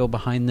 You can't go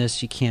behind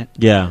this. You can't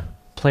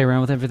play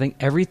around with everything.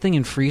 Everything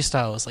in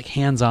freestyle is like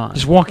hands-on.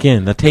 Just walk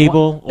in. The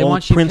table, all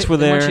the prints were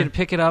there. They want you to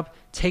pick it up,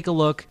 take a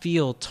look,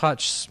 feel,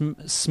 touch,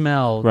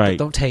 smell. Right.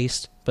 Don't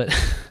taste, but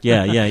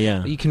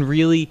yeah. You can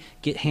really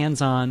get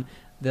hands-on.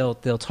 They'll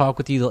talk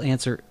with you. They'll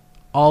answer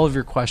all of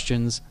your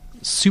questions.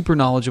 Super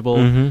knowledgeable,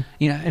 and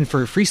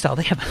for freestyle,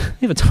 they have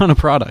a ton of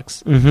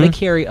products. They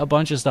carry a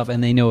bunch of stuff,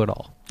 and they know it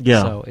all.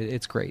 Yeah, so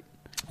it's great.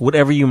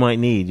 Whatever you might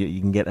need, you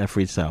can get at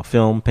Freestyle.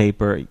 Film,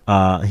 paper.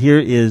 Here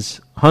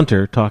is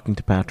Hunter talking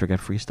to Patrick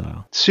at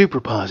Freestyle. Super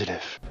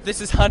positive.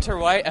 This is Hunter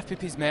White,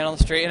 FPP's Man on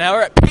the Street, and now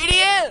we're at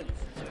PDN,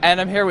 and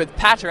I'm here with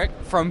Patrick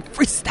from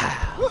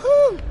Freestyle.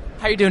 Woohoo!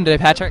 How are you doing today,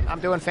 Patrick? I'm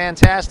doing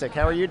fantastic.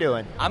 How are you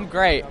doing? I'm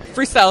great.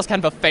 Freestyle is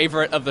kind of a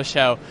favorite of the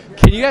show.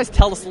 Can you guys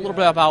tell us a little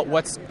bit about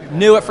what's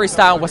new at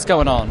Freestyle and what's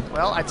going on?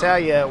 Well, I tell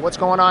you, what's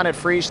going on at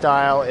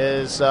Freestyle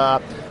is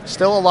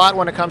still a lot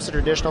when it comes to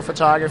traditional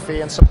photography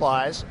and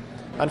supplies.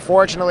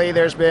 Unfortunately,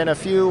 there's been a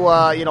few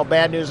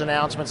bad news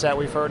announcements that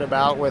we've heard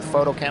about with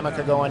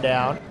Photochemica going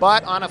down.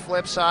 But on a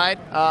flip side,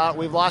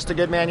 we've lost a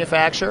good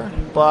manufacturer,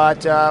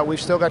 but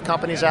we've still got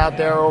companies out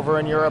there over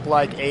in Europe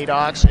like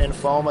ADOX and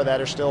FOMA that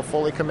are still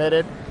fully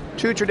committed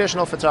to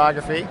traditional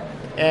photography.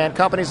 And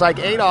companies like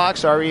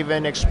ADOX are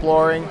even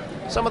exploring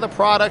some of the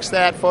products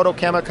that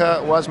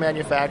Photochemica was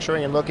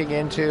manufacturing and looking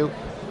into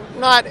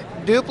not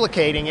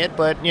duplicating it,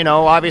 but,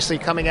 obviously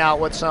coming out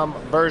with some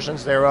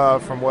versions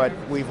thereof from what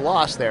we've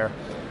lost there.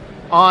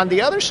 On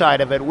the other side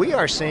of it, we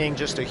are seeing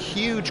just a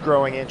huge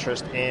growing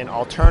interest in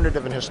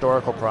alternative and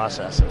historical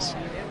processes.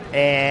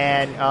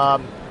 And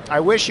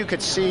I wish you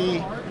could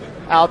see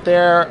out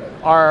there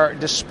our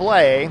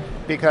display,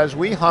 because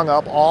we hung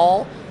up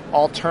all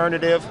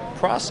alternative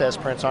process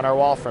prints on our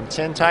wall, from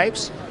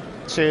tintypes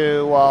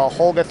to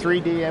Holga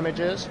 3D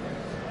images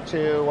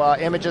to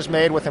images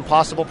made with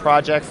Impossible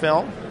Project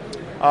film.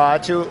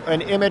 To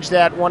an image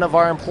that one of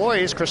our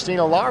employees,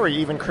 Christina Lowry,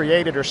 even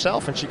created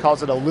herself, and she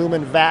calls it a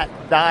lumen vat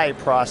dye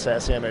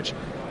process image.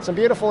 Some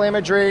beautiful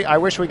imagery. I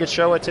wish we could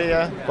show it to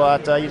you,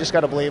 but you just got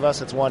to believe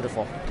us. It's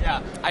wonderful.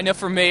 Yeah, I know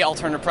for me,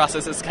 alternative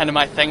process is kind of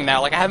my thing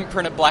now. Like, I haven't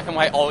printed black and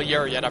white all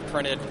year yet. I've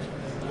printed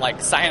like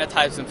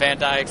cyanotypes and Van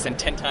Dykes and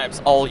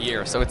tintypes all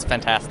year, so it's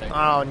fantastic.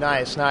 Oh,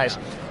 nice.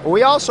 Well,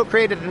 we also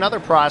created another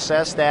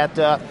process that,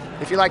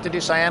 if you like to do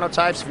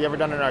cyanotypes, have you ever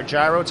done an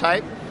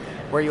Argyrotype,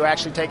 where you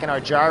actually take an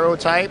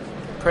Argyrotype,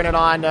 print it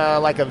on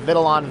like a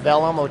Vitelon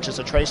vellum, which is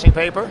a tracing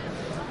paper,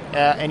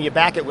 and you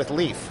back it with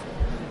leaf.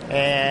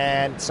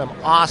 And some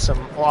awesome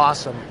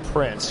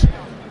prints.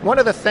 One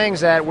of the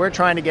things that we're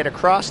trying to get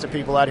across to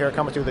people out here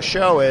coming through the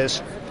show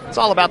is it's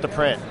all about the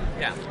print.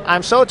 Yeah.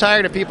 I'm so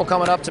tired of people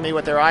coming up to me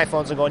with their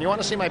iPhones and going, "You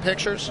want to see my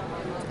pictures?"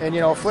 And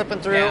flipping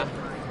through. Yeah.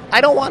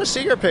 I don't want to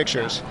see your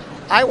pictures.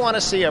 I want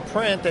to see a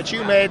print that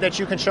you made that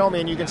you can show me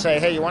and you can say,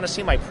 "Hey, you want to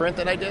see my print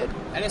that I did?"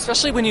 And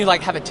especially when you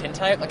have a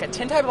tintype. Like a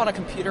tintype on a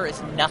computer is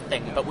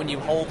nothing, but when you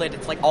hold it,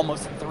 it's like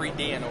almost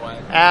 3D in a way.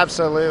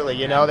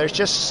 Absolutely. There's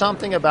just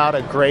something about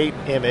a great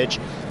image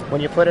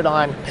when you put it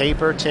on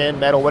paper, tin,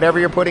 metal, whatever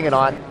you're putting it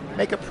on.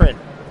 Make a print.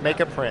 Make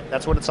a print.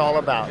 That's what it's all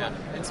about. Yeah.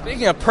 And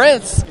speaking of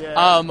prints,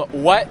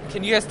 what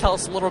can you guys tell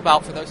us a little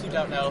about, for those who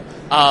don't know,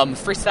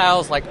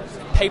 Freestyle's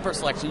paper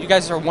selection? You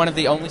guys are one of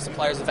the only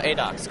suppliers of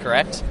ADOX,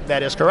 correct?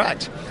 That is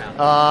correct.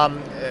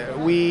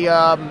 We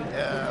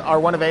are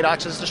one of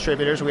ADOX's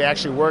distributors. We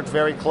actually work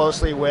very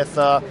closely with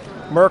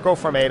Mirko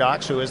from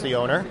ADOX, who is the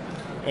owner.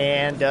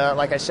 And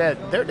like I said,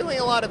 they're doing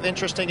a lot of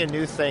interesting and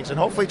new things. And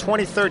hopefully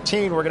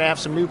 2013, we're going to have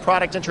some new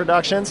product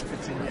introductions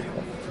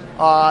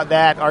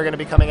that are going to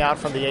be coming out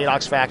from the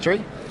ADOX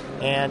factory.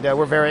 And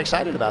we're very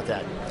excited about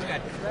that.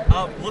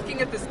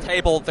 Looking at this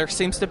table, there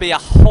seems to be a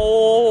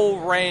whole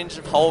range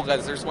of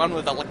Holgas. There's one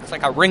with looks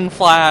like a ring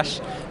flash.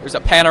 There's a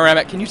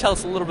panoramic. Can you tell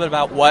us a little bit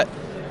about what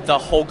the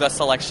Holga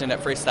selection at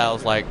Freestyle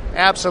is like?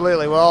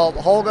 Absolutely. Well,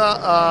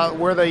 Holga,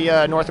 we're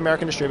the North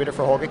American distributor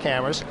for Holga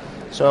cameras.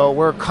 So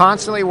we're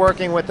constantly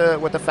working with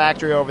the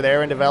factory over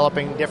there and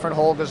developing different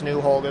Holgas,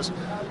 new Holgas.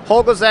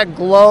 Holgas that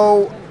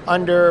glow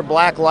under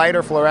black light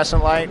or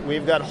fluorescent light.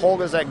 We've got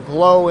Holgas that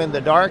glow in the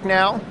dark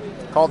now,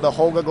 called the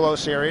Holga Glow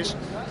series.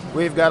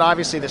 We've got,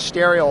 obviously, the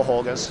stereo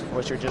Holgas,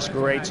 which are just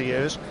great to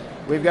use.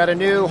 We've got a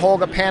new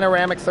Holga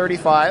Panoramic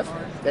 35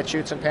 that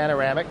shoots in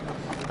panoramic.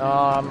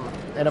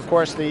 And, of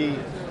course, the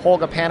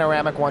Holga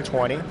Panoramic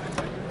 120.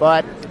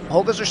 But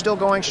Holgas are still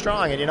going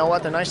strong. And you know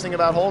what? The nice thing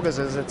about Holgas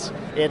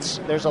is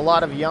there's a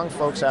lot of young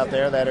folks out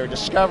there that are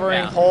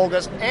discovering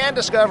Holgas and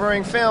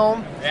discovering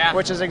film,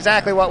 which is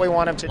exactly what we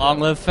want them to do. Long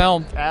live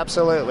film.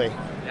 Absolutely.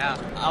 Yeah,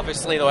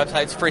 obviously the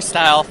website's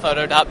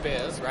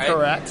freestylephoto.biz, right?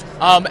 Correct.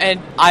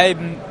 And I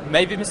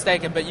may be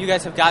mistaken, but you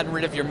guys have gotten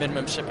rid of your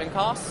minimum shipping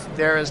costs?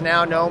 There is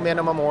now no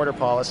minimum order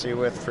policy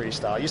with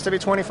Freestyle. It used to be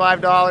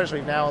 $25.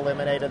 We've now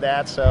eliminated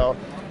that. So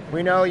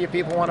we know you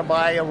people want to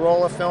buy a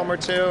roll of film or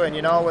two, and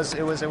it was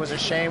a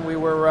shame we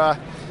were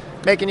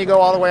making you go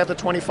all the way up to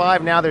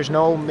 25. Now there's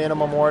no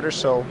minimum order,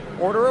 so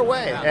order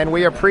away. And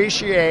we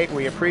appreciate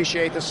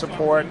the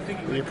support.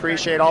 We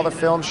appreciate all the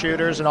film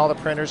shooters and all the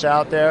printers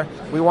out there.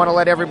 We want to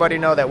let everybody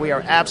know that we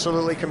are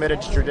absolutely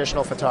committed to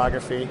traditional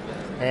photography.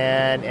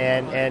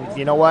 And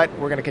you know what?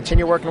 We're going to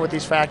continue working with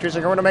these factories,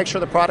 and we're going to make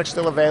sure the product's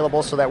still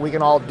available so that we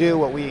can all do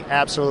what we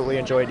absolutely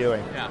enjoy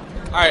doing. Yeah.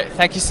 All right.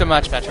 Thank you so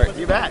much, Patrick.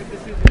 You bet.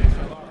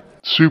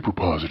 Super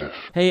positive.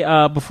 Hey,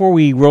 before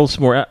we roll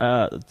some more...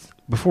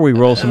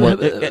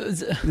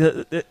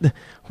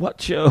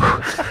 what show?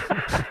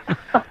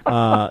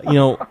 I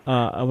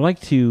would like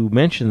to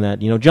mention that,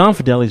 John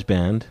Fideli's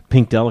band,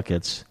 Pink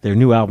Delicates, their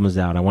new album is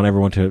out. I want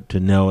everyone to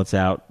know it's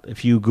out.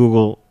 If you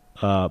Google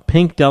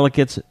Pink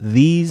Delicates,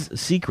 These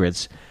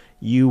Secrets,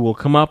 you will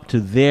come up to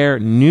their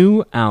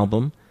new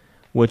album,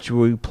 which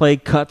we play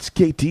cuts,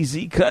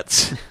 KTZ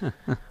cuts.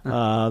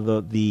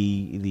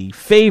 The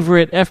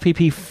favorite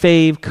FPP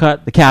fave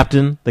cut, the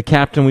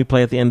Captain we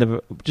play at the end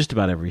of just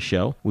about every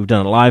show. We've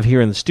done it live here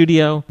in the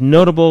studio.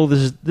 Notable,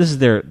 this is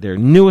their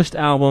newest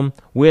album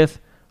with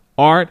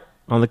art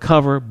on the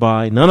cover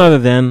by none other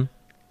than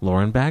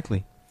Lauren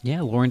Bagley.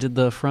 Yeah, Lauren did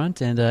the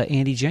front, and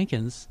Andy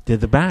Jenkins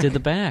did the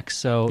back.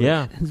 So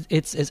yeah,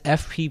 it's as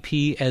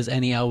FPP as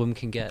any album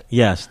can get.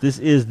 Yes, this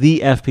is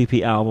the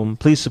FPP album.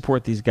 Please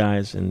support these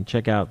guys and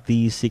check out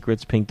These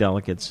Secrets, Pink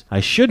Delicates.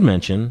 I should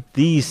mention,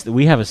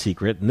 we have a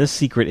secret, and this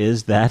secret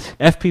is that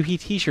FPP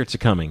t-shirts are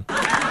coming.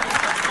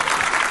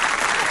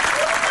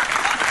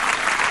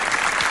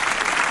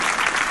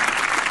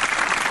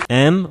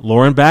 And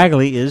Lauren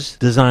Bagley is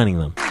designing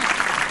them.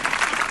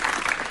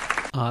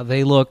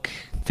 They look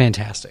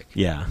fantastic.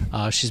 Yeah.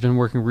 She's been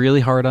working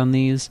really hard on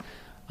these.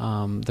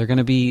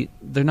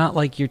 They're not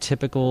like your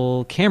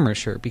typical camera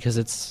shirt, because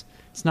it's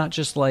not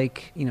just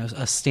like,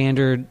 a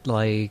standard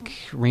like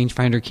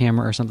rangefinder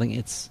camera or something.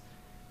 It's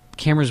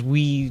cameras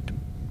we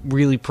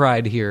really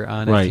pride here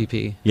on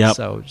FPP. Yep.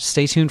 So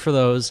stay tuned for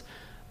those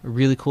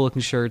really cool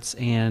looking shirts,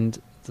 and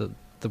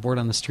the word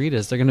on the street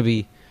is they're going to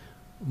be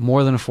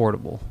more than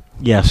affordable.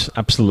 Yes,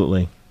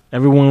 absolutely.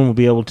 Everyone will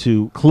be able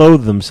to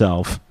clothe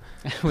themselves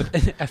with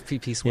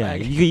FPP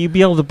swag. Yeah, you'll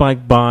be able to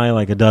buy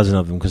like a dozen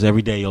of them, because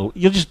every day you'll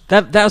just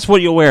that's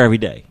what you'll wear every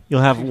day.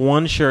 You'll have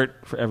one shirt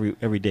for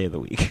every day of the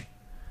week.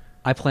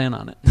 I plan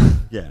on it.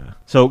 Yeah.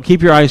 So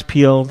keep your eyes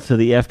peeled to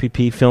the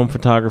FPP Film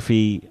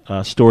Photography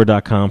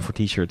store.com for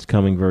t-shirts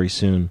coming very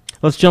soon.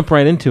 Let's jump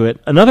right into it.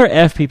 Another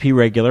FPP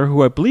regular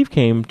who I believe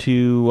came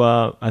to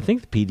I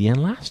think the PDN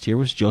last year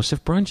was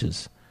Joseph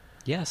Brunges.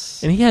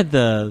 Yes. And he had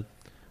the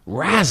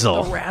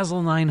Razzle. The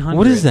Razzle 900.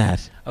 What is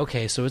that?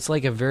 Okay, so it's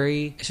like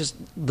it's just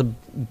the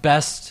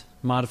best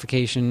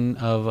modification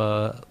of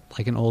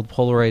like an old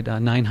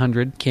Polaroid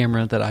 900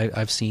 camera that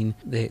I've seen.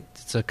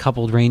 It's a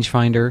coupled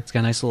rangefinder. It's got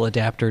a nice little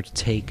adapter to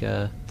take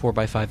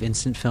 4x5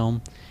 instant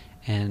film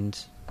and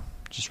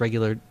just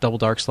regular double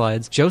dark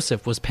slides.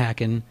 Joseph was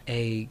packing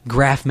a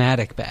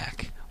Graphmatic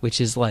back,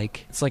 which is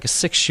like it's like a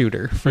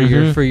 6-shooter for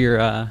your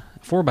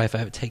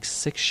 4x5. It takes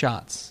 6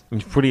 shots.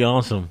 It's pretty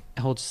awesome. It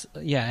holds,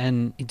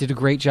 and he did a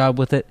great job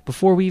with it.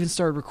 Before we even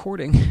started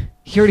recording,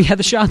 he already had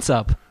the shots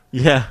up.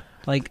 Yeah,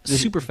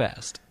 super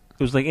fast.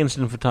 It was like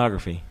instant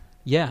photography.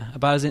 Yeah,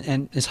 about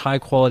as high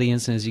quality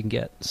instant as you can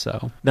get.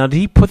 So now, did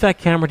he put that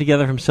camera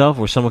together himself,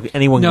 or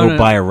anyone go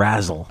buy a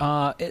Razzle?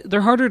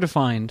 They're harder to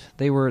find.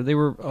 They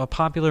were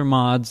popular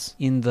mods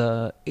in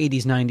the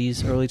 80s,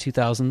 90s, early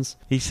 2000s.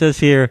 He says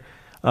here,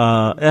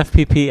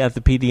 FPP at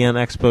the PDN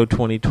Expo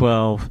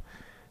 2012,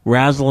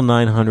 Razzle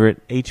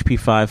 900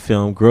 HP5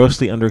 film,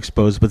 grossly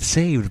underexposed, but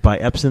saved by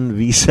Epson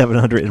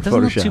V700 in Photoshop. It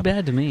doesn't look too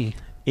bad to me.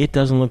 It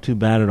doesn't look too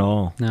bad at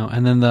all. No,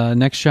 and then the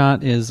next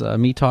shot is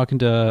me talking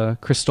to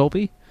Chris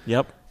Stolpe.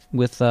 Yep.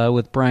 With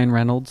Brian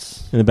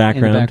Reynolds in the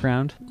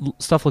background.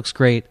 Stuff looks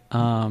great.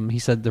 He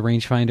said the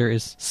rangefinder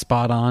is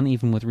spot on,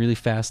 even with really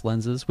fast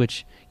lenses,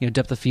 which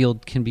depth of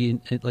field can be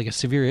like a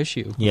severe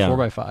issue. Yeah,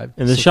 4x5.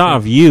 And the shot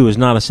of you is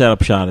not a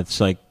setup shot. It's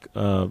like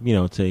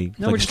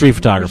it's street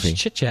photography.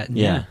 Chit chatting.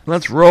 Yeah.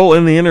 Let's roll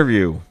in the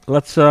interview.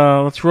 Let's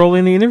roll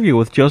in the interview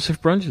with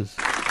Joseph Brunges.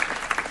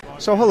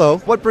 So hello,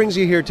 what brings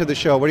you here to the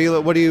show? What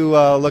are you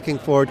looking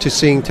forward to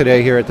seeing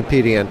today here at the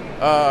PDN?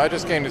 I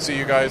just came to see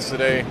you guys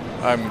today.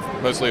 I'm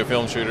mostly a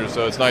film shooter,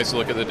 so it's nice to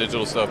look at the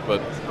digital stuff,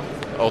 but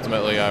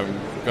ultimately I'm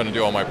going to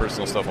do all my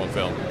personal stuff on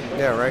film.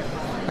 Yeah, right.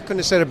 I couldn't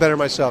have said it better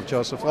myself,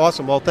 Joseph.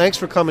 Awesome. Well, thanks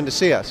for coming to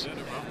see us.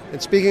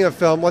 And speaking of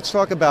film, let's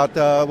talk about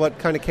what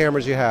kind of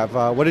cameras you have.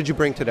 What did you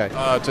bring today?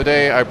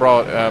 Today I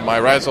brought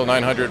my Razzle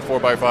 900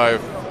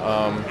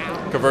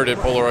 4x5 converted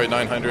Polaroid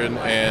 900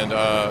 and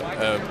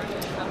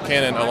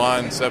Canon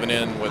Elan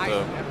 7N with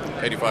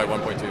a 85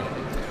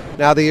 1.2.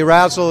 Now the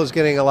Razzle is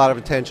getting a lot of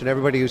attention.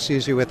 Everybody who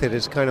sees you with it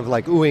is kind of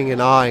like oohing and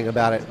ahhing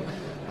about it.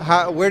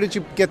 Where did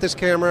you get this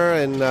camera,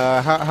 and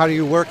how are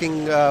you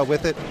working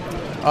with it?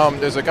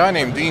 There's a guy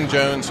named Dean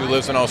Jones who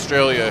lives in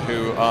Australia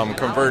who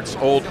converts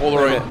old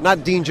Polaroid.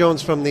 Not Dean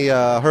Jones from the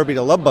Herbie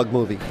the Love Bug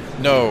movie.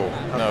 No.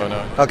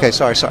 Okay,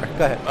 sorry. Go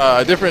ahead.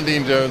 A different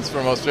Dean Jones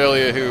from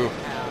Australia who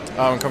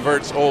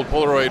converts old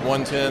Polaroid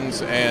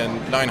 110s and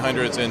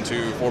 900s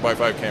into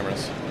 4x5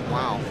 cameras.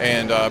 Wow.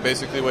 And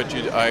basically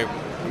I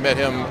met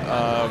him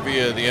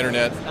via the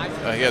internet.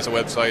 He has a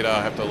website.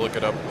 I'll have to look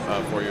it up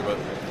for you.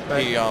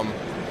 But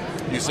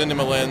you send him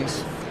a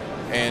lens,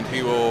 and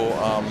he will,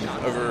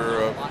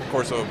 over a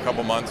course of a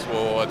couple months,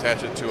 will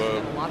attach it to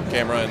a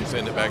camera and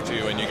send it back to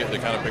you, and you get to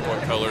kind of pick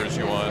what colors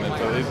you want. And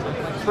so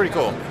it's pretty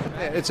cool.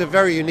 It's a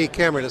very unique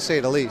camera, to say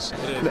the least.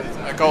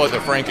 I call it the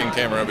Franken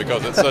camera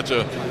because it's such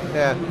a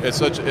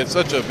it's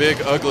such a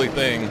big, ugly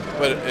thing,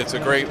 but it's a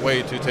great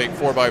way to take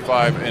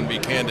 4x5 and be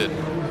candid.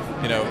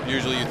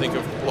 Usually you think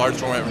of large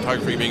format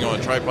photography being on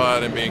a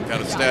tripod and being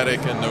kind of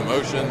static and no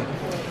motion.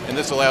 And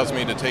this allows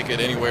me to take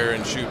it anywhere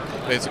and shoot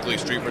basically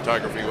street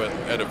photography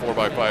at a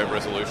 4x5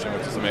 resolution,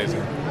 which is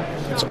amazing.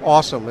 It's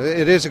awesome.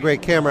 It is a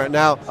great camera.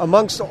 Now,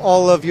 amongst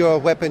all of your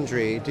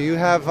weaponry, do you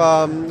have,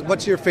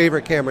 what's your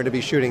favorite camera to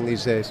be shooting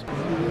these days?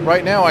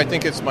 Right now, I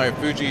think it's my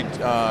Fuji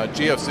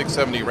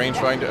GF670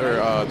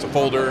 rangefinder. It's a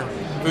folder.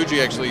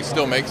 Fuji actually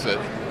still makes it.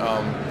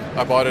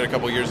 I bought it a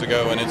couple years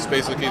ago, and it's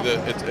basically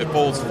it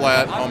folds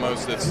flat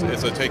almost.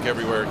 It's a take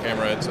everywhere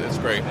camera. It's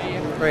great.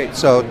 Great.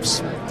 So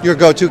it's your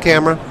go-to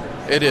camera?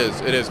 It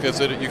is because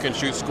you can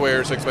shoot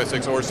square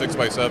 6x6 or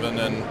 6x7,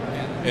 and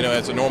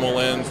it's a normal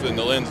lens, and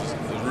the lens is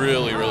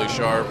really, really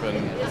sharp,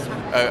 and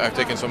I've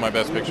taken some of my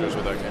best pictures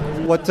with that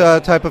camera. What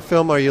type of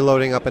film are you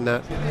loading up in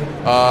that?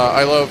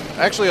 I love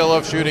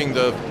shooting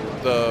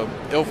the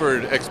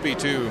Ilford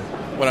XP2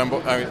 when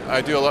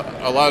I do a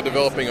lot of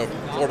developing of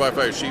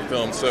 4x5 sheet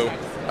film, so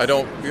I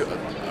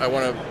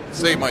want to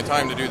save my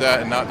time to do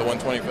that and not the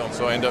 120 film,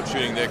 so I end up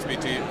shooting the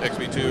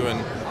XP2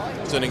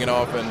 and sending it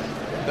off, and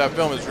that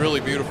film is really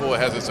beautiful. It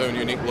has its own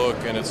unique look,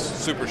 and it's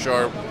super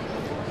sharp,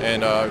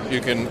 and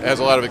has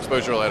a lot of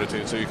exposure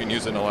latitude, so you can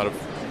use it in a lot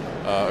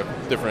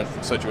of different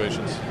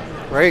situations.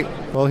 Great.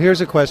 Well,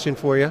 here's a question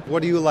for you.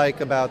 What do you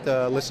like about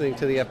listening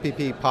to the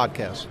FPP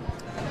podcast?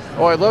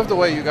 Oh, I love the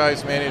way you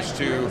guys manage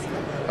to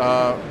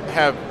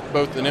have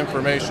both an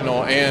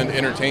informational and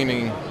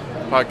entertaining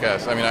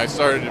podcast. I mean, I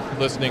started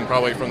listening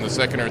probably from the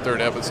second or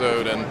third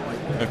episode, and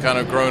have kind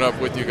of grown up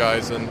with you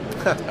guys. And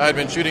I had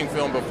been shooting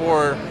film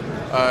before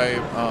I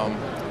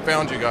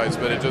found you guys,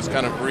 but it just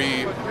kind of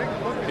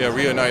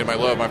reunited my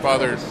love. My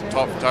father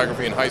taught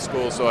photography in high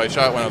school, so I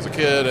shot when I was a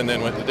kid, and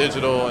then went to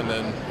digital, and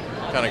then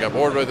kind of got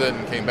bored with it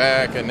and came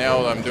back, and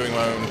now I'm doing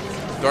my own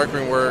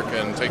darkroom work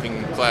and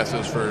taking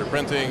classes for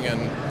printing,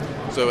 and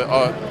so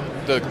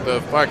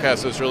the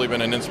podcast has really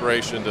been an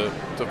inspiration to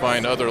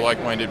find other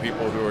like-minded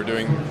people who are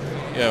doing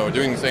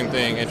the same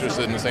thing,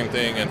 interested in the same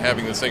thing, and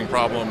having the same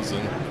problems,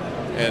 and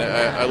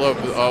I love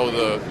all of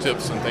the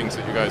tips and things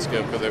that you guys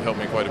give because they've helped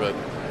me quite a bit.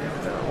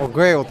 Well,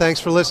 great. Well, thanks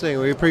for listening.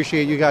 We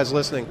appreciate you guys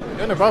listening.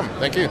 Yeah, no problem.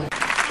 Thank you.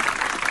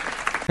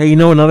 Hey,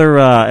 another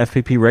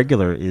FPP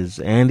regular is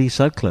Andy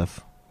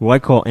Sutcliffe. who I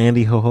call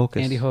Andy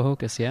Ho-Hocus. Andy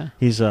Ho-Hocus, yeah.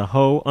 He's a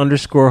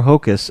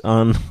Ho_Hocus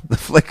on the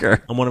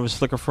Flickr. I'm one of his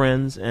Flickr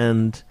friends,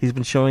 and he's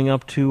been showing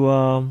up to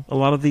a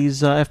lot of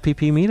these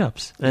FPP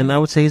meetups. And I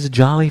would say he's a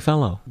jolly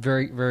fellow.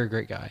 Very, very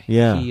great guy.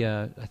 Yeah. He,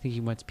 I think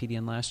he went to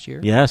PDN last year.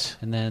 Yes.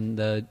 And then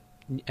the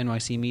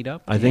NYC meetup.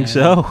 I think and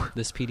so.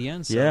 This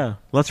PDN. So. Yeah.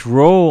 Let's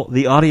roll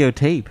the audio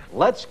tape.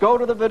 Let's go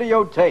to the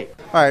videotape.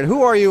 All right,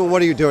 who are you and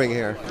what are you doing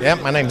here? Yeah,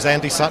 my name's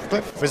Andy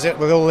Sutcliffe. Visit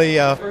with all the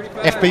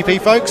FPP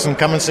folks and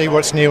come and see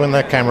what's new in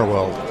the camera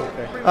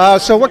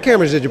world. So what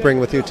cameras did you bring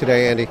with you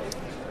today, Andy?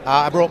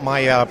 I brought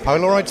my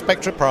Polaroid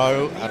Spectra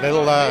Pro, a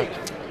little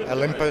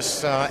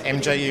Olympus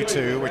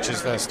MJU2, which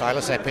is the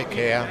Stylus Epic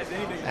here,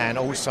 and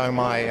also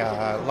my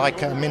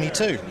Leica Mini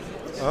 2.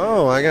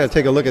 Oh, I got to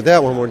take a look at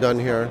that when we're done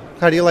here.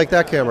 How do you like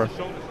that camera?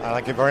 I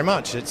like it very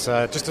much. It's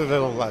just a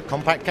little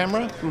compact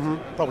camera,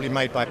 probably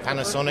made by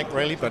Panasonic,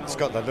 really, but it's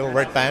got the little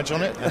red badge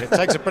on it, and it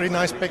takes a pretty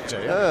nice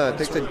picture. Yeah?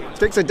 It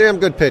takes a damn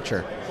good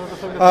picture.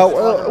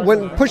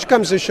 When push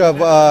comes to shove,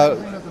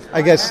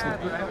 I guess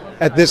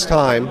at this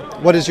time,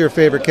 what is your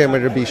favorite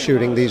camera to be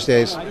shooting these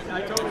days?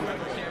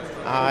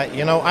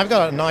 I've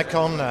got a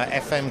Nikon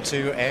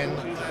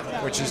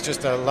FM2N, which is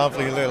just a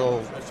lovely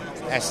little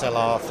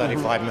SLR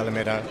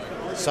 35mm.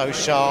 So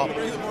sharp.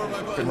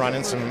 Been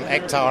running some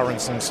Ektar and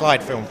some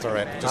slide film through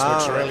it. Just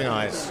looks really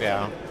nice,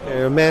 yeah.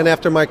 A man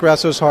after Mike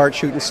Grasso's heart,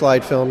 shooting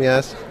slide film,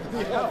 yes.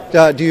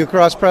 Do you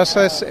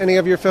cross-process any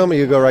of your film, or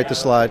you go right to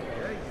slide?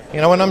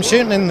 When I'm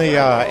shooting in the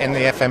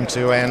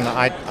FM2N,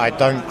 I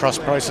don't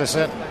cross-process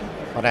it,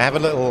 but I have a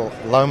little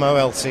Lomo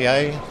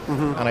LCA,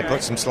 and I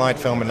put some slide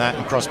film in that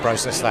and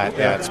cross-process that.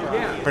 Yeah, it's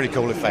pretty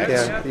cool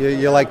effects. Yeah,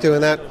 you like doing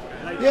that?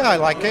 Yeah, I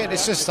like it.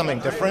 It's just something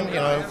different,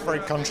 very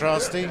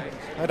contrasty.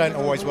 They don't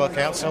always work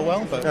out so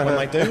well, but when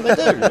they do, they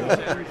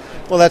do.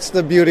 Well, that's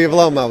the beauty of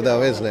Lomo,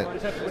 though, isn't it?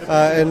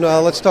 And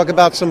let's talk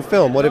about some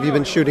film. What have you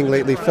been shooting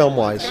lately,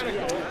 film-wise?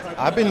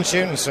 I've been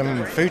shooting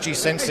some Fuji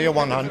Sensor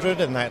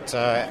 100 in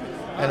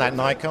that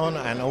Nikon,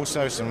 and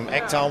also some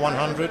Ektar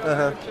 100,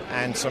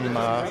 and some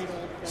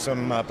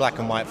black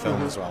and white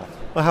film as well.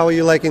 Well, how are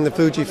you liking the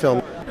Fuji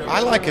film?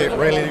 I like it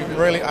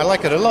really. I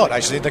like it a lot.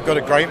 Actually, they've got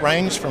a great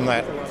range from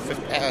that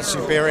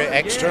Superior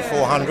Extra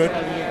 400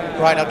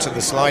 right up to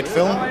the slide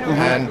film,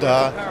 and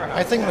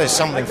I think there's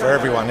something for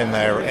everyone in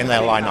their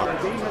lineup.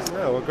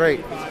 Oh, well,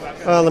 great.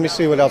 Let me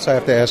see what else I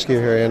have to ask you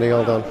here, Andy.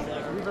 Hold on.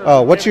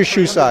 Oh, what's your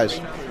shoe size?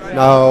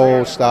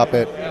 No, stop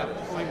it.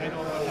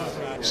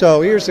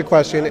 So here's the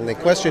question, and the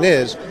question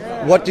is,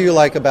 what do you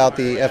like about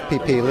the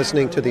FPP,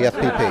 listening to the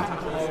FPP?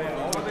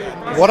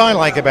 What I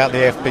like about the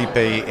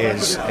FPP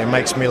is it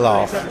makes me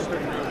laugh.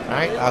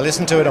 Right? I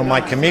listen to it on my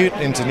commute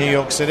into New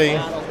York City,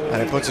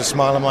 and it puts a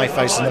smile on my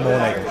face in the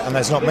morning. And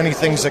there's not many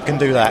things that can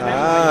do that.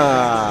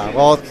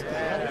 Well,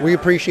 we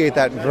appreciate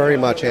that very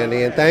much,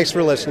 Andy, and thanks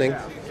for listening,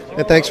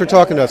 and thanks for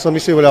talking to us. Let me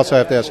see what else I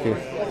have to ask you.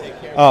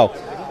 Oh,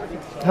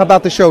 how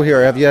about the show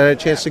here? Have you had a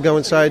chance to go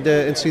inside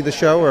and see the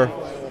show, or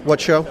what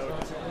show?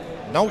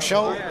 No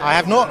show. I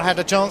have not had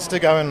a chance to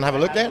go and have a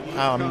look yet.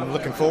 I'm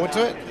looking forward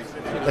to it.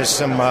 There's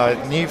some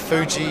new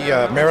Fuji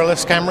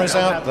mirrorless cameras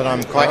out that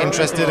I'm quite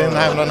interested in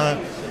having a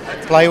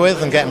play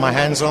with and getting my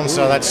hands on,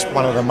 so that's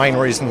one of the main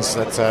reasons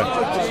that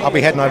I'll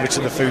be heading over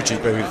to the Fuji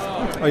booth.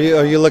 Are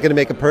you looking to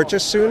make a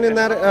purchase soon in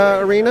that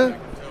arena?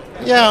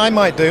 Yeah, I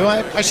might do.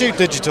 I shoot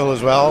digital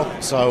as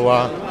well, so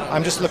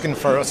I'm just looking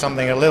for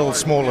something a little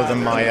smaller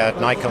than my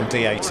Nikon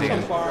D80,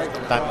 and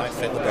that might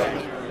fit the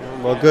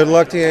bill. Well, good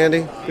luck to you,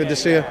 Andy. Good to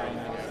see you.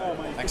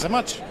 Thanks so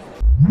much.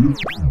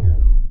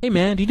 Hey,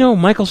 man, do you know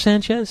Michael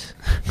Sanchez?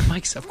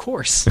 Mike's, of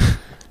course.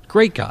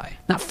 Great guy.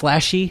 Not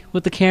flashy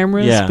with the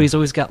cameras, but he's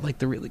always got like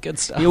the really good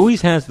stuff. He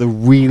always has the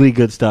really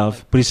good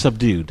stuff, but he's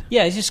subdued.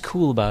 Yeah, he's just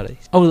cool about it.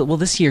 Oh, well,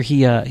 this year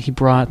he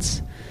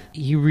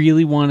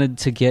really wanted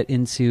to get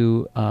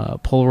into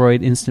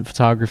Polaroid instant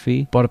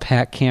photography. Bought a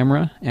PAC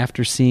camera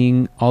after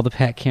seeing all the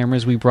PAC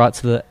cameras we brought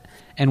to the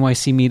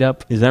NYC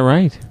meetup. Is that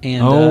right?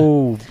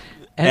 And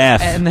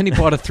F. And then he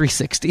bought a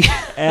 360.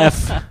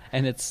 F.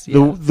 And it's the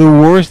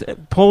worst.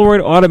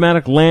 Polaroid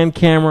automatic land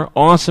camera,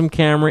 awesome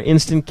camera,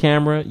 instant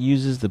camera,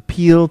 uses the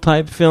peel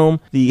type film.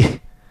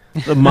 The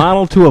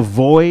model to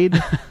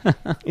avoid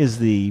is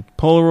the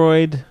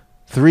Polaroid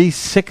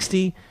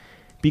 360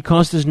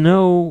 because there's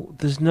no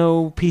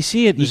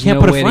PC. You can't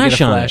put a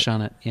flash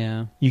on it.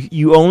 Yeah.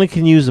 You only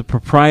can use a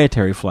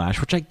proprietary flash,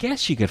 which I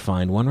guess you could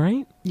find one,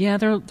 right? Yeah,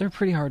 they're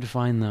pretty hard to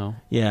find though.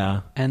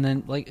 Yeah. And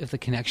then like if the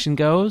connection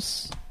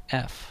goes,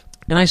 F.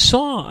 And I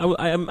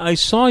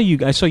saw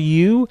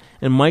you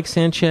and Mike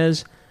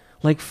Sanchez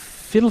like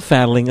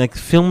fiddle-faddling, like the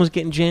film was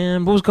getting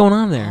jammed. What was going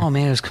on there? Oh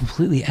man, it was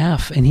completely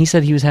F. And he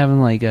said he was having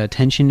like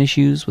tension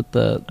issues with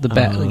the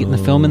getting the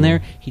film in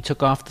there. He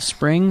took off the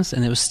springs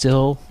and it was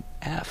still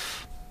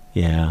F.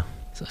 Yeah.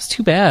 So it's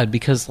too bad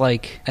because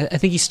like I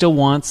think he still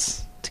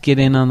wants to get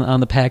in on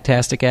the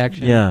Pactastic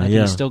action. Yeah, I think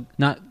he's still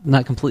not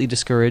completely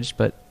discouraged,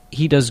 but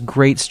he does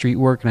great street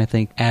work, and I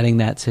think adding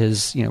that to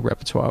his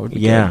repertoire would be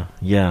good.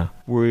 Yeah.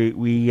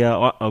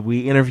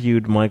 We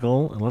interviewed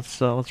Michael.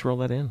 Let's roll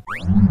that in.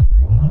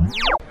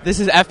 This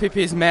is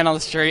FPP's Man on the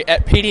Street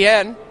at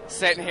PDN,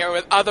 sitting here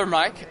with other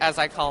Mike, as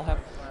I call him.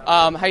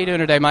 How you doing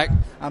today, Mike?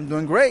 I'm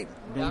doing great.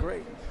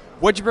 Great.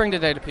 What'd you bring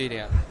today to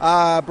PDN?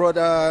 I brought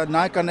a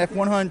Nikon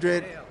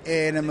F100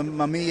 and a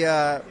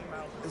Mamiya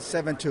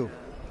 7.2.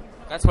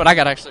 That's what I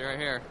got actually right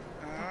here.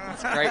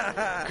 It's great,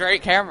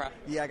 great camera.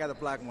 Yeah, I got the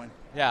black one.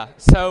 Yeah.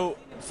 So,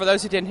 for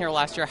those who didn't hear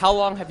last year, how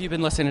long have you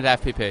been listening to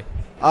FPP?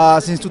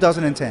 Since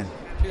 2010.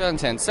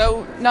 2010.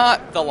 So,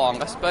 not the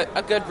longest, but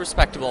a good,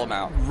 respectable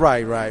amount.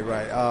 Right.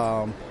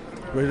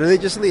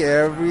 Religiously,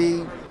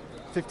 every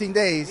 15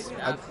 days,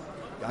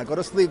 I go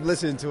to sleep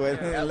listening to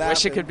it.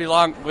 Wish it could be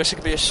long. Wish it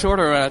could be a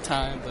shorter amount of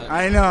time. But.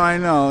 I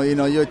know. You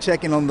know, you're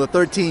checking on the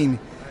 13.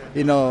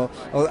 You know,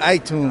 on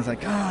iTunes,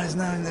 like,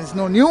 there's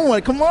no new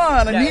one. Come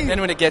on, and then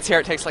when it gets here,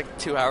 it takes like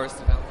 2 hours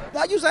to download.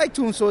 I use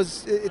iTunes, so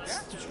it's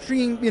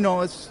stream. You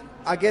know,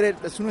 I get it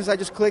as soon as I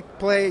just click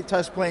play,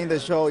 touch playing the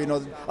show. You know,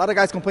 a lot of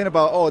guys complain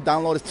about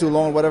download is too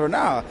long, whatever.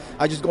 Nah,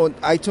 I just go on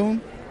iTunes,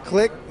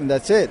 click, and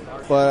that's it.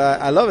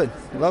 But I love it.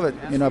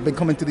 You know, I've been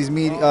coming to these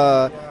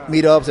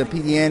meetups at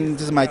PDN.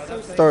 This is my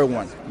third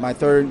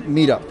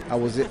meetup. I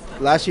was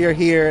last year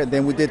here,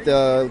 then we did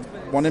the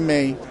one in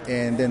May,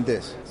 and then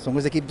this. As long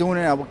as they keep doing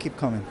it, I will keep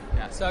coming.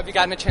 Yeah. So have you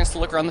gotten a chance to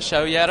look around the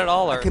show yet at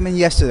all? Or? I came in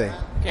yesterday.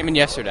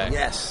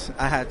 Yes,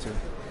 I had to.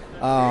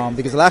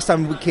 Because the last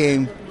time we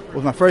came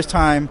was my first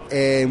time,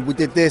 and we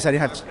did this, I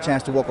didn't have a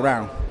chance to walk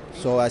around.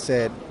 So I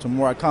said,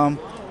 tomorrow I come,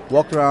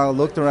 walked around,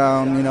 looked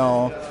around, you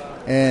know,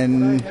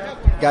 and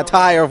got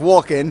tired of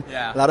walking.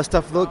 Yeah. A lot of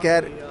stuff to look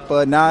at,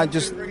 but now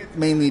just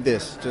mainly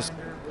this, just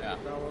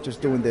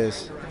doing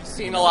this.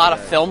 Seen a lot of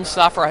film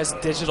stuff, or has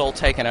digital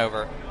taken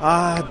over?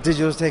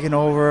 Digital's taking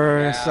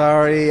over. Yeah.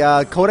 Sorry,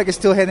 Kodak is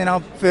still handing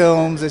out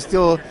films.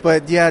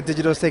 But yeah,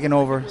 digital's taking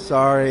over.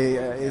 Sorry,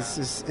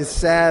 it's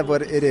sad,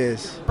 but it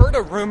is. Heard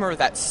a rumor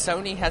that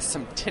Sony has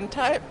some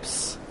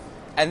tintypes,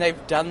 and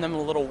they've done them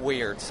a little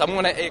weird. I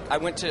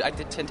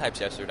did tintypes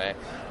yesterday,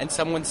 and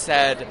someone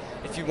said,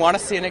 if you want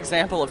to see an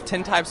example of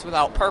tintypes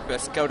without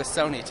purpose, go to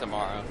Sony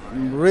tomorrow.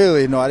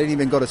 Really? No, I didn't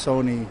even go to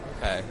Sony.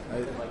 Okay.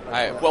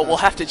 Well, we'll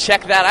have to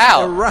check that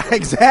out. Right,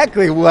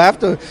 exactly. We'll have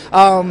to.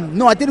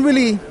 No, I didn't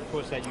really.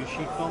 Was that you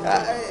sheet film?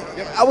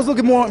 I was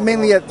looking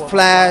mainly at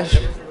Flash.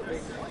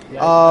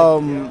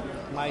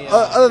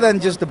 Other than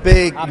just the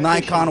big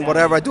Nikon or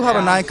whatever, I do have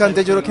a Nikon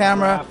digital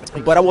camera,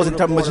 but I wasn't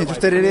much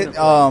interested in it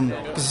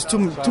because it's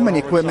too many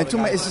equipment.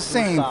 It's the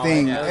same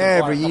thing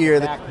every year.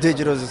 The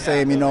digital is the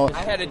same, you know.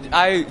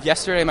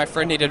 Yesterday, my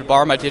friend needed to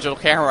borrow my digital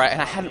camera,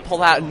 and I hadn't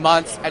pulled out in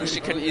months, and she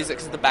couldn't use it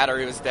because the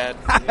battery was dead.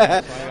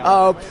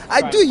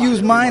 I do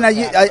use mine. I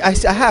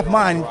have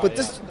mine, but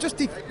just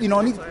you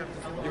know,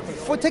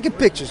 for taking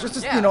pictures,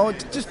 just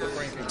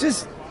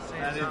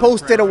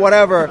post it or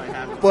whatever,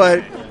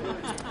 but.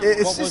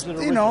 It's just,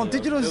 you know,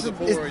 digital is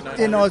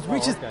you know, it's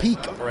reached its peak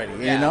already,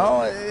 you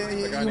know.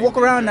 You walk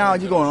around now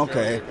and you're going,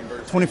 okay,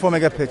 24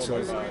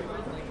 megapixels.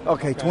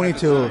 Okay,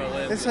 22.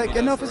 It's like,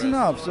 enough is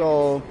enough.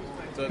 So,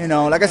 you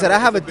know, like I said, I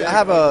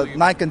have a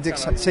Nikon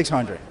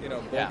 600.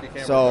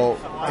 So,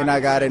 and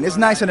I got it. It's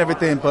nice and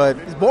everything, but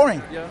it's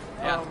boring. Yeah.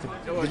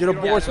 Digital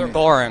bores me.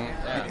 Boring.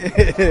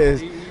 It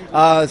is.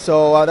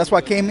 So that's why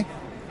I came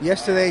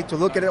yesterday to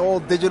look at all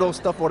digital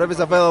stuff, whatever's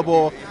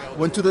available.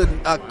 Went to the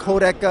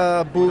Kodak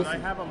booth.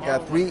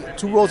 Got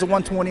two rolls of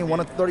 120, one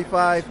of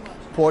 35.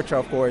 Portra,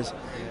 of course.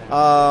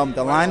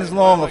 The line is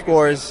long, of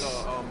course.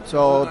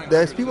 So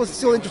there's people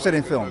still interested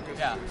in film.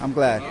 Yeah. I'm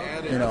glad,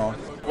 you know.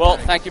 Well,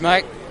 thank you,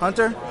 Mike.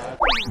 Hunter?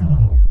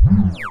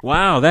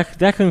 Wow,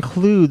 that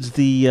concludes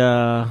the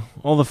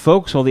all the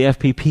folks, all the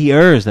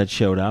FPPers that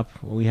showed up.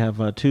 We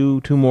have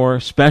two more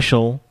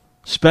special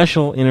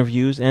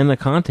interviews and a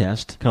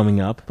contest coming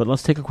up. But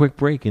let's take a quick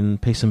break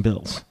and pay some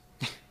bills.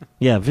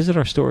 Yeah, visit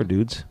our store,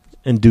 dudes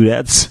and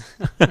dudettes.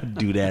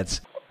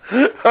 Dudettes.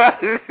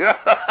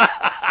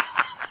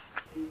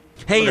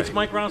 Hey, it's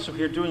Mike Rosso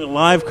here doing a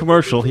live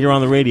commercial here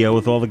on the radio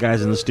with all the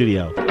guys in the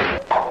studio.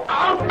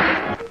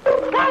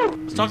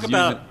 Let's talk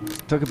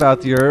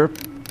about your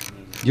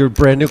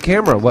brand new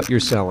camera, what you're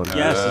selling.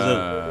 Yes,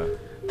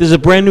 there's a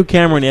brand new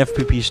camera in the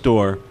FPP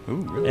store. Ooh,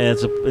 really? And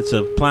it's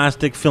a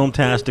plastic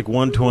Filmtastic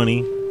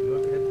 120.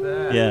 Look at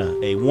that. Yeah,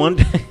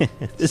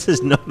 this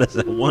is known as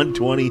a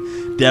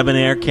 120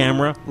 debonair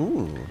camera.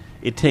 Ooh.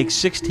 It takes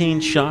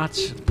 16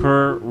 shots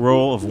per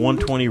roll of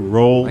 120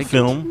 roll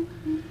film.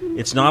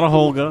 It's not a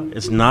Holga.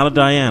 It's not a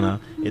Diana.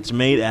 It's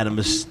made at a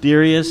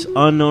mysterious,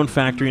 unknown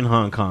factory in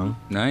Hong Kong.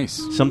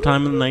 Nice.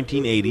 Sometime in the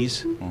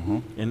 1980s.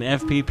 And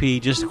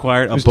FPP just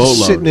acquired a It's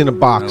boatload. sitting in a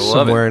box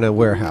somewhere in a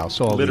warehouse.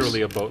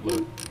 Literally a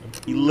boatload.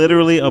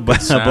 Literally a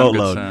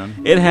boatload.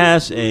 sound. It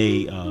has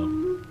a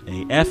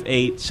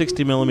f8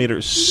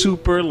 60mm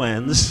super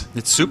lens.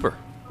 It's super.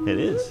 It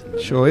is.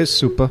 Sure is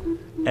super.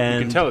 And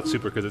you can tell it's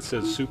super because it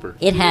says super.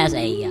 It has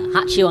a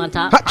hot shoe on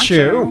top. Hot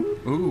shoe.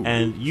 Ooh.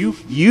 And you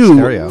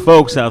Stereo.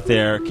 folks out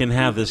there can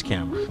have this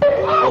camera.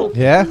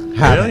 Yeah?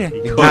 How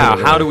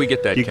do we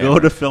get that You camera? go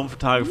to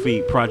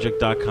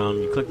filmphotographyproject.com,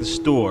 you click the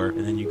store,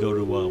 and then you go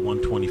to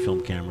 120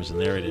 film cameras,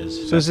 and there it is.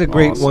 So this is a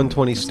great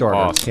 120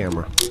 starter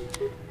camera.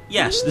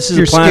 Yes, this is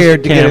You're a plastic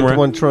scared to camera.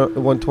 get into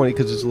 120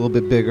 because it's a little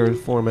bit bigger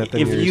format than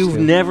If yours. you've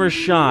never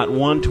shot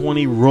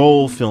 120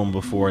 roll film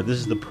before, this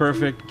is the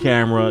perfect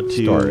camera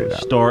to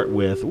start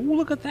with. Ooh,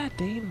 look at that,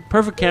 Dave.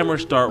 Perfect camera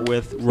to start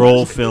with,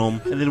 roll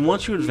film. And then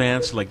once you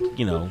advance, like,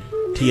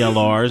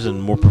 TLRs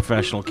and more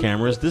professional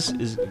cameras, this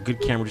is a good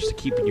camera just to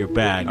keep in your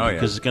bag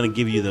because it's going to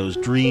give you those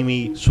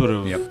dreamy sort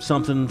of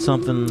something.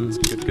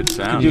 Good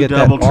sound. You do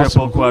double,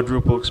 triple,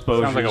 quadruple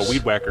exposures. Sounds like a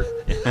weed whacker.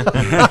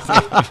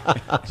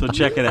 So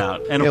check it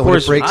out. And Yeah, of when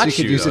course, it breaks, you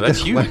could use it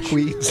to whack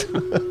weeds.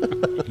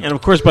 And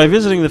of course, by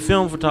visiting the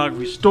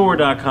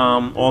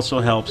filmphotographystore.com also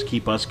helps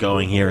keep us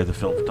going here at the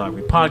Film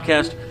Photography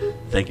Podcast.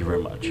 Thank you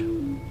very much.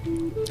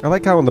 I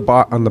like how on the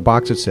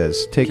box it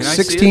says take Can I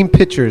see 16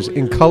 pictures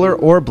in color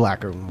or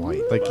black and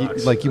white.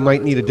 Like you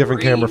might need a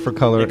different camera for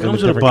color and a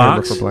comes in a different camera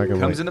box. for black and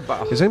Comes white. in a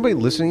box. Is anybody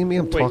listening to me?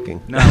 I'm talking.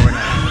 No, we're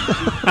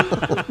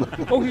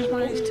not. Oh, here's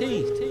my iced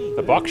tea.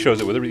 The box shows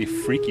it with a really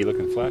freaky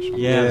looking flash on it.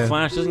 Yeah, the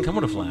flash doesn't come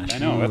with a flash. I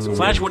know. That's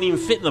flash wouldn't even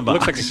fit in the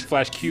box. Looks like a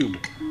flash cube.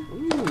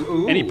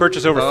 Any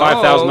purchase over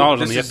 $5,000 on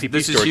the FPP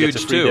this store is huge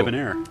gets a free too.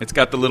 debonair. It's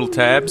got the little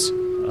tabs,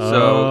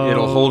 so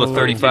it'll hold a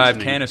 35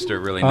 canister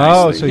really Oh,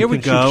 nicely. so Here you we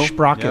can go. shoot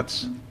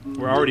sprockets.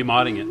 We're already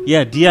modding it.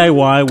 Yeah,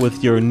 DIY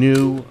with your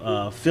new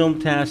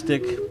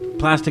Filmtastic,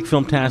 plastic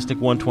Filmtastic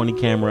 120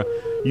 camera.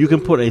 You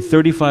can put a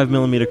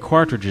 35mm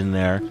cartridge in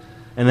there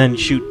and then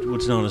shoot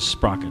what's known as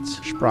sprockets.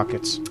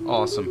 Sprockets.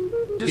 Awesome.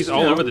 He's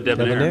all over the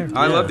debonair.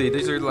 I love these.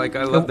 These are like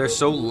they're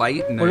so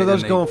light. And What are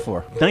those and going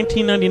for?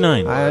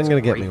 $19.99. I'm going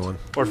to get me one.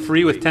 Or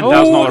free with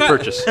 $10,000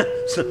 purchase.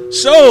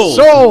 Sold!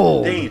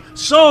 Sold! Dane,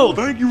 sold!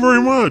 Thank you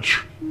very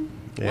much.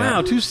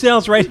 Wow, 2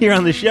 sales right here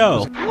on the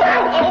show.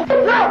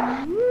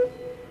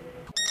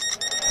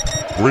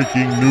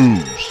 Breaking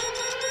news.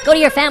 Go to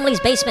your family's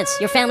basements,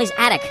 your family's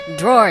attic,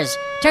 drawers.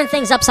 Turn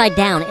things upside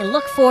down and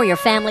look for your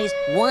family's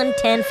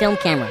 110 film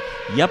camera.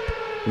 Yep,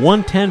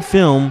 110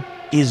 Film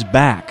is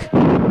back.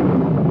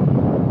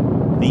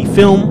 The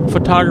Film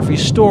Photography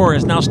Store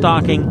is now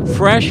stocking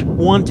fresh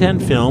 110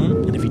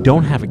 film, and if you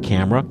don't have a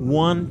camera,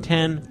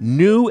 110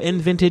 new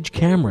and vintage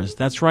cameras.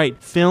 That's right,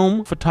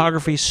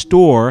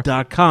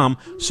 filmphotographystore.com.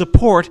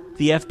 Support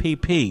the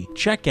FPP.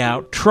 Check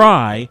out,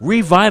 try,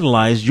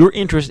 revitalize your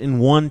interest in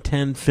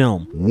 110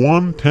 film.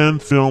 110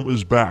 Film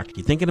is back.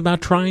 You thinking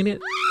about trying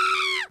it?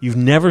 You've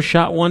never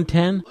shot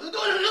 110?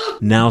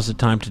 Now's the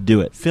time to do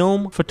it.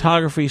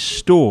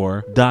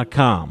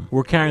 Filmphotographystore.com.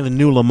 We're carrying the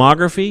new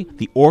Lomography,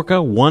 the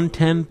Orca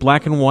 110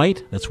 black and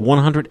white. That's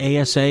 100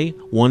 ASA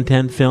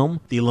 110 film.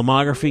 The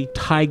Lomography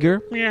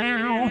Tiger.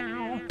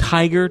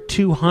 Tiger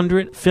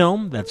 200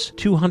 film. That's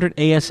 200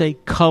 ASA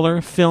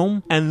color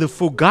film. And the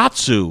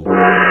Fugatsu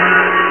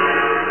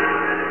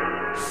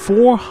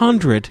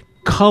 400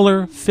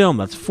 color film.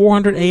 That's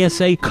 400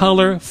 ASA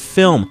color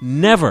film.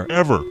 Never,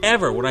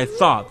 ever would I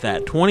thought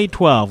that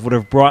 2012 would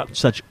have brought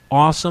such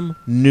awesome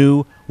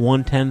new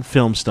 110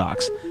 film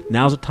stocks.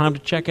 Now's the time to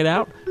check it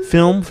out.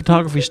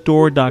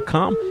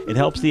 Filmphotographystore.com. It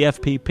helps the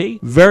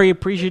FPP. Very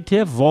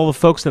appreciative of all the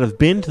folks that have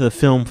been to the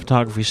Film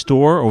Photography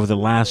Store over the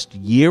last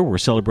year. We're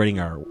celebrating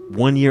our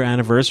 1-year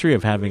anniversary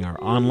of having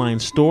our online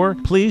store.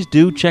 Please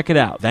do check it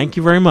out. Thank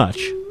you very much.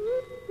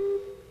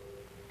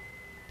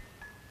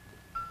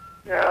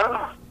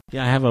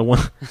 Yeah, I have a one.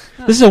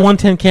 This is a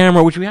 110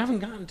 camera, which we haven't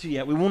gotten to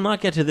yet. We will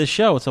not get to this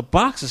show. It's a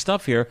box of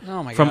stuff here.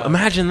 Oh my from God.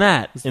 Imagine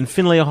That in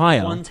Findlay,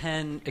 Ohio.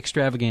 110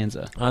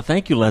 extravaganza.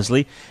 Thank you,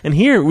 Leslie. And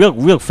here,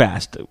 real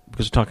fast,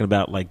 because we're talking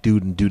about like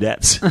dude and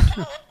dudettes.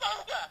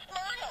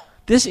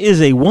 This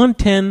is a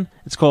 110.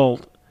 It's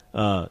called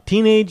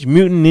Teenage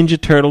Mutant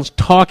Ninja Turtles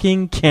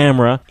talking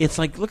camera. It's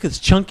like, look, it's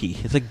chunky.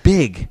 It's like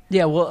big.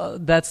 Yeah, well,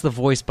 that's the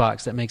voice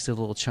box that makes it a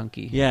little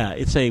chunky. Yeah,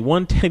 it's a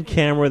 110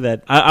 camera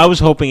that I was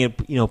hoping it,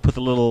 put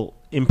the little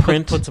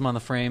imprint. Puts them on the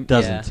frame.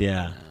 Doesn't,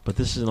 yeah. But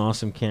this is an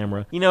awesome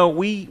camera.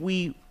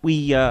 We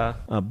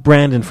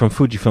Brandon from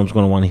Fujifilm's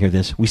going to want to hear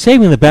this. We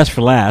saving the best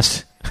for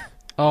last.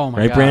 Oh my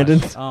right, gosh. Brandon?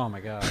 Oh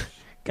my gosh.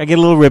 I get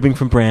a little ribbing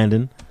from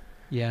Brandon.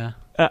 Yeah.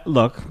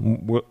 Look,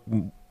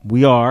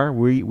 we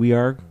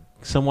are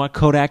somewhat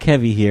Kodak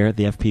heavy here at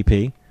the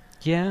FPP.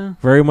 Yeah.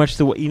 Very much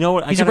the way. You know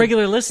what? He's a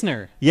regular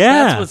listener.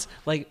 Yeah. That's what's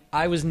like.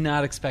 I was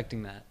not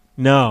expecting that.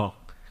 No.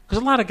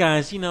 Because a lot of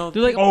guys, they're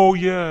like, oh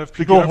yeah, if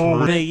you go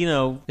home,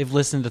 they've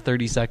listened to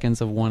 30 seconds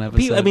of one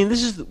episode.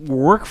 This is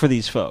work for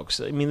these folks.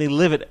 They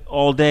live it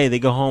all day. They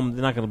go home.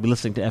 They're not going to be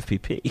listening to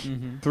FPP.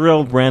 Mm-hmm.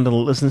 Thrilled Brandon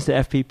listens to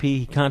FPP.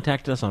 He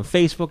contacted us on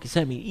Facebook. He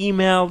sent me an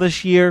email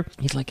this year.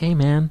 He's like, hey,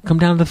 man, come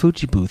down to the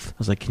Fuji booth. I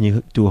was like, can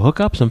you do a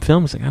hookup, some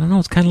film? He's like, I don't know.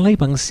 It's kind of late,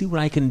 but I'm going to see what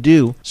I can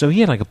do. So he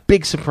had like a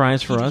big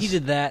surprise for us. He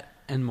did that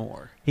and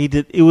more. He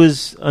did. It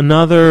was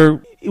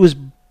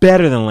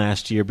better than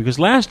last year because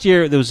last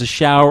year there was a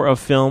shower of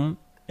film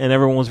and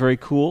everyone was very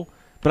cool,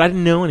 but I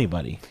didn't know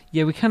anybody.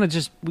 Yeah, we kind of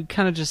just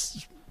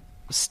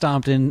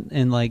stomped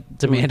in like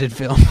demanded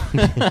film.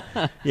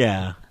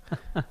 Yeah.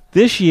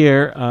 This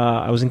year,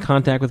 I was in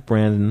contact with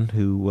Brandon,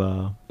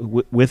 who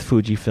with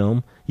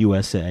Fujifilm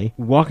USA.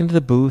 We walk into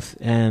the booth,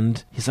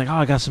 and he's like, "Oh,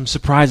 I got some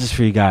surprises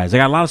for you guys. I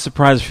got a lot of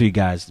surprises for you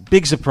guys.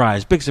 Big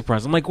surprise, big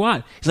surprise." I'm like,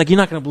 "What?" He's like, "You're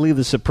not going to believe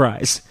the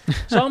surprise."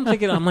 So I'm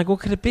thinking, I'm like, "What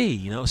could it be?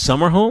 You know,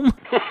 summer home?"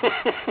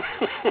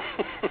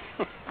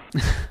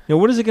 You know,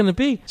 what is it going to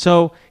be?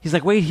 So he's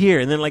like, "Wait here,"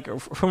 and then like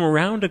from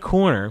around a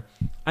corner,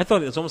 I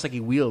thought it was almost like he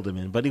wheeled him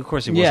in, but of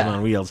course he wasn't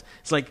on wheels.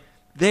 It's like,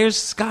 there's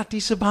Scott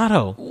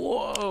DiSabato,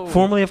 whoa,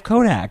 formerly of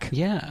Kodak.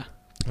 Yeah,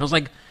 I was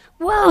like,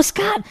 "Whoa,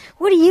 Scott,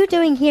 what are you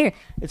doing here?"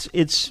 It's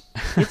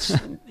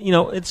you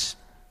know, it's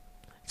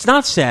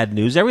not sad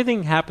news.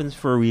 Everything happens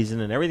for a reason,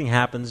 and everything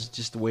happens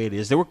just the way it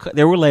is. There were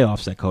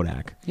layoffs at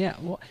Kodak. Yeah,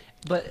 well,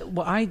 but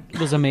what I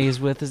was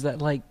amazed with is that,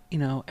 like, you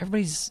know,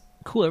 everybody's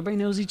cool. Everybody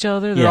knows each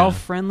other. They're all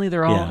friendly.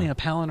 They're all, you know,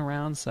 palling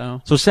around.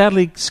 So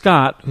sadly,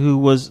 Scott, who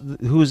was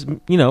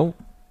you know,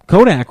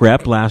 Kodak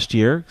rep last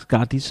year,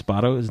 Scott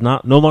DiSabato, is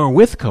no longer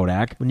with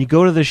Kodak. When you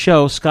go to the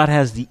show, Scott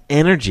has the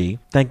energy.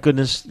 Thank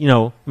goodness, you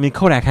know, I mean,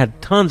 Kodak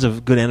had tons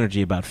of good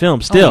energy about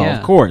film still,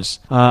 of course.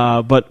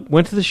 But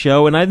went to the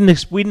show, and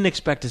we didn't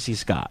expect to see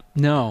Scott.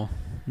 No,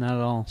 not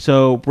at all.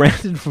 So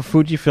Brandon from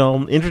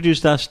Fujifilm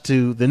introduced us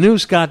to the new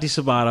Scott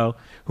DiSabato,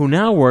 who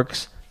now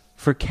works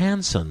for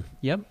Canson.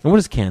 Yep. And what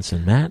is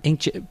Canson, Matt?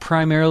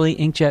 Primarily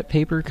inkjet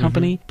paper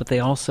company, but they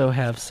also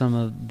have some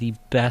of the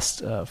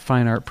best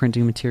fine art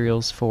printing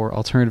materials for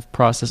alternative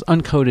process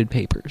uncoated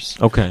papers.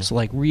 Okay. So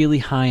like really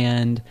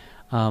high-end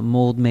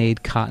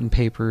mold-made cotton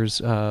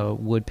papers,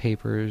 wood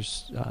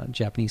papers,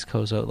 Japanese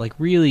kozo, like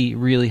really,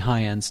 really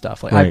high-end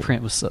stuff. Like I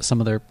print with some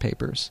of their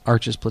papers.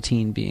 Arches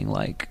Platine being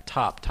like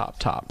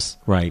tops.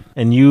 Right.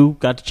 And you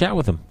got to chat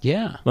with him.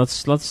 Yeah.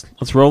 Let's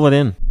roll it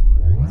in.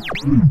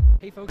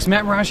 Hey folks,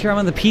 Matt Mirage here. I'm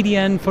on the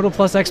PDN Photo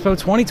Plus Expo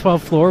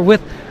 2012 floor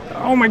with,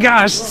 oh my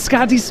gosh,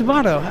 Scott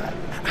DiSabato.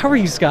 How are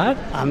you, Scott?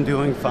 I'm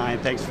doing fine.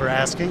 Thanks for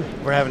asking.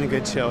 We're having a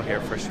good show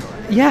here for sure.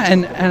 Yeah,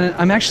 and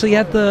I'm actually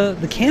at the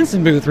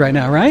Canson booth right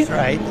now, right?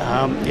 That's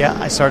right. Yeah,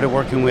 I started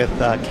working with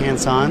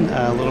Canson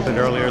a little bit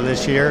earlier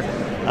this year.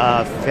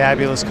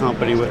 Fabulous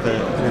company with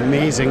an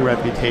amazing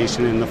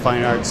reputation in the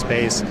fine art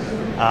space.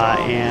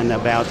 And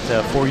about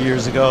 4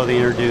 years ago, they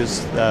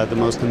introduced the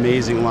most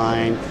amazing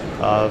line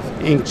of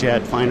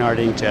inkjet, fine art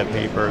inkjet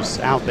papers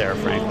out there,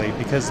 frankly,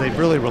 because they've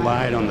really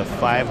relied on the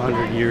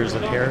 500 years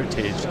of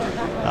heritage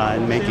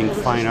in making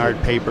fine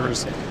art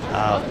papers,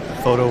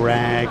 photo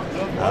rag,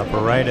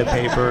 Baryta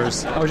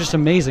papers. Oh, just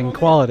amazing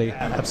quality.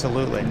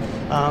 Absolutely.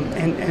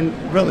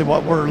 And really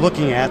what we're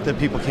looking at that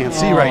people can't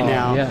see right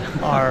now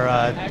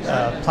are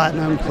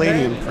platinum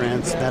palladium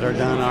prints that are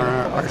done on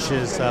our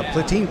Arches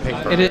Platine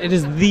paper. It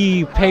is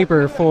the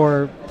paper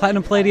for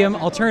platinum palladium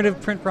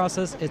alternative print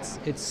process.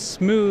 It's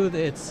smooth.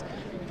 It's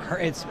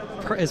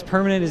as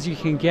permanent as you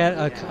can get.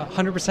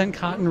 100%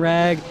 cotton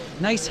rag.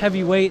 Nice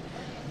heavy weight.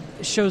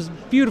 It shows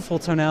beautiful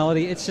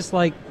tonality. It's just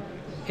like,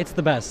 it's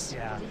the best.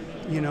 Yeah.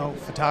 You know,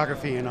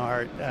 photography and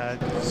art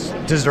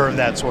deserve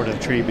that sort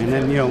of treatment.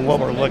 And, you know, what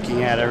we're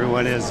looking at,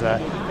 everyone, is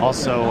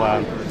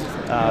also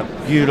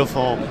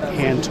beautiful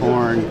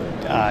hand-torn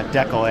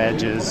decal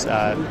edges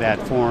that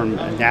form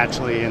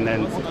naturally and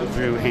then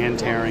through hand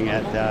tearing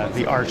at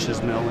the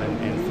Arches mill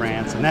in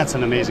France. And that's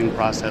an amazing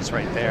process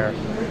right there.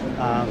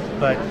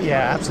 But,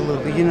 yeah,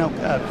 absolutely. You know,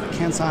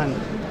 Canson,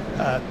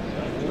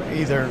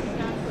 either,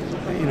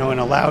 you know, in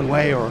a loud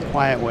way or a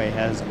quiet way,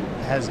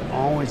 has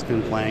always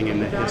been playing in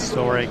the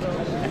historic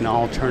and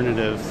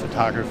alternative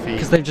photography.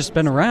 Because they've just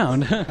been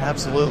around.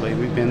 Absolutely.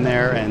 We've been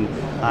there, and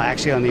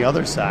actually on the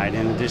other side,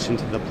 in addition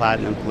to the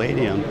platinum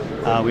palladium,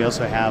 we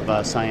also have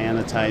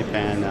cyanotype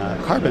and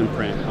carbon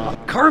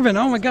print. Carbon?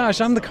 Oh my gosh,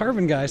 I'm the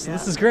carbon guy, so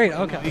this is great.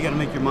 Okay. You got to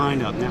make your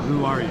mind up. Now,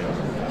 who are you?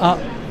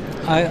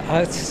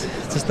 It's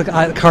just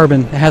the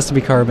carbon. It has to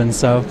be carbon,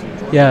 so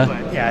yeah.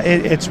 But, yeah,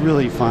 it's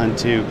really fun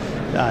to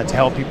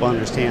help people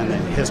understand the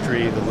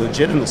history, the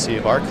legitimacy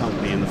of our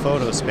company in the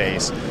photo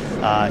space.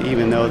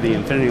 Even though the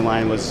Infinity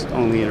line was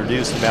only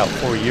introduced about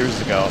 4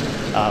 years ago,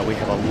 we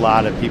have a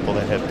lot of people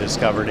that have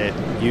discovered it,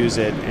 use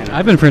it. And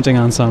I've been printing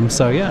on some,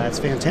 so yeah. That's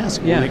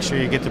fantastic. Yeah. We'll make sure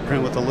you get to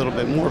print with a little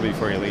bit more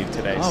before you leave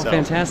today. Oh,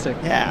 fantastic.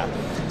 Yeah.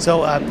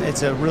 So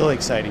it's a really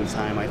exciting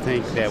time. I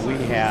think that we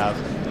have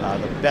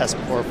the best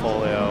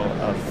portfolio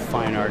of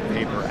fine art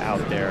paper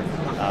out there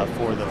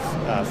for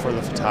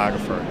the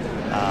photographer.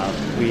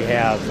 We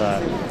have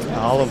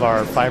all of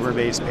our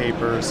fiber-based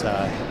papers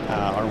are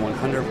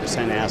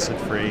 100%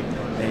 acid-free.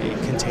 They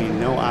contain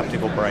no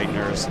optical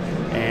brighteners,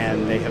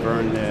 and they have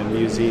earned the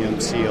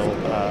museum seal,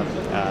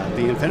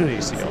 the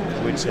Infinity seal,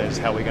 which is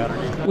how we got our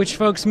name. Which,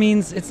 folks,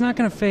 means it's not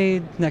going to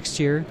fade next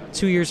year,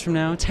 2 years from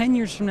now, 10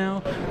 years from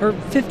now, or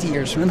 50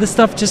 years from now. This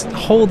stuff just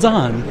holds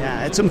on.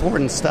 Yeah, it's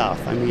important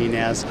stuff. I mean,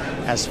 as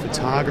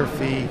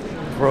photography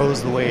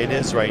grows the way it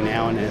is right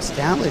now and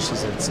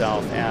establishes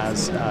itself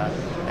as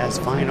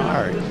fine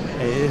art,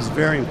 it is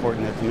very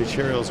important that the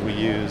materials we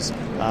use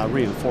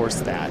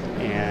reinforce that,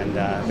 and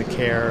the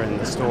care and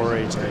the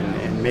storage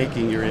and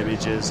making your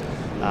images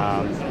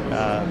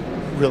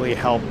really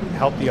help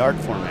the art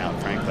form out,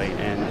 frankly,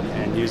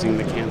 and and using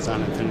the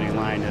Canson Infinity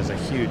line is a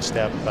huge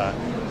step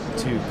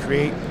to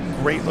create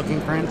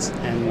great-looking prints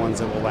and ones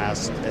that will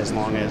last as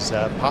long as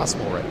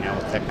possible right now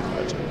with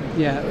technology.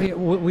 Yeah,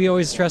 we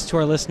always stress to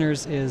our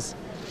listeners is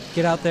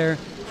get out there,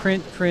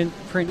 print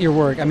your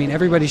work. I mean,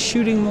 everybody's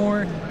shooting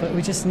more, but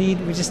we just need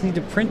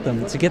to print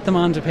them to get them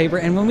onto paper.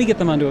 And when we get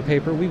them onto a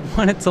paper, we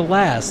want it to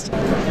last.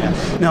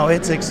 Yeah. No,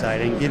 it's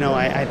exciting. You know,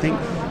 I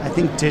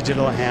think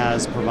digital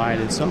has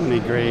provided so many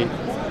great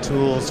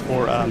tools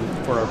for a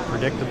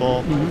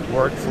predictable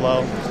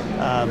workflow,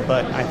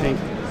 but I think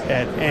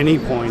at any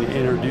point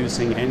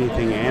introducing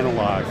anything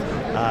analog,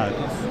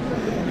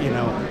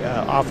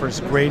 offers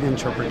great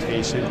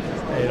interpretation.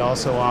 It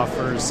also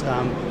offers,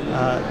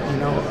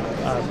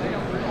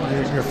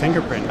 your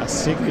fingerprint, a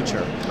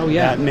signature. Oh,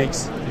 yeah. That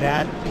makes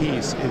that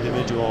piece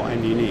individual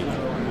and unique.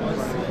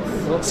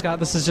 Well, Scott,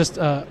 this is just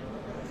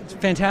it's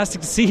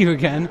fantastic to see you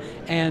again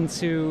and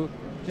to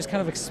just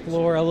kind of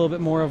explore a little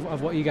bit more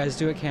of what you guys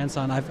do at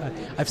Canson.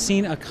 I've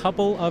seen a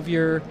couple of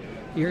your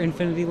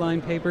Infinity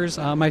line papers.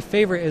 My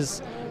favorite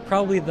is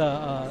probably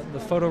the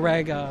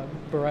PhotoRag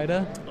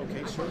Baryta.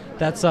 Okay, sure.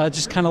 That's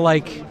just kind of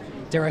like,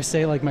 dare I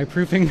say, like my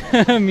proofing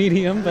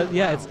medium. But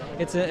yeah,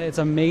 it's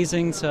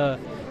amazing to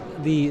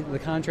the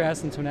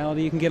contrast and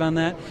tonality you can get on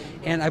that.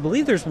 And I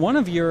believe there's one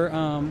of your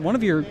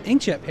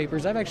inkjet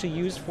papers I've actually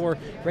used for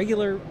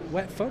regular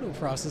wet photo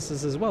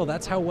processes as well.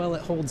 That's how well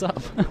it holds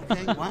up.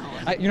 Okay, wow.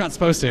 You're not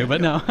supposed to,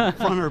 but no.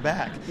 Front or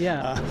back?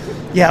 Yeah.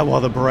 Well,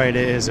 the Baryta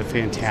is a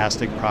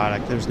fantastic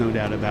product. There's no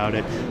doubt about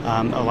it.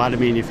 A lot of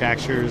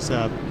manufacturers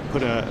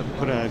put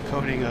a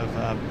coating of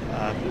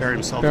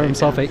barium sulfate. Barium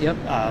sulfate, yep.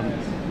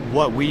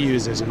 What we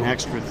use is an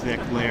extra thick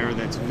layer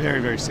that's very,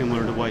 very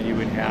similar to what you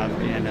would have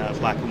in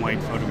black and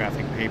white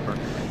photographic paper.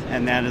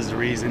 And that is the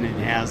reason it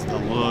has the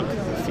look,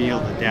 the feel,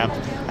 the depth.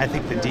 I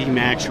think the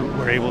D-Max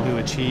we're able to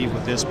achieve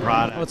with this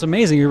product. Oh, it's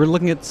amazing. You were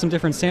looking at some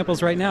different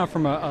samples right now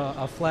from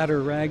a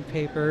flatter rag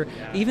paper.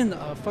 Even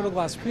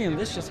Photoglass Premium,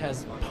 this just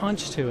has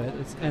punch to it,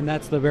 and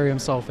that's the barium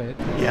sulfate.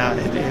 Yeah,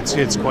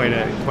 it's quite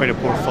a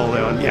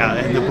portfolio.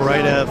 And the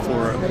Baryta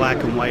for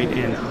black and white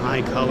and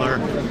high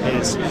color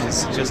is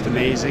just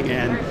amazing.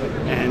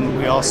 And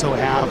we also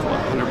have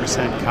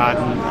 100%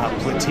 cotton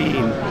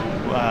platine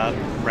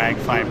rag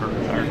fiber,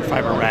 or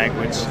fiber rag,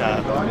 which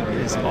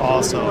is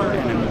also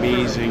an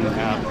amazing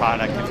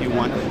product if you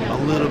want a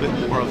little bit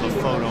more of a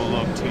photo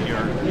look to your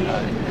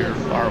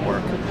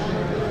artwork.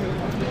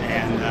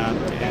 And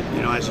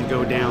as you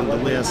go down the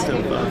list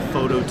of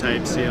photo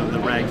types,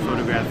 the Rag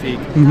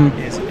Photographique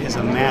is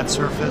a matte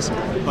surface,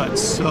 but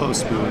so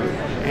smooth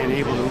and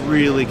able to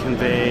really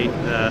convey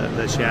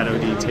the shadow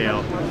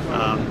detail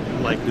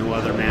like no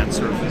other matte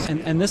surface.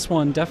 And this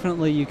one,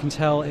 definitely you can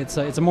tell it's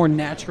a more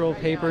natural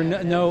paper,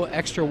 no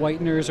extra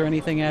whiteners or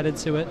anything added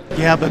to it.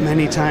 Yeah, but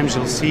many times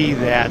you'll see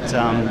that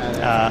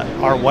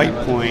our white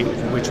point,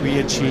 which we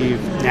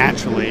achieve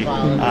naturally,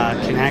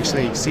 can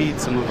actually exceed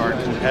some of our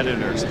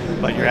competitors.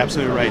 But you're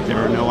absolutely right, there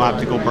are no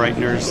optical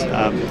brighteners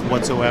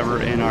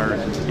whatsoever in our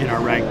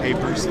rag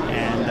papers,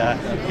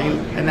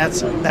 and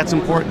that's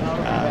important.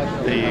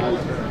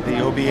 The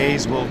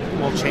OBAs will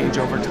change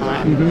over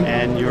time,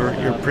 and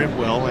your print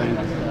will. And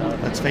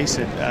let's face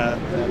it,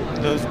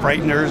 those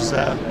brighteners,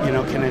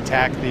 can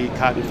attack the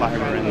cotton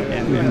fiber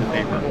in the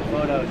paper.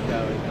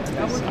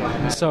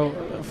 So,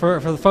 for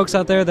the folks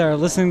out there that are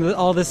listening to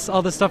all this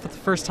stuff for the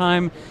first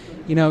time,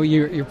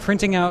 you're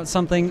printing out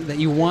something that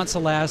you want to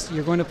last.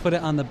 You're going to put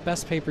it on the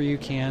best paper you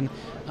can,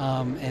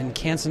 and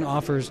Canson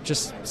offers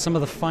just some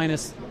of the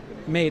finest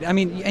made. I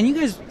mean, and you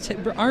guys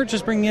aren't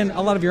just bringing in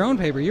a lot of your own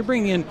paper. You're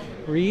bringing in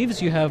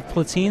Reeves, you have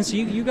Platine, so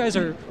you guys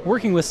are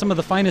working with some of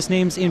the finest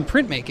names in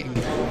printmaking.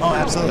 Oh,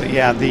 absolutely.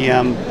 Yeah, the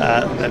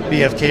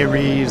BFK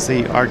Reeves,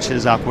 the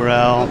Arches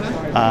Aquarelle,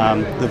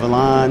 the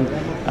Velan,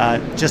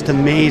 just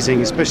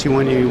amazing, especially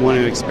when you want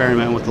to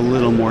experiment with a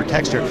little more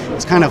texture.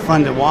 It's kind of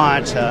fun to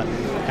watch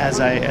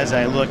as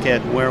I look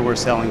at where we're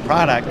selling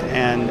product,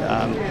 and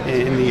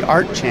in the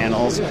art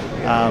channels,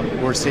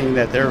 we're seeing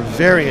that they're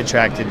very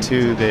attracted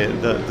to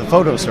the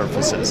photo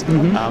surfaces.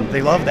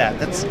 They love that.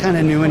 That's kind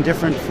of new and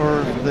different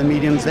for the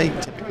mediums they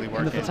typically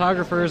work in. And the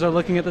photographers are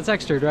looking at the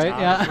textured, right?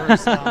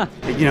 Yeah.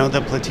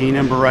 The Platine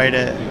and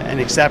Baryta, an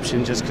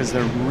exception just because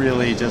they're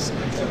really just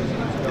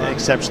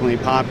exceptionally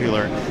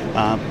popular.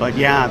 But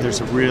yeah,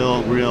 there's a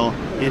real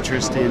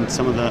interest in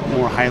some of the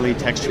more highly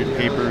textured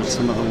papers,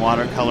 some of the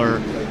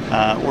watercolor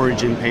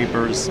origin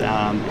papers,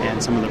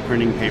 and some of the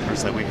printing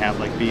papers that we have,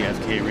 like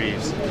BFK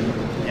Reeves.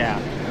 Yeah.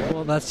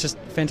 Well, that's just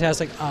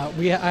fantastic. I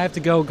have to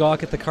go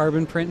gawk at the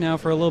carbon print now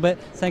for a little bit.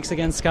 Thanks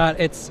again, Scott.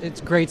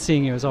 It's great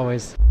seeing you as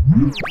always.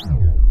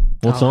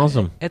 Well, it's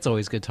awesome. It's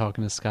always good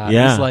talking to Scott.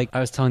 Yeah. It's like I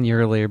was telling you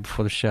earlier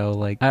before the show,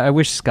 like I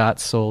wish Scott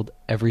sold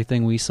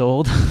everything we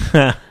sold.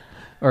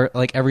 or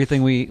like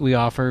everything we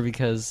offer,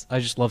 because I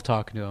just love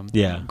talking to him.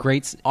 Yeah.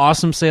 Great,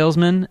 awesome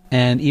salesman,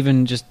 and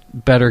even just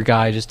better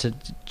guy just to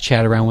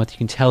chat around with. You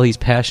can tell he's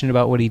passionate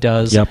about what he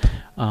does. Yep.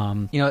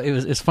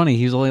 It's funny.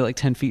 He was only like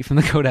 10 feet from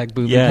the Kodak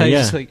booth. Yeah, and he yeah.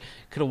 just like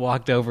could have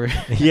walked over.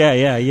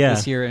 Yeah.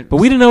 This year, But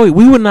we didn't know.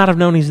 We would not have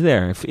known he's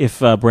there if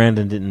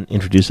Brandon didn't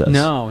introduce us.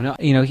 No.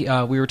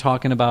 We were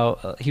talking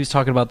about. He was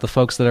talking about the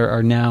folks that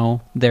are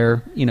now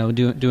there.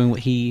 Doing what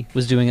he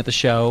was doing at the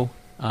show.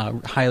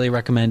 Highly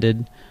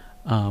recommended.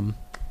 All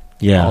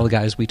the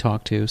guys we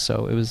talked to.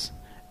 So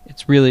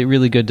it's really,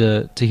 really good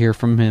to hear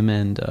from him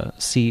and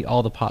see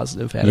all the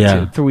positive attitude.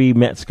 Yeah. After we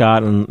met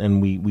Scott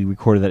and we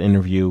recorded that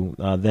interview,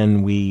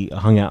 then we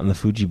hung out in the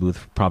Fuji booth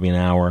for probably an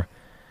hour.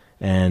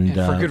 And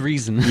for good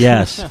reason.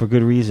 Yes, for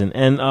good reason.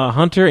 And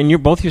Hunter,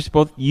 and both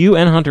you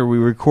and Hunter, we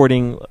were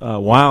recording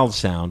wild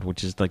sound,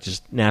 which is like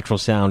just natural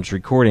sounds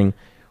recording.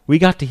 We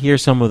got to hear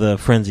some of the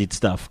frenzied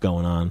stuff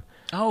going on.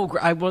 Oh,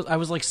 I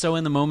was like so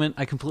in the moment,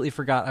 I completely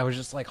forgot. I was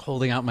just like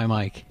holding out my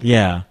mic.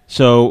 Yeah.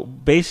 So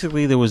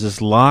basically, there was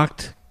this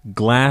locked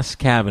glass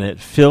cabinet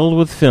filled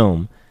with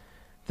film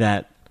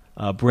that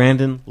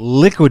Brandon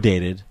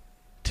liquidated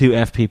to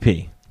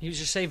FPP. He was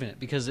just saving it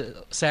because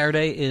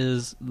Saturday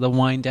is the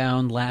wind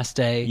down last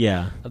day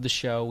of the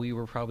show. We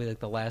were probably like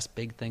the last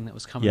big thing that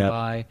was coming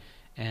by,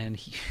 and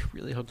he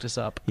really hooked us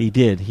up. He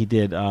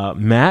did.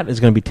 Matt is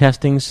going to be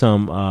testing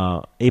some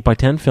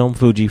 8x10 film,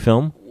 Fuji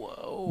film.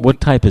 Whoa.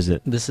 What type is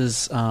it? This is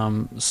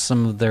some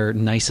of their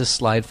nicest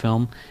slide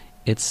film.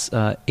 It's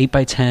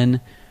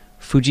 8x10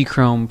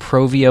 Fujichrome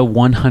Provia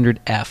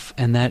 100F,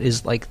 and that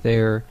is like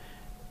their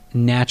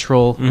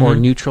natural or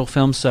neutral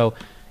film. So,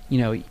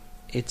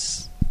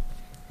 it's...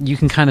 You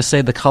can kind of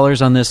say the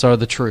colors on this are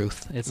the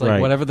truth. It's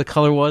like whatever the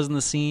color was in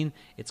the scene,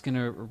 it's going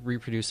to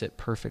reproduce it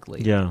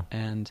perfectly. Yeah.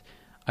 And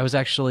I was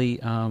actually,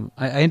 I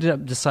ended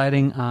up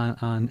deciding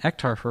on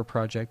Ektar for a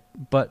project,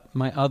 but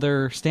my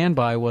other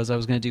standby was I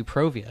was going to do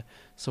Provia.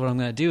 So what I'm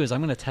going to do is I'm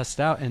going to test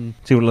it out and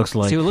see what it looks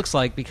like. See what it looks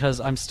like, because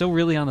I'm still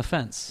really on the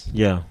fence.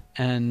 Yeah.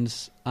 And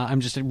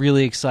I'm just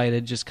really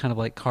excited. Just kind of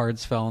like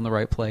cards fell in the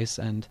right place.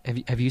 And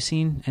have you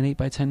seen an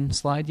 8x10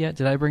 slide yet?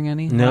 Did I bring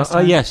any? No. Oh,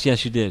 yes,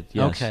 you did.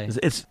 Yes. Okay.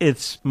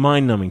 It's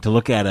mind numbing to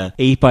look at a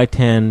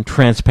 8x10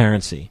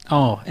 transparency.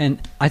 Oh,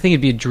 and I think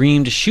it'd be a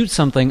dream to shoot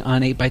something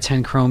on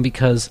 8x10 chrome,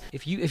 because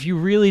if you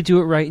really do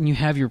it right and you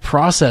have your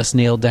process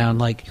nailed down,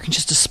 like you can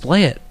just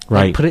display it.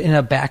 Right. Like, put it in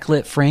a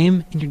backlit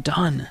frame and you're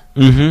done.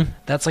 Mm-hmm.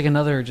 That's like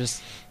another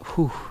just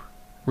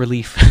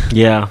relief.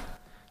 Yeah.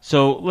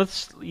 So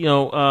let's,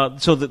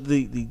 so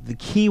the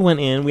key went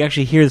in. We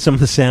actually hear some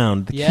of the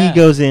sound. The key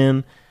goes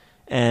in,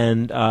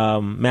 and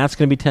Matt's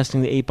going to be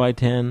testing the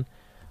 8x10.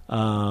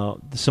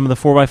 Some of the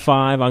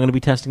 4x5. I'm going to be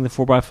testing the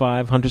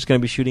 4x5. Hunter's going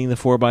to be shooting the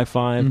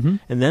 4x5.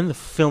 And then the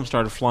film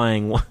started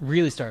flying.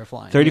 Really started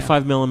flying.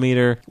 35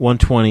 millimeter,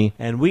 120.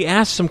 And we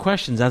asked some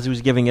questions as he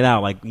was giving it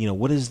out. Like,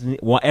 what is...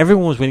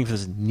 everyone was waiting for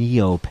this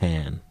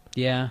Neopan.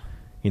 Yeah.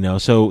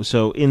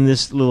 So in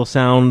this little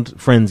sound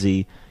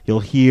frenzy, you'll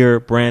hear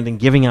Brandon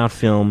giving out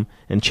film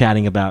and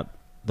chatting about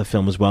the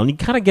film as well. And you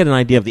kind of get an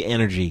idea of the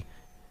energy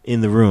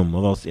in the room,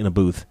 although it's in a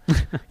booth.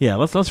 Yeah,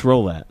 let's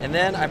roll that. And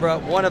then I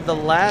brought one of the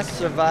last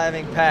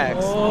surviving packs.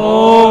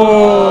 Oh!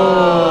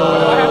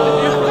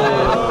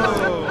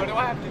 What do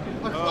I have to do?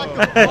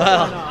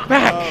 Well,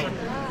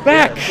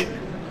 back.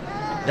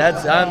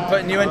 I'm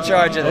putting you in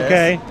charge of this.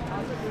 Okay.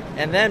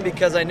 And then,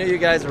 because I knew you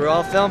guys were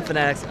all film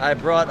fanatics, I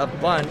brought a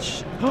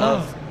bunch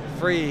of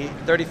free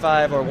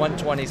 35 or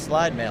 120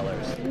 slide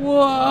mailers.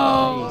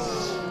 Whoa!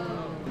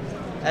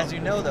 As you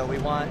know, though, we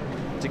want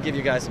to give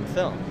you guys some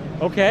film.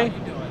 Okay.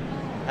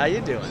 How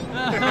you doing?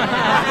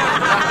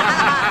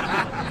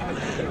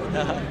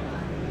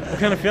 What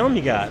kind of film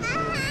you got?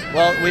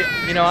 Well,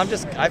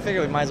 I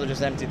figure we might as well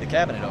just empty the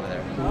cabinet over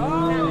there.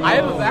 I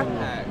have a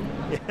backpack.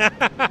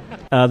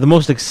 The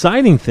most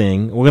exciting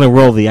thing, we're going to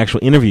roll the actual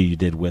interview you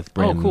did with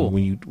Brandon. Oh, cool.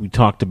 When we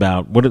talked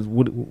about, why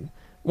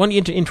don't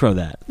you intro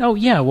that? Oh,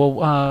 yeah.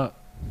 Well,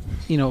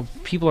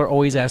 people are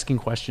always asking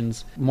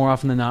questions. More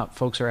often than not,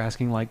 folks are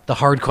asking like the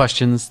hard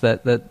questions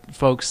that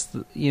folks,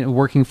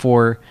 working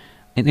for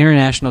an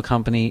international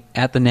company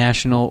at the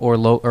national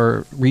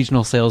or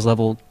regional sales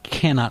level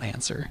cannot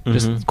answer.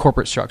 Just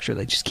corporate structure,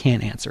 they just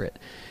can't answer it.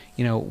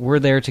 We're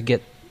there to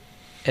get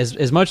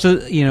as much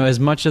of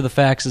the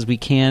facts as we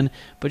can,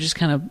 but just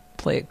kind of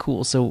play it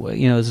cool. So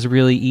this is a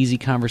really easy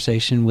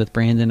conversation with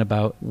Brandon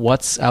about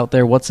what's out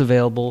there, what's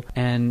available,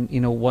 and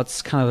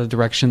what's kind of the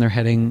direction they're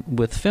heading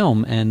with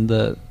film. And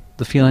the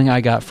feeling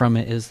I got from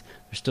it is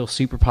they're still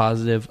super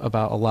positive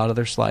about a lot of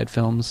their slide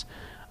films.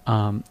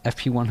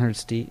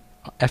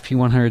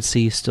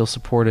 FP100C still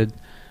supported.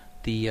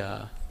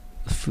 The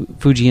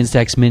Fuji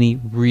Instax Mini,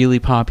 really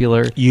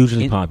popular.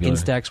 Hugely popular.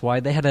 Instax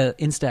wide. They had an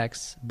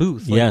Instax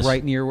booth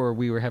right near where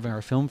we were having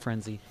our film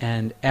frenzy.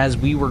 And as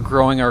we were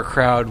growing our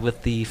crowd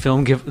with the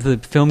film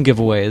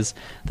giveaways,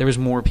 there was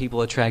more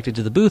people attracted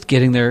to the booth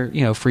getting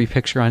their free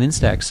picture on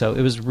Instax. So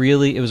it was a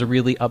really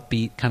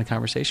upbeat kind of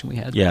conversation we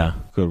had. Yeah,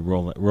 good.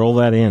 Roll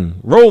that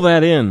in.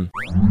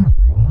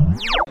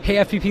 Hey,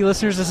 FPP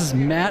listeners, this is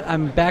Matt.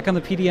 I'm back on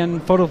the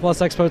PDN Photo Plus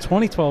Expo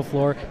 2012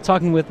 floor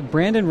talking with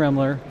Brandon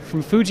Remler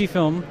from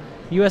Fujifilm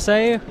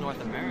USA. North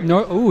America.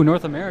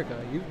 North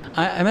America.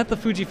 I'm at the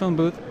Fujifilm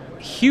booth,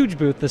 huge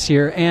booth this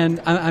year,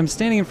 and I'm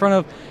standing in front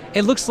of,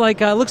 it looks like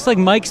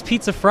Mike's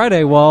Pizza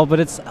Friday wall, but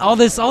it's all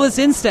this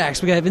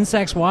Instax. We got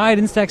Instax Wide,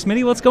 Instax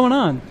Mini. What's going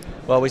on?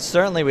 Well, we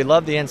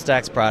love the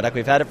Instax product.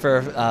 We've had it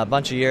for a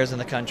bunch of years in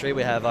the country.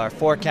 We have our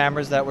 4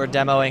 cameras that we're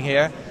demoing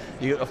here.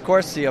 You, of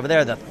course, see over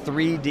there the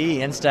 3D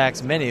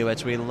Instax Mini,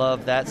 which we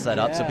love that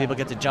setup, so people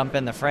get to jump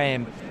in the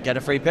frame, get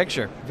a free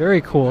picture.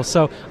 Very cool.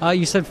 So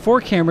you said 4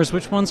 cameras.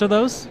 Which ones are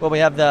those? Well, we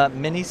have the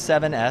Mini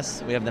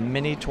 7S, we have the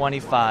Mini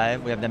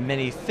 25, we have the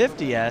Mini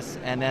 50S,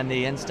 and then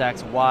the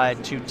Instax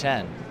Wide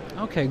 210.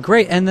 Okay,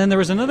 great. And then there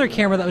was another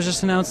camera that was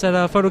just announced at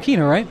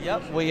Photokina, right?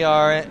 Yep, we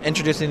are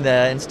introducing the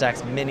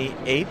Instax Mini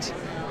 8,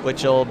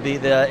 which will be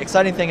the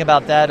exciting thing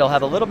about that. It'll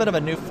have a little bit of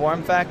a new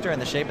form factor in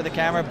the shape of the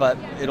camera, but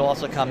it'll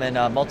also come in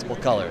multiple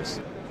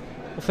colors.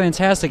 Well,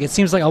 fantastic. It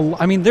seems like,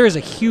 there is a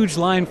huge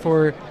line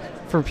for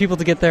people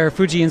to get their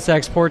Fuji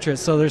Instax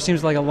portraits, so there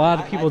seems like a lot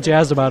of people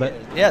jazzed about it.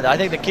 Yeah, I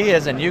think the key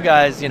is, and you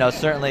guys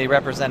certainly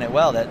represent it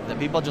well, that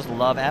people just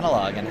love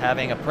analog, and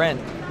having a print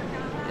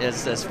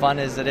is as fun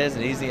as it is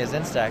and easy as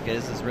Instax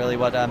is really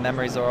what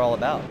memories are all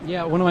about.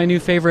 Yeah, one of my new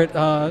favorite,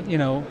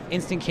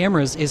 instant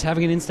cameras is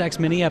having an Instax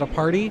Mini at a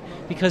party,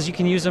 because you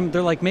can use them.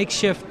 They're like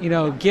makeshift,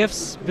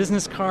 gifts,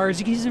 business cards.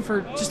 You can use them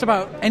for just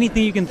about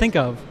anything you can think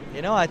of.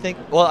 I think,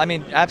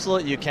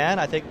 absolutely you can.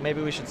 I think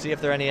maybe we should see if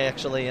there are any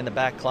actually in the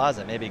back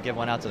closet. Maybe give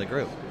one out to the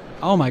group.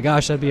 Oh my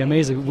gosh, that'd be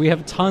amazing. We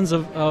have tons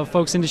of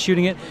folks into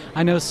shooting it.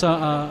 I know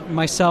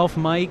myself,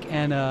 Mike,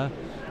 and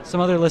some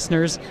other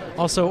listeners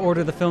also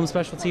ordered the film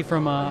specialty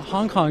from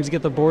Hong Kong to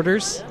get the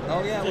borders.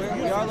 Oh yeah,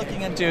 we are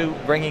looking into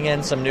bringing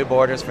in some new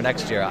borders for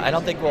next year. I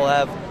don't think we'll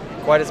have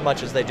quite as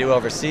much as they do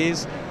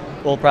overseas.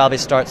 We'll probably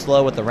start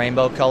slow with the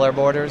rainbow color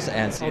borders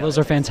and see. Oh, those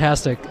are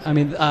fantastic.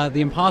 The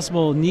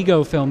Impossible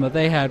Nego film that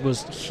they had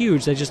was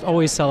huge. They just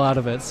always sell out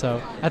of it,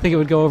 so I think it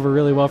would go over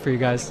really well for you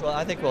guys. Well,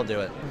 I think we'll do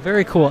it.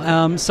 Very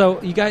cool.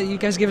 So you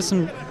guys give us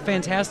some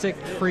fantastic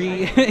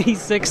free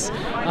E6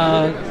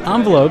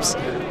 envelopes.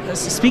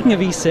 Speaking of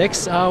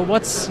E6,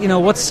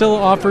 what's still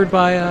offered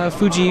by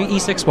Fuji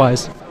E6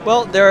 wise?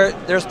 Well,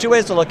 there's 2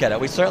 ways to look at it.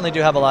 We certainly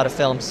do have a lot of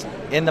films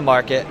in the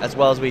market, as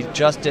well as we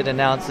just did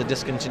announce the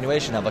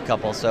discontinuation of a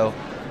couple. So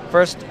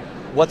first,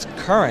 what's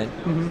current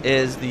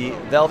is the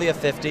Velvia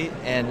 50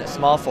 in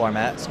small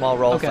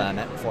roll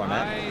format.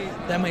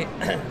 Then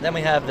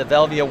we have the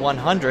Velvia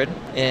 100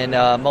 in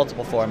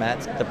multiple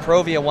formats, the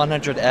Provia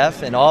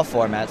 100F in all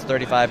formats,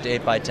 35 to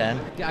 8x10.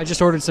 Yeah, I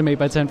just ordered some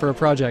 8x10 for a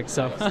project,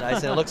 so. That's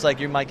nice, and it looks like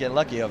you might get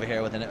lucky over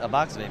here with a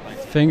box of 8x10.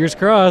 Fingers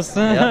crossed.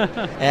 Yep.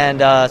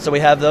 And so we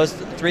have those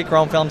 3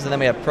 chrome films, and then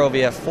we have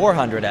Provia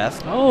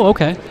 400F. Oh,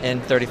 okay. In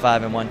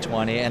 35 and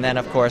 120, and then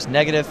of course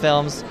negative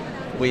films.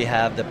 We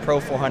have the Pro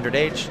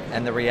 400H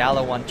and the Reala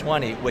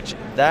 120, which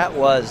that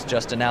was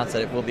just announced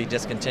that it will be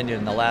discontinued,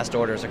 and the last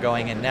orders are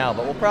going in now.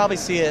 But we'll probably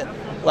see it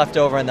left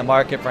over in the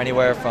market for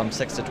anywhere from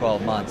 6 to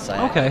 12 months.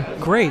 Okay,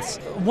 great.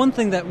 One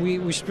thing that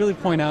we should really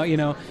point out, you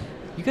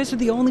guys are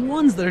the only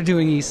ones that are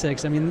doing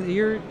E6.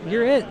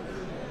 You're it.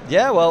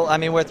 Yeah, well,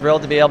 we're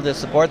thrilled to be able to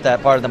support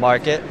that part of the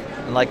market.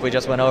 And like we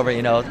just went over,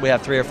 we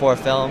have 3 or 4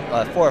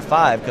 4 or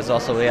 5, because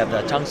also we have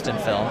the tungsten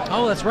film.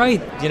 Oh, that's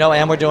right.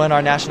 And we're doing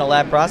our national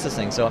lab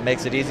processing, so it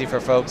makes it easy for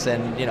folks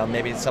in,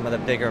 maybe some of the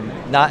bigger,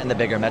 not in the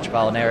bigger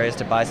metropolitan areas,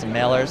 to buy some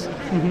mailers,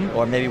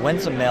 or maybe win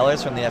some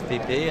mailers from the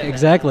FPP.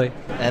 Exactly.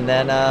 And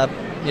then,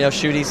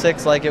 shoot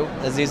E6 like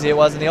as easy as it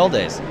was in the old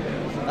days.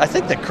 I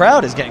think the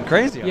crowd is getting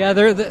crazy. Yeah,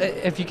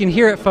 if you can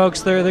hear it,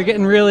 folks, they're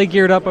getting really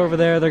geared up over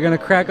there. They're going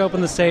to crack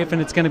open the safe,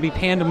 and it's going to be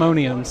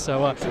pandemonium.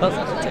 So let's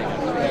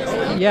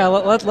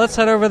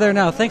head over there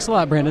now. Thanks a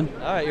lot, Brandon.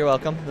 All right, you're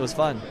welcome. It was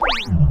fun.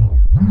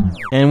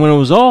 And when it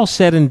was all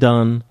said and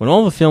done, when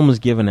all the film was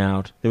given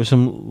out, there was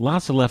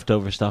lots of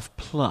leftover stuff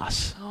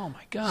plus. Oh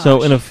my gosh.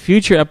 So in a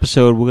future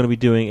episode, we're going to be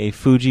doing a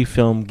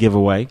Fujifilm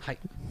giveaway. Hi.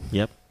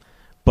 Yep.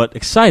 But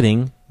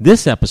exciting,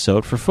 this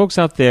episode, for folks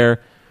out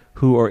there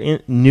who are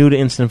new to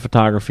instant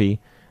photography,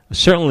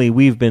 certainly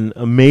we've been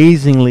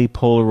amazingly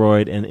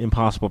Polaroid and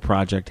Impossible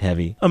Project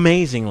heavy.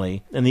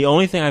 Amazingly. And the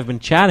only thing I've been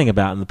chatting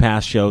about in the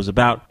past shows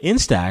about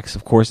Instax,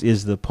 of course,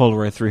 is the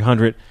Polaroid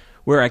 300,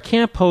 where I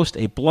can't post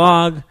a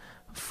blog,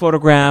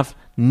 photograph,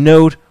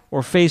 note,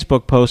 or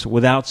Facebook post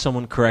without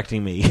someone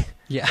correcting me.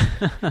 Yeah.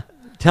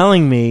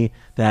 Telling me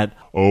that,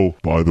 oh,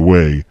 by the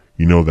way,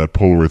 that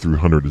Polaroid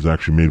 300 is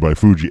actually made by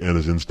Fuji and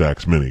is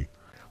Instax Mini.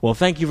 Well,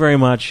 thank you very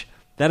much.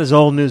 That is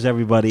old news,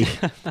 everybody.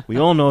 We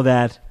all know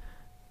that.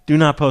 Do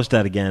not post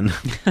that again.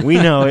 We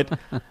know it.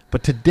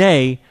 But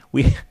today,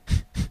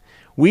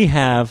 we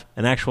have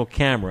an actual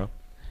camera.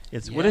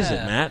 What is it,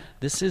 Matt?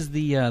 This is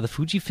the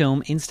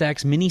Fujifilm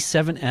Instax Mini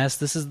 7S.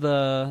 This is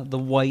the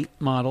white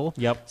model.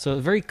 Yep. So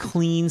a very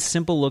clean,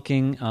 simple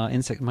looking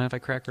Instax. Mind if I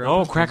crack her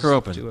open? Oh, crack her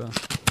open. Ooh.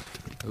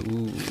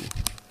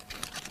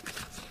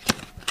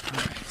 All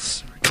right,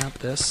 so I got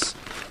this.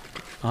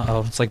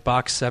 Uh-oh, it's like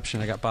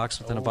boxception. I got box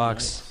within a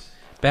box. Nice.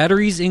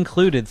 Batteries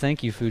included.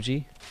 Thank you,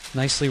 Fuji.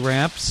 Nicely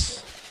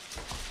wrapped.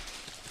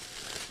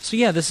 So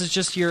yeah, this is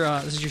just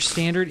your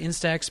standard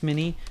Instax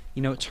Mini.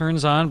 You know, it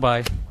turns on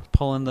by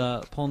pulling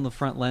the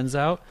front lens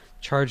out,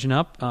 charging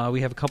up.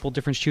 We have a couple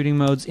different shooting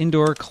modes: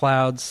 indoor,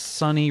 clouds,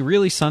 sunny,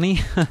 really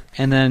sunny,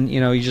 and then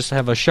you just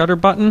have a shutter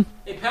button.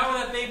 Hey, power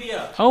that baby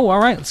up. Oh, all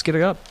right, let's get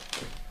it up.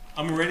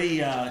 I'm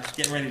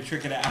getting ready to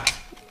trick it out.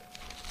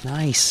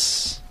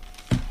 Nice.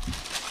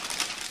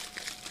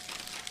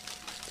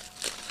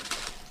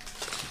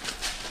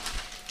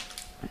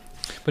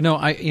 But no,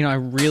 I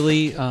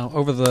really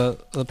over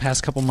the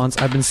past couple months,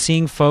 I've been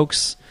seeing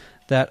folks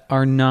that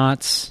are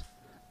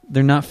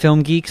they're not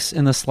film geeks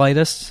in the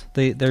slightest.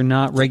 They're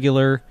not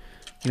regular,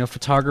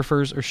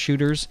 photographers or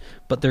shooters,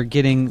 but they're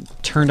getting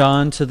turned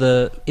on to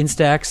the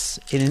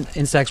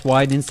Instax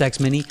Wide, and Instax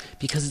Mini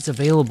because it's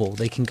available.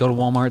 They can go to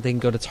Walmart, they can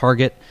go to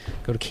Target,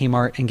 go to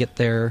Kmart, and get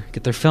their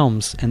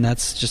films, and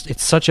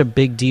it's such a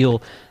big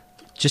deal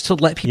just to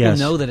let people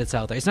know that it's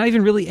out there. It's not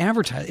even really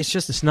advertised.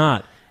 It's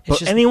not.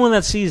 But anyone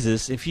that sees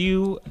this, if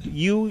you and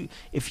your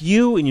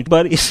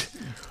buddies,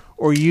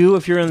 or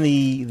if you're in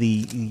the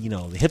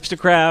hipster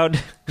crowd,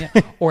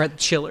 or at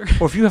Chiller,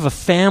 or if you have a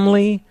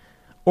family,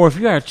 or if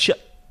you are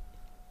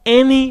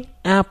any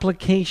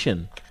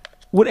application,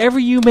 whatever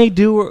you may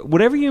do,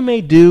 whatever you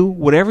may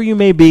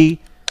be,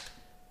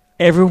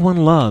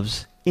 everyone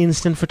loves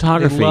instant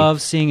photography. They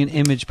love seeing an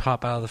image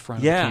pop out of the front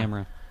of the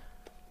camera.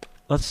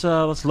 Let's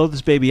load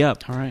this baby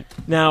up. All right.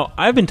 Now,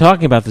 I've been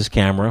talking about this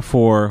camera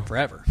for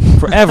forever,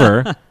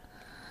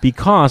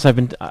 because I've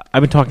been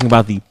talking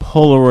about the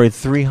Polaroid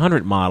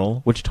 300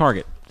 model, which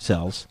Target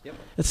sells. Yep.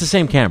 It's the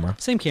same camera.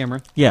 Same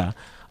camera. Yeah.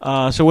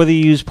 So whether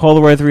you use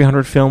Polaroid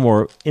 300 film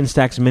or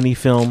Instax Mini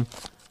film,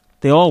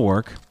 they all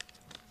work.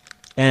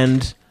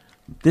 And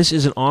this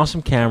is an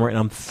awesome camera, and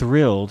I'm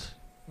thrilled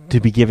to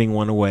be giving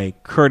one away,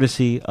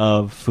 courtesy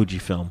of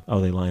Fujifilm.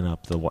 Oh, they line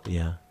up. The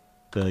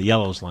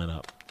yellows line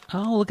up.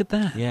 Oh, look at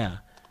that. Yeah.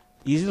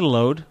 Easy to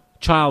load.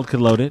 Child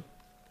could load it.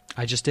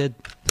 I just did.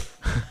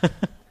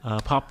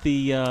 Pop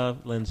the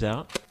lens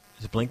out.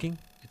 Is it blinking?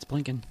 It's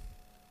blinking.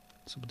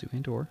 So we'll do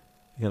indoor.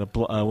 You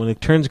gotta when it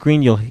turns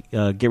green, you'll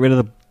get rid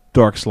of the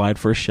dark slide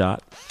for a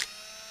shot.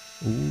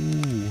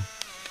 Ooh.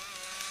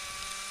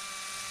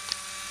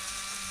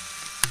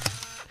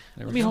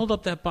 Let me hold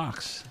up that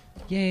box.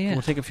 Yeah.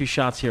 We'll take a few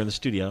shots here in the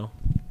studio.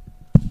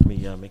 Let me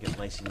make it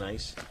nicey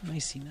nice.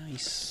 Nicey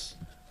nice.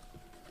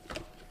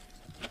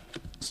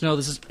 So no,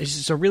 it's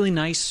just a really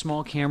nice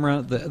small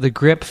camera. The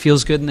grip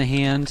feels good in the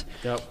hand.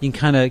 Yep. You can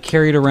kind of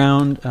carry it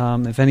around.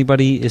 If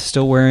anybody is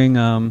still wearing,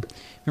 remember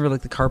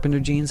like the carpenter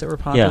jeans that were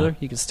popular? Yeah.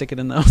 You could stick it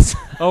in those.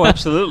 Oh,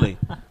 absolutely.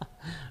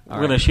 We're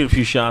going to shoot a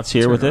few shots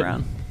here with it.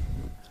 Around.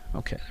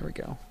 Okay, there we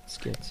go. Let's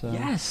get.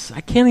 Yes,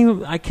 I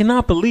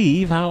cannot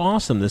believe how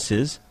awesome this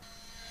is.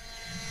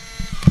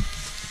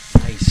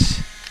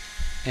 Nice.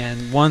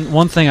 And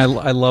one thing I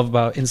love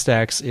about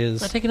Instax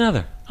is. I'll take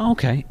another. Oh,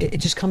 okay, it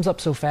just comes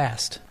up so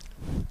fast.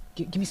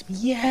 Give me some.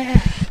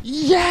 Yeah.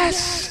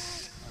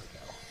 Yes.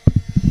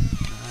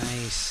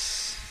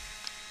 Nice.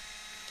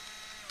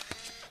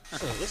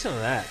 Oh, listen to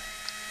that.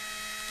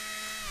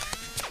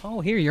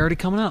 Oh, here, you're already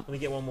coming up. Let me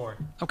get one more.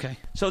 Okay.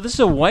 So this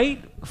is a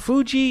white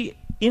Fuji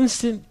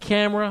instant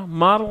camera,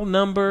 model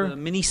number... The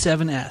Mini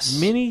 7S.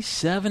 Mini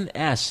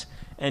 7S.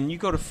 And you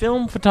go to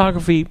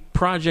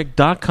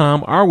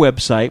filmphotographyproject.com, our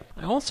website.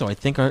 Also, I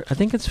think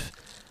it's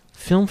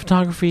film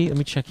photography... Let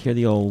me check here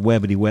the old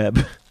webbity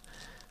web.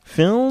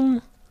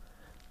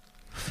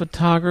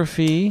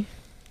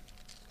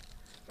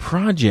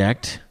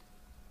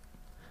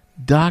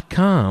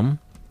 filmphotographyproject.com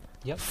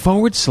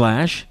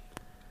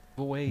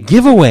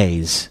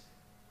 /giveaways.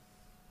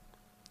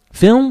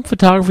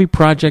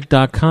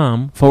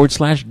 filmphotographyproject.com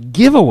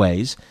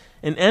 /giveaways,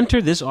 and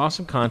enter this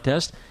awesome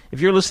contest. If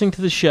you're listening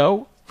to the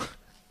show,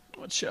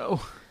 what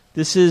show?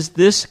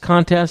 This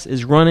contest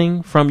is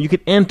running from, you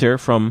could enter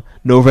from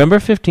November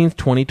 15th,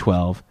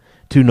 2012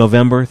 to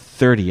November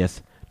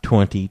 30th,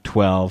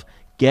 2012.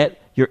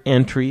 Get your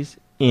entries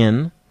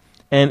in.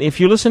 And if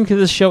you're listening to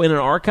this show in an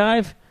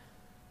archive,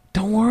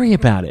 don't worry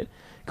about it.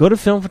 Go to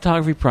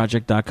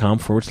filmphotographyproject.com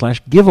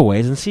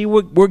 /giveaways and see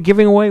what we're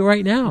giving away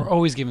right now. We're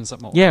always giving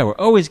something away. Yeah, we're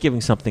always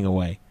giving something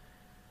away.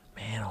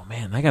 Man, oh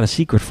man, I got a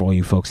secret for all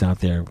you folks out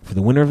there. For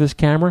the winner of this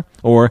camera,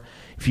 or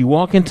if you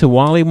walk into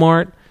Wally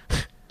Mart,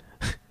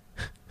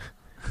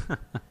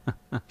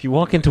 if you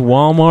walk into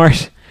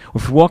Walmart,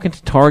 or if you walk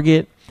into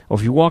Target, or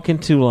if you walk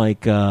into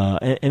like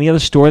any other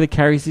store that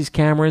carries these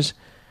cameras,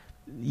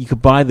 you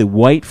could buy the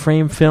white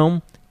frame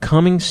film.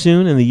 Coming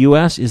soon in the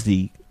U.S. is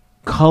the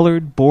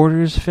colored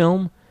borders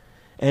film.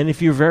 And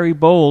if you're very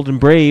bold and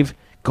brave,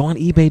 go on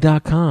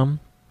eBay.com.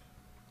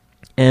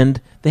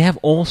 And they have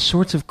all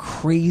sorts of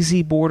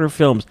crazy border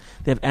films.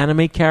 They have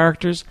anime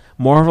characters,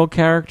 Marvel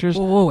characters.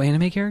 Whoa,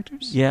 anime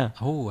characters? Yeah.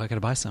 Oh, I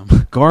gotta buy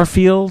some.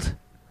 Garfield,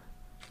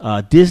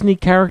 Disney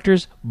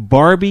characters,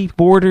 Barbie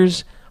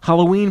borders,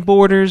 Halloween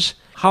borders,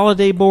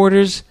 holiday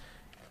borders.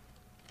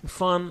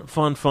 Fun.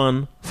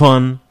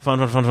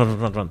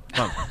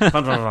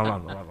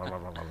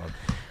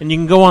 And you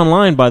can go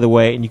online, by the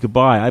way, and you could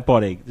buy.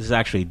 This is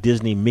actually a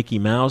Disney Mickey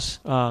Mouse.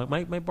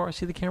 Might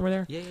see the camera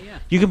there? Yeah.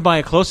 You can buy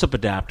a close-up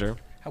adapter.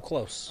 How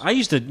close? I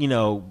used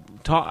to,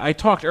 I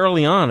talked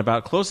early on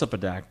about close-up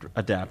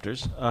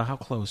adapters. How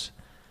close?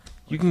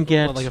 You can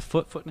get like a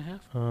foot and a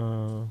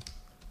half.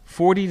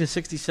 40 to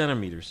 60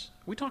 centimeters.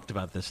 We talked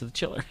about this at the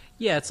chiller.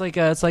 Yeah, it's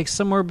like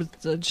somewhere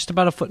just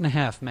about a foot and a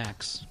half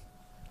max.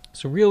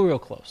 So real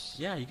close.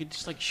 Yeah, you could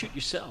just shoot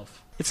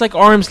yourself. It's like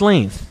arm's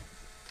length.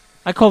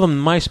 I call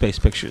them MySpace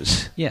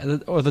pictures. Yeah,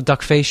 or the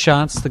duck face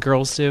shots the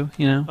girls do.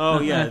 Oh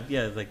yeah.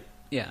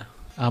 Yeah.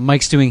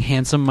 Mike's doing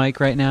handsome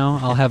Mike right now.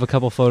 I'll have a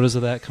couple photos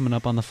of that coming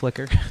up on the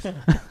Flickr.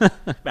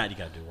 Matt, you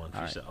got to do one for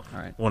yourself. All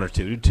right. One or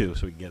two. Do two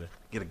so we can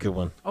get a good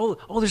one. Oh,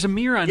 there's a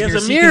mirror on Yeah, here.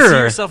 there's a so you can see mirror.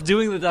 yourself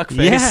doing the duck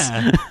face.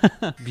 Yeah.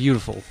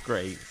 Beautiful.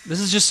 Great.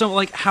 This is just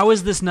so how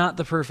is this not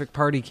the perfect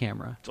party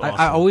camera? It's awesome.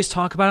 I always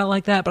talk about it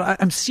like that,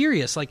 but I'm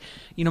serious.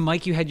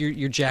 Mike, you had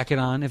your jacket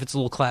on. If it's a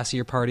little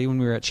classier party when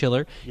we were at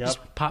Chiller, Yep. just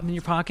pop them in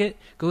your pocket,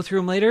 go through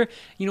them later.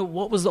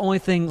 What was the only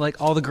thing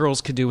all the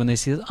girls could do when they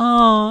see this?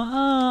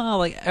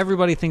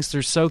 Everybody thinks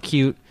they're so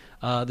cute.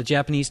 The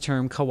Japanese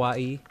term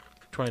kawaii.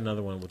 Try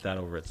another one with that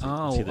over it.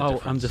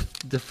 I'm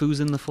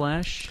diffusing the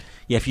flash.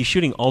 Yeah, if you're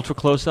shooting ultra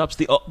close-ups,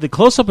 the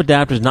close-up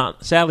adapter is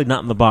sadly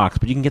not in the box,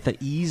 but you can get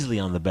that easily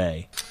on the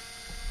bay.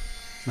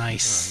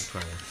 Nice.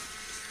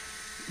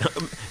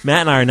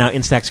 Matt and I are now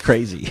Instax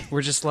crazy.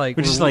 We're just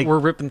we're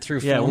ripping through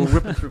film. Yeah, we're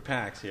ripping through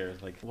packs here.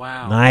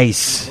 Wow.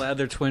 Nice. I'm glad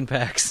they're twin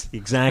packs.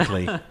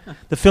 Exactly.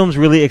 The film's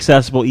really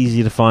accessible,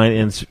 easy to find,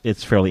 and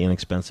it's fairly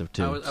inexpensive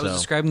too. I was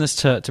describing this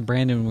to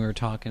Brandon when we were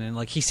talking, and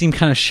he seemed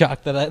kind of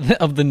shocked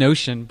of the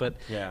notion. But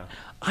yeah.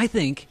 I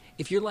think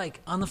if you're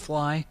on the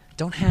fly,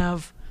 don't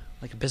have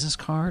a business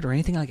card or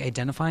anything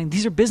identifying.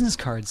 These are business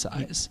card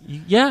size.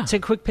 Yeah.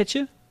 Take a quick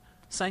picture,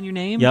 sign your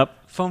name, Yep.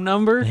 phone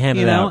number, Hand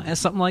it out. and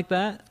something like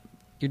that.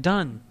 You're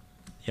done.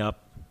 Yep.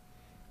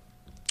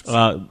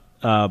 Matt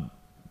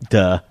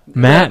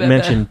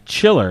mentioned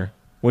Chiller,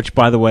 which,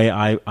 by the way,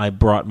 I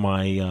brought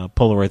my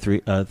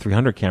Polaroid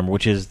 300 camera,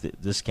 which is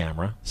this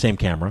camera, same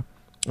camera.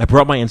 I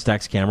brought my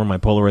Instax camera, my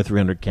Polaroid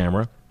 300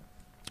 camera,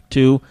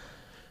 to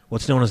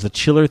what's known as the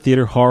Chiller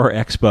Theater Horror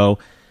Expo.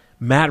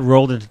 Matt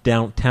rolled into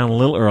downtown a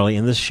little early,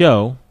 and this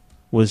show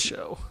was...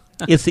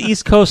 It's the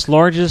East Coast's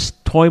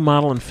largest toy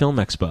model and film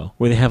expo,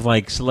 where they have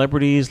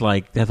celebrities,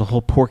 they have the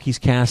whole Porky's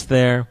cast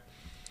there.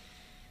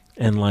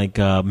 And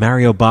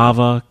Mario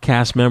Bava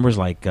cast members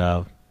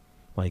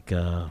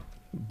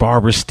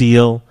Barbara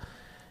Steele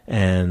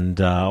and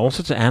all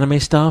sorts of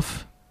anime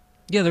stuff.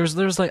 Yeah, there's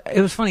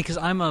it was funny because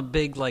I'm a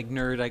big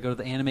nerd. I go to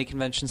the anime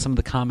conventions, some of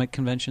the comic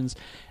conventions,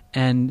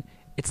 and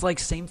it's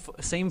same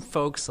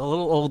folks, a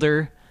little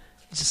older,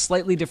 just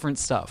slightly different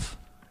stuff.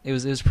 It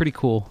was pretty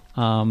cool.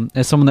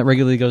 As someone that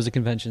regularly goes to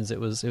conventions, it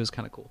was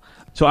kind of cool.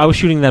 So I was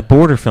shooting that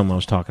Border film I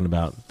was talking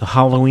about, the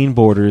Halloween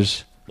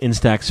Borders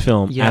Instax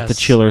film at the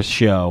Chiller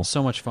show.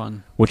 So much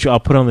fun. Which I'll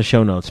put on the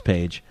show notes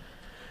page.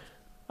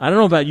 I don't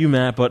know about you,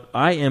 Matt, but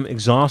I am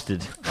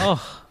exhausted.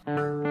 Oh.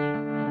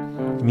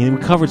 I mean,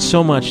 we covered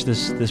so much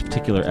this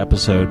particular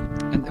episode.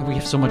 And we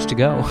have so much to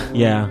go.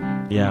 Yeah.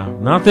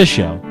 Not this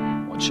show.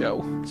 What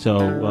show?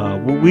 So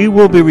we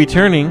will be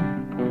returning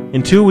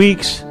in 2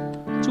 weeks.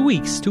 2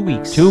 weeks. 2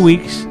 weeks. 2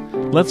 weeks.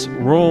 Let's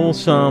roll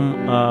some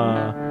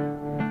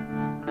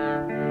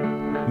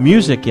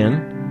music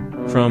in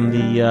from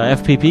the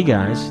FPP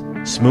guys,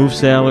 Smooth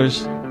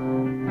Sailors.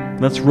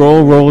 Let's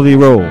roll-y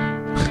roll.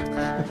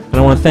 And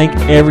I want to thank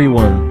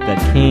everyone that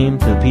came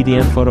to the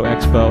PDN Photo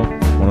Expo.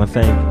 I want to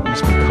thank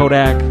Eastman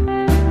Kodak,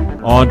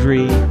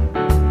 Audrey,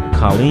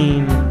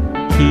 Colleen,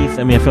 Keith.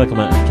 I feel like I'm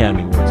at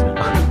Academy Awards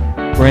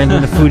now.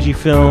 Brandon, the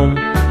Fujifilm,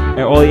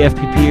 all the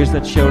FPPers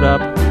that showed up,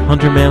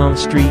 Hunter Man on the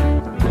Street.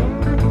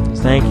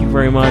 Thank you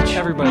very much.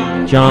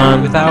 Everybody.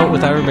 John.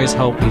 Without everybody's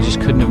help, we just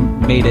couldn't have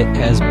made it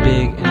as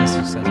big and as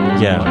successful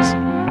as it was.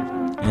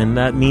 And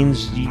that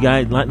means you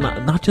guys,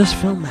 not just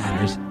film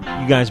matters,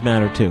 you guys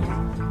matter too.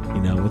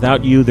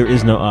 Without you, there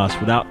is no us.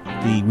 Without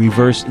the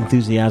reverse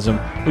enthusiasm,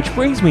 which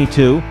brings me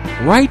to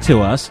write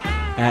to us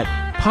at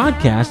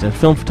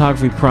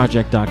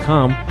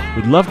podcast@filmphotographyproject.com.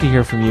 We'd love to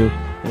hear from you.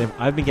 And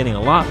I've been getting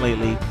a lot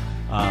lately,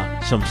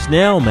 some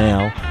snail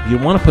mail. If you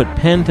want to put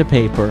pen to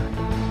paper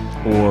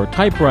or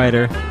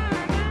typewriter, if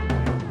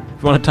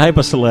you want to type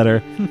us a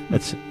letter,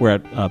 we're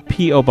at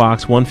P.O.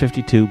 Box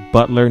 152,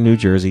 Butler, New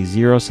Jersey,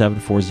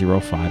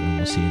 07405, and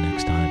we'll see you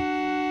next time.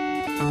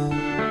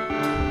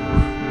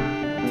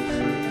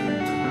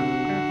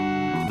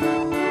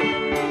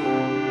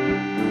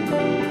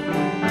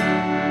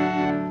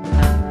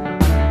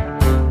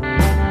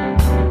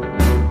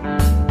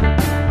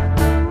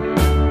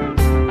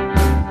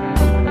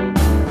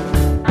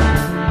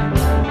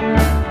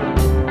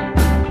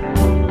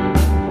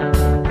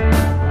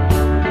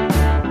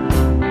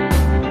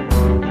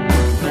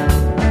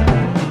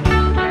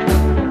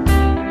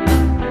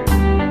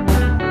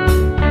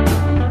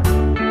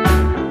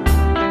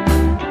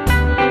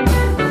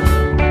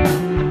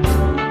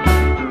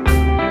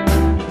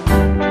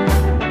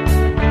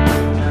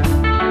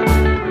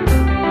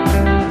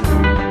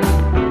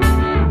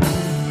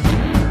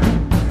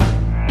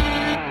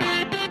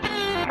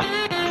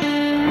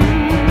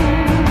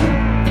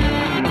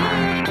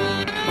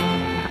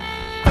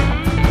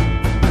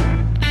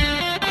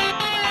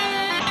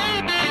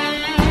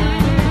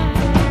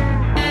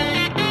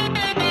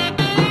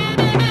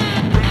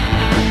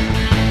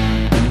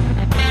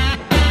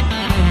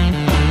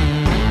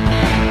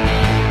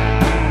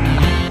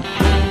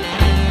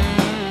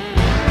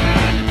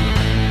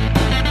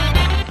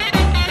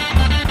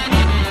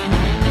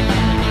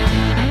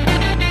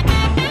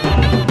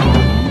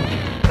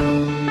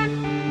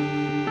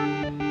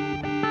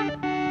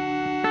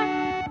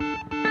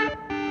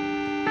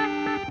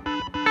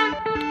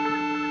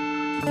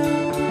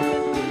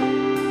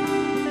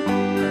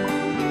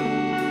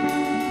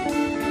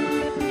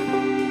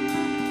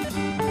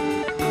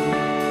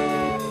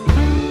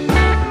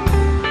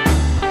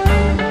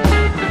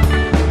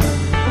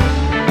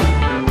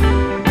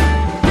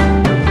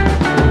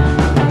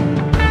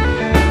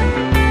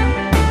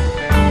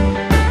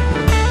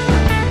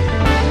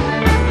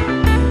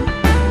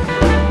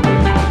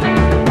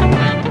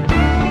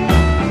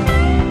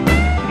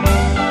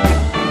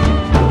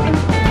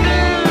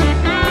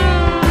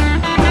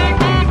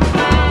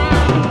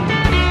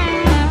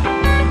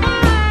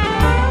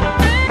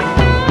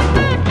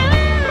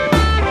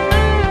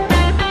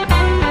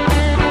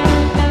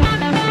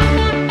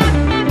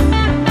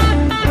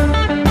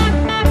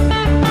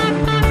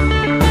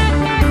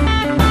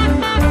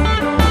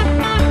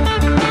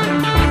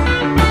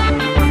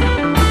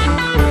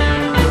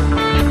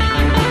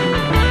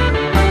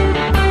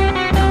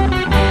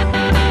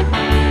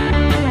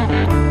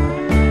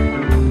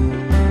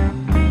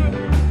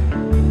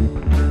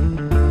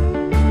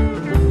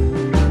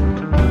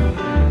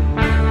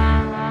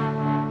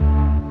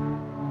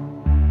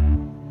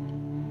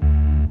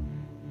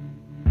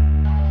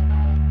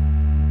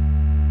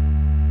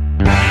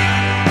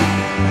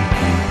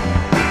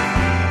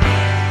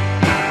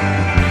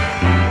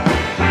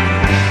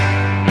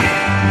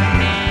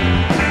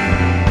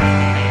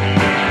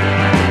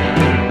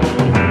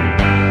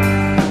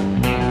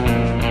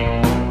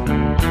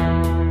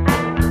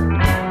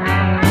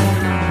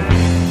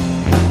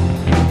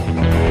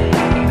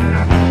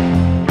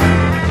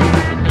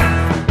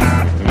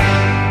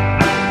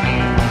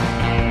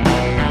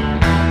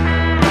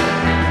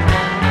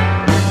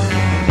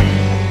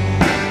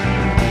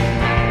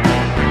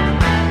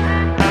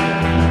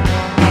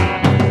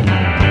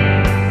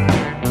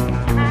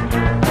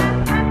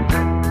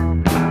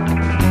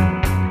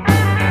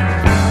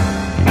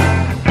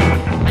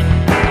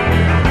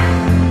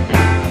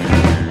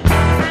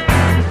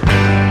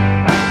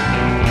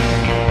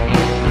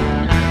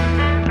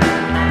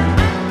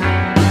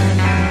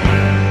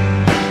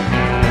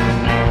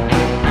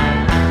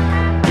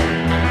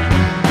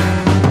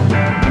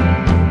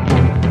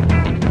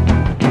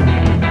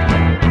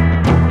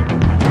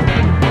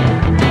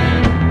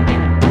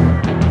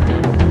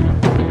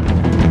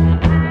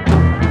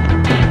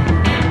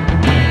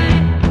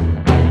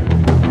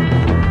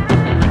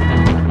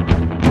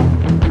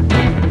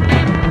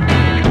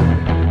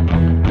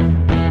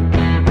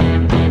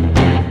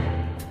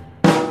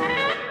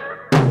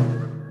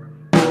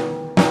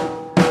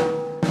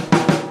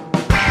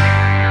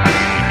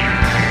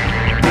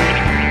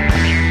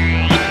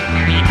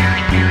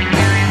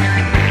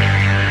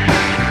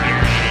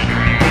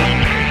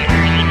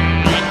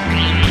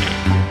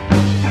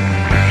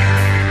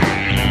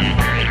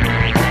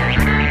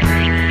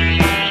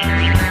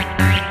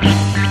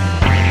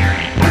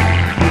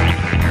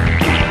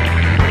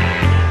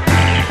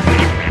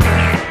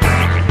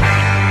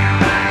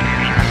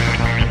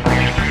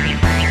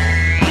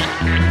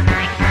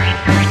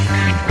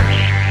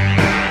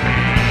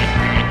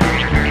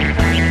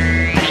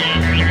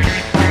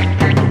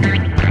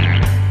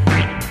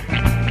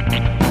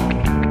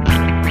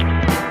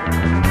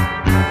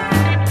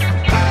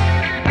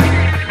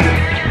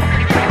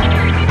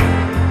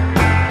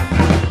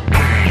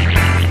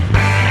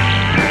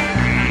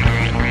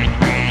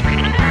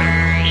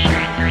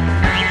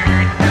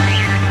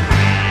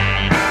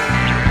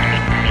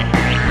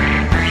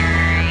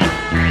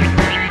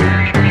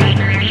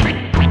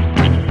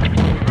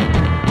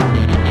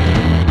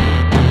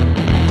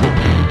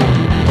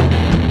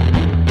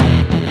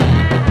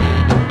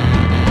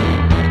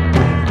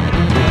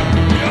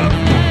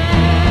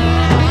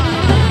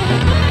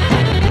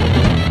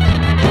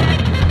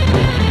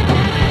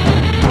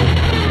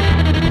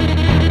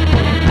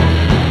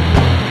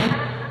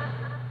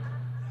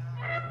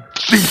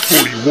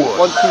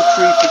 2,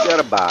 3, forget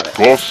about it.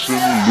 Dawson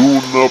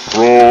Luna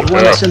Pro You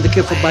want to F. send the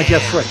kid for my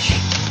Jeff Fresh.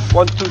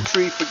 1, 2,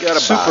 3, forget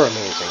about Super it.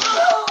 amazing.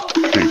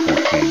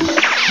 K14,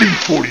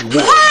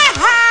 B41.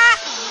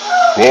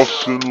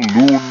 Dawson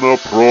Luna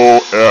Pro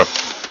F.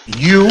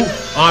 You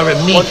are a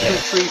meathead. 1, 2,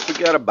 3,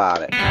 forget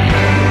about it.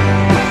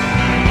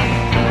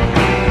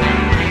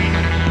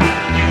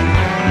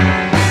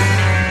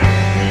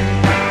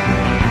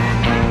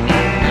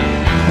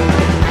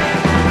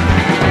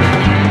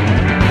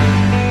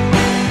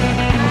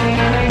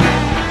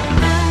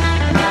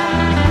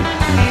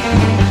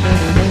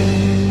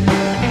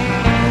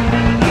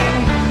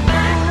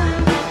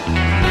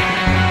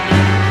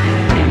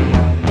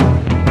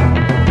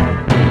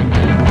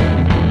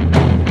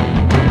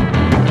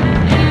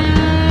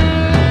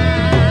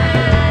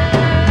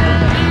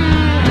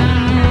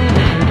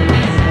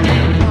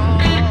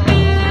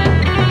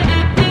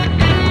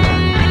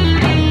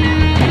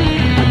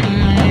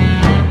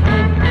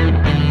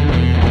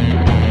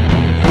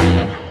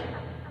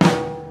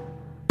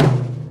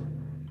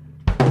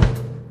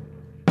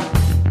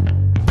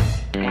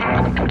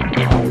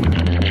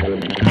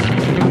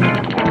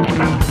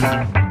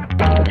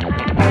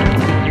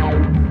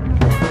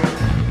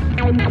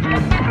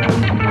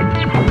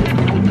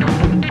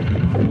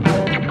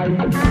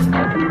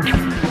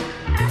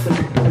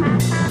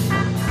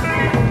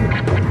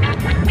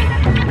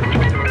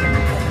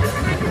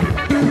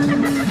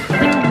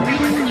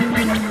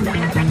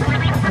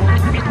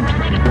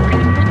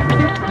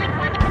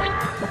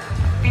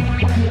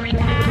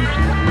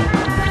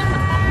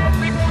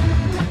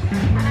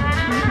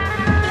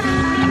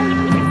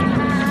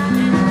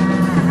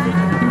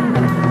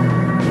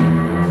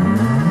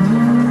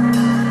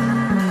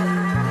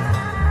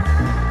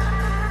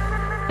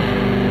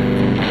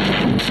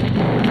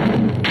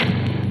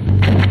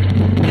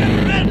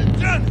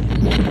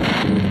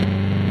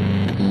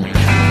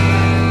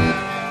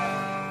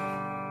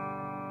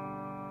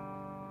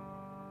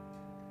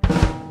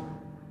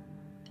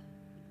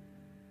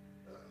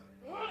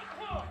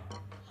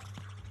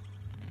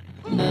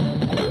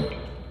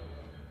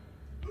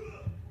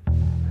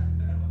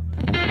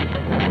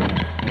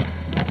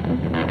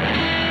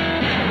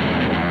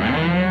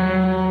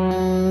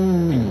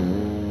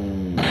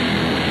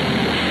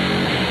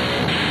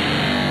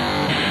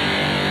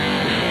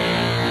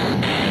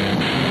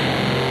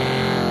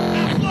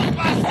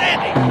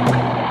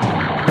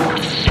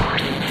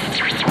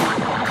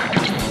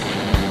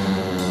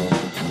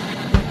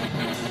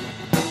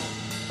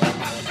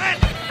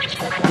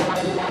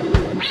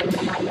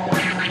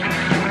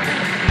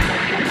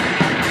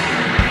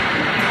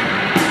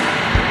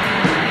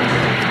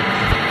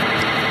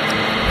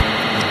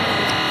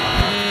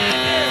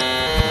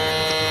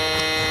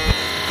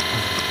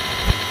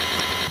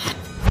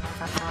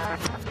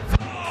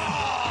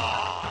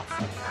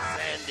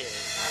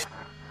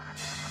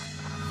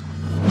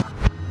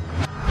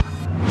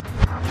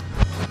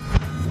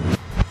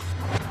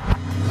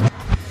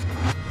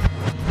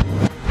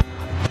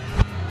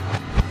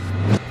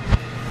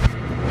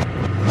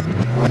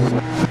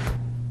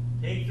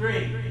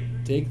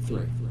 Take 3.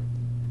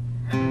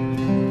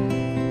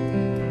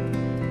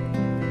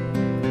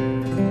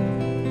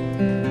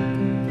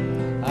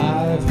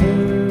 I've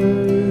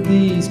heard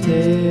these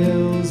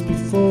tales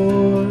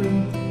before,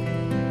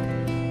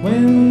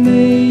 when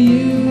they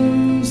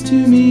used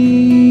to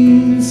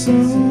mean so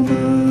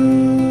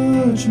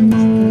much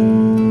more.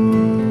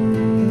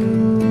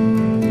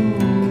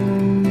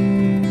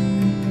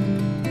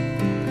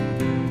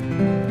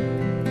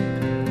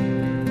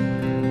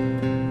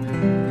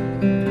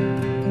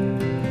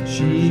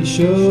 She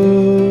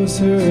shows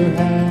her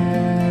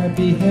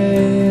happy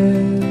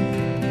head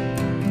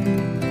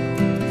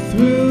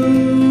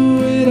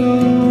through it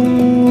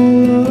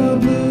all, a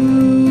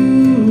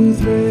blue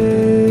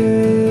thread.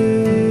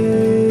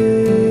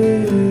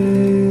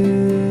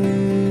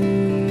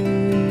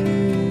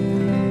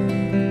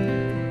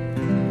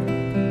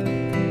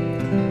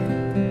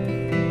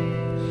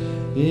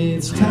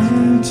 It's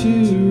time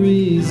to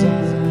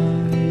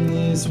resign.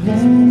 This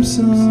warm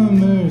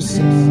summer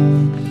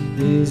sun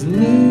is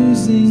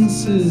losing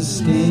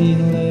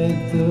sustain.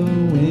 Let the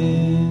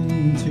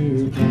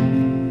winter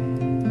come.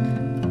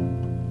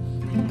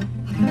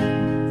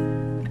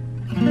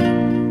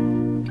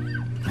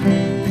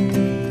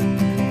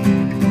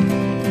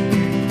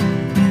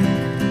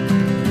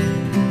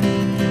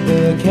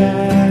 The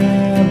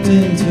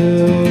captain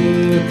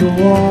took a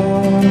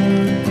walk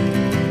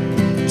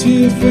to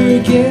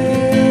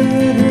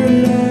forget her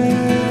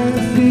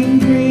laughing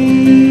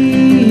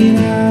green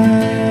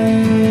eyes.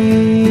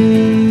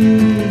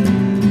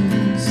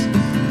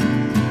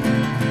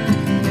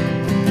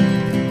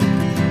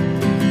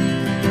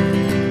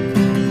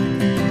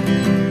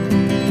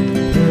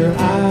 Her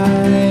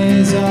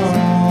eyes are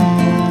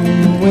on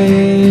the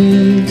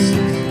waves,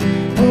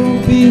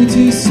 hoping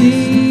to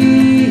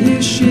see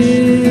his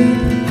ship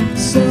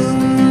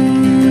someday.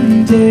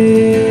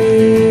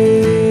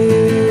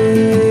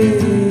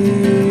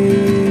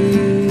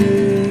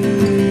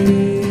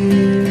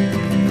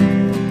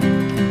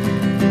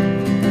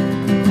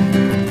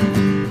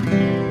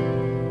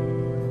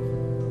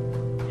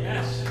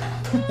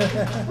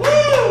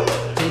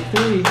 Take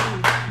 3.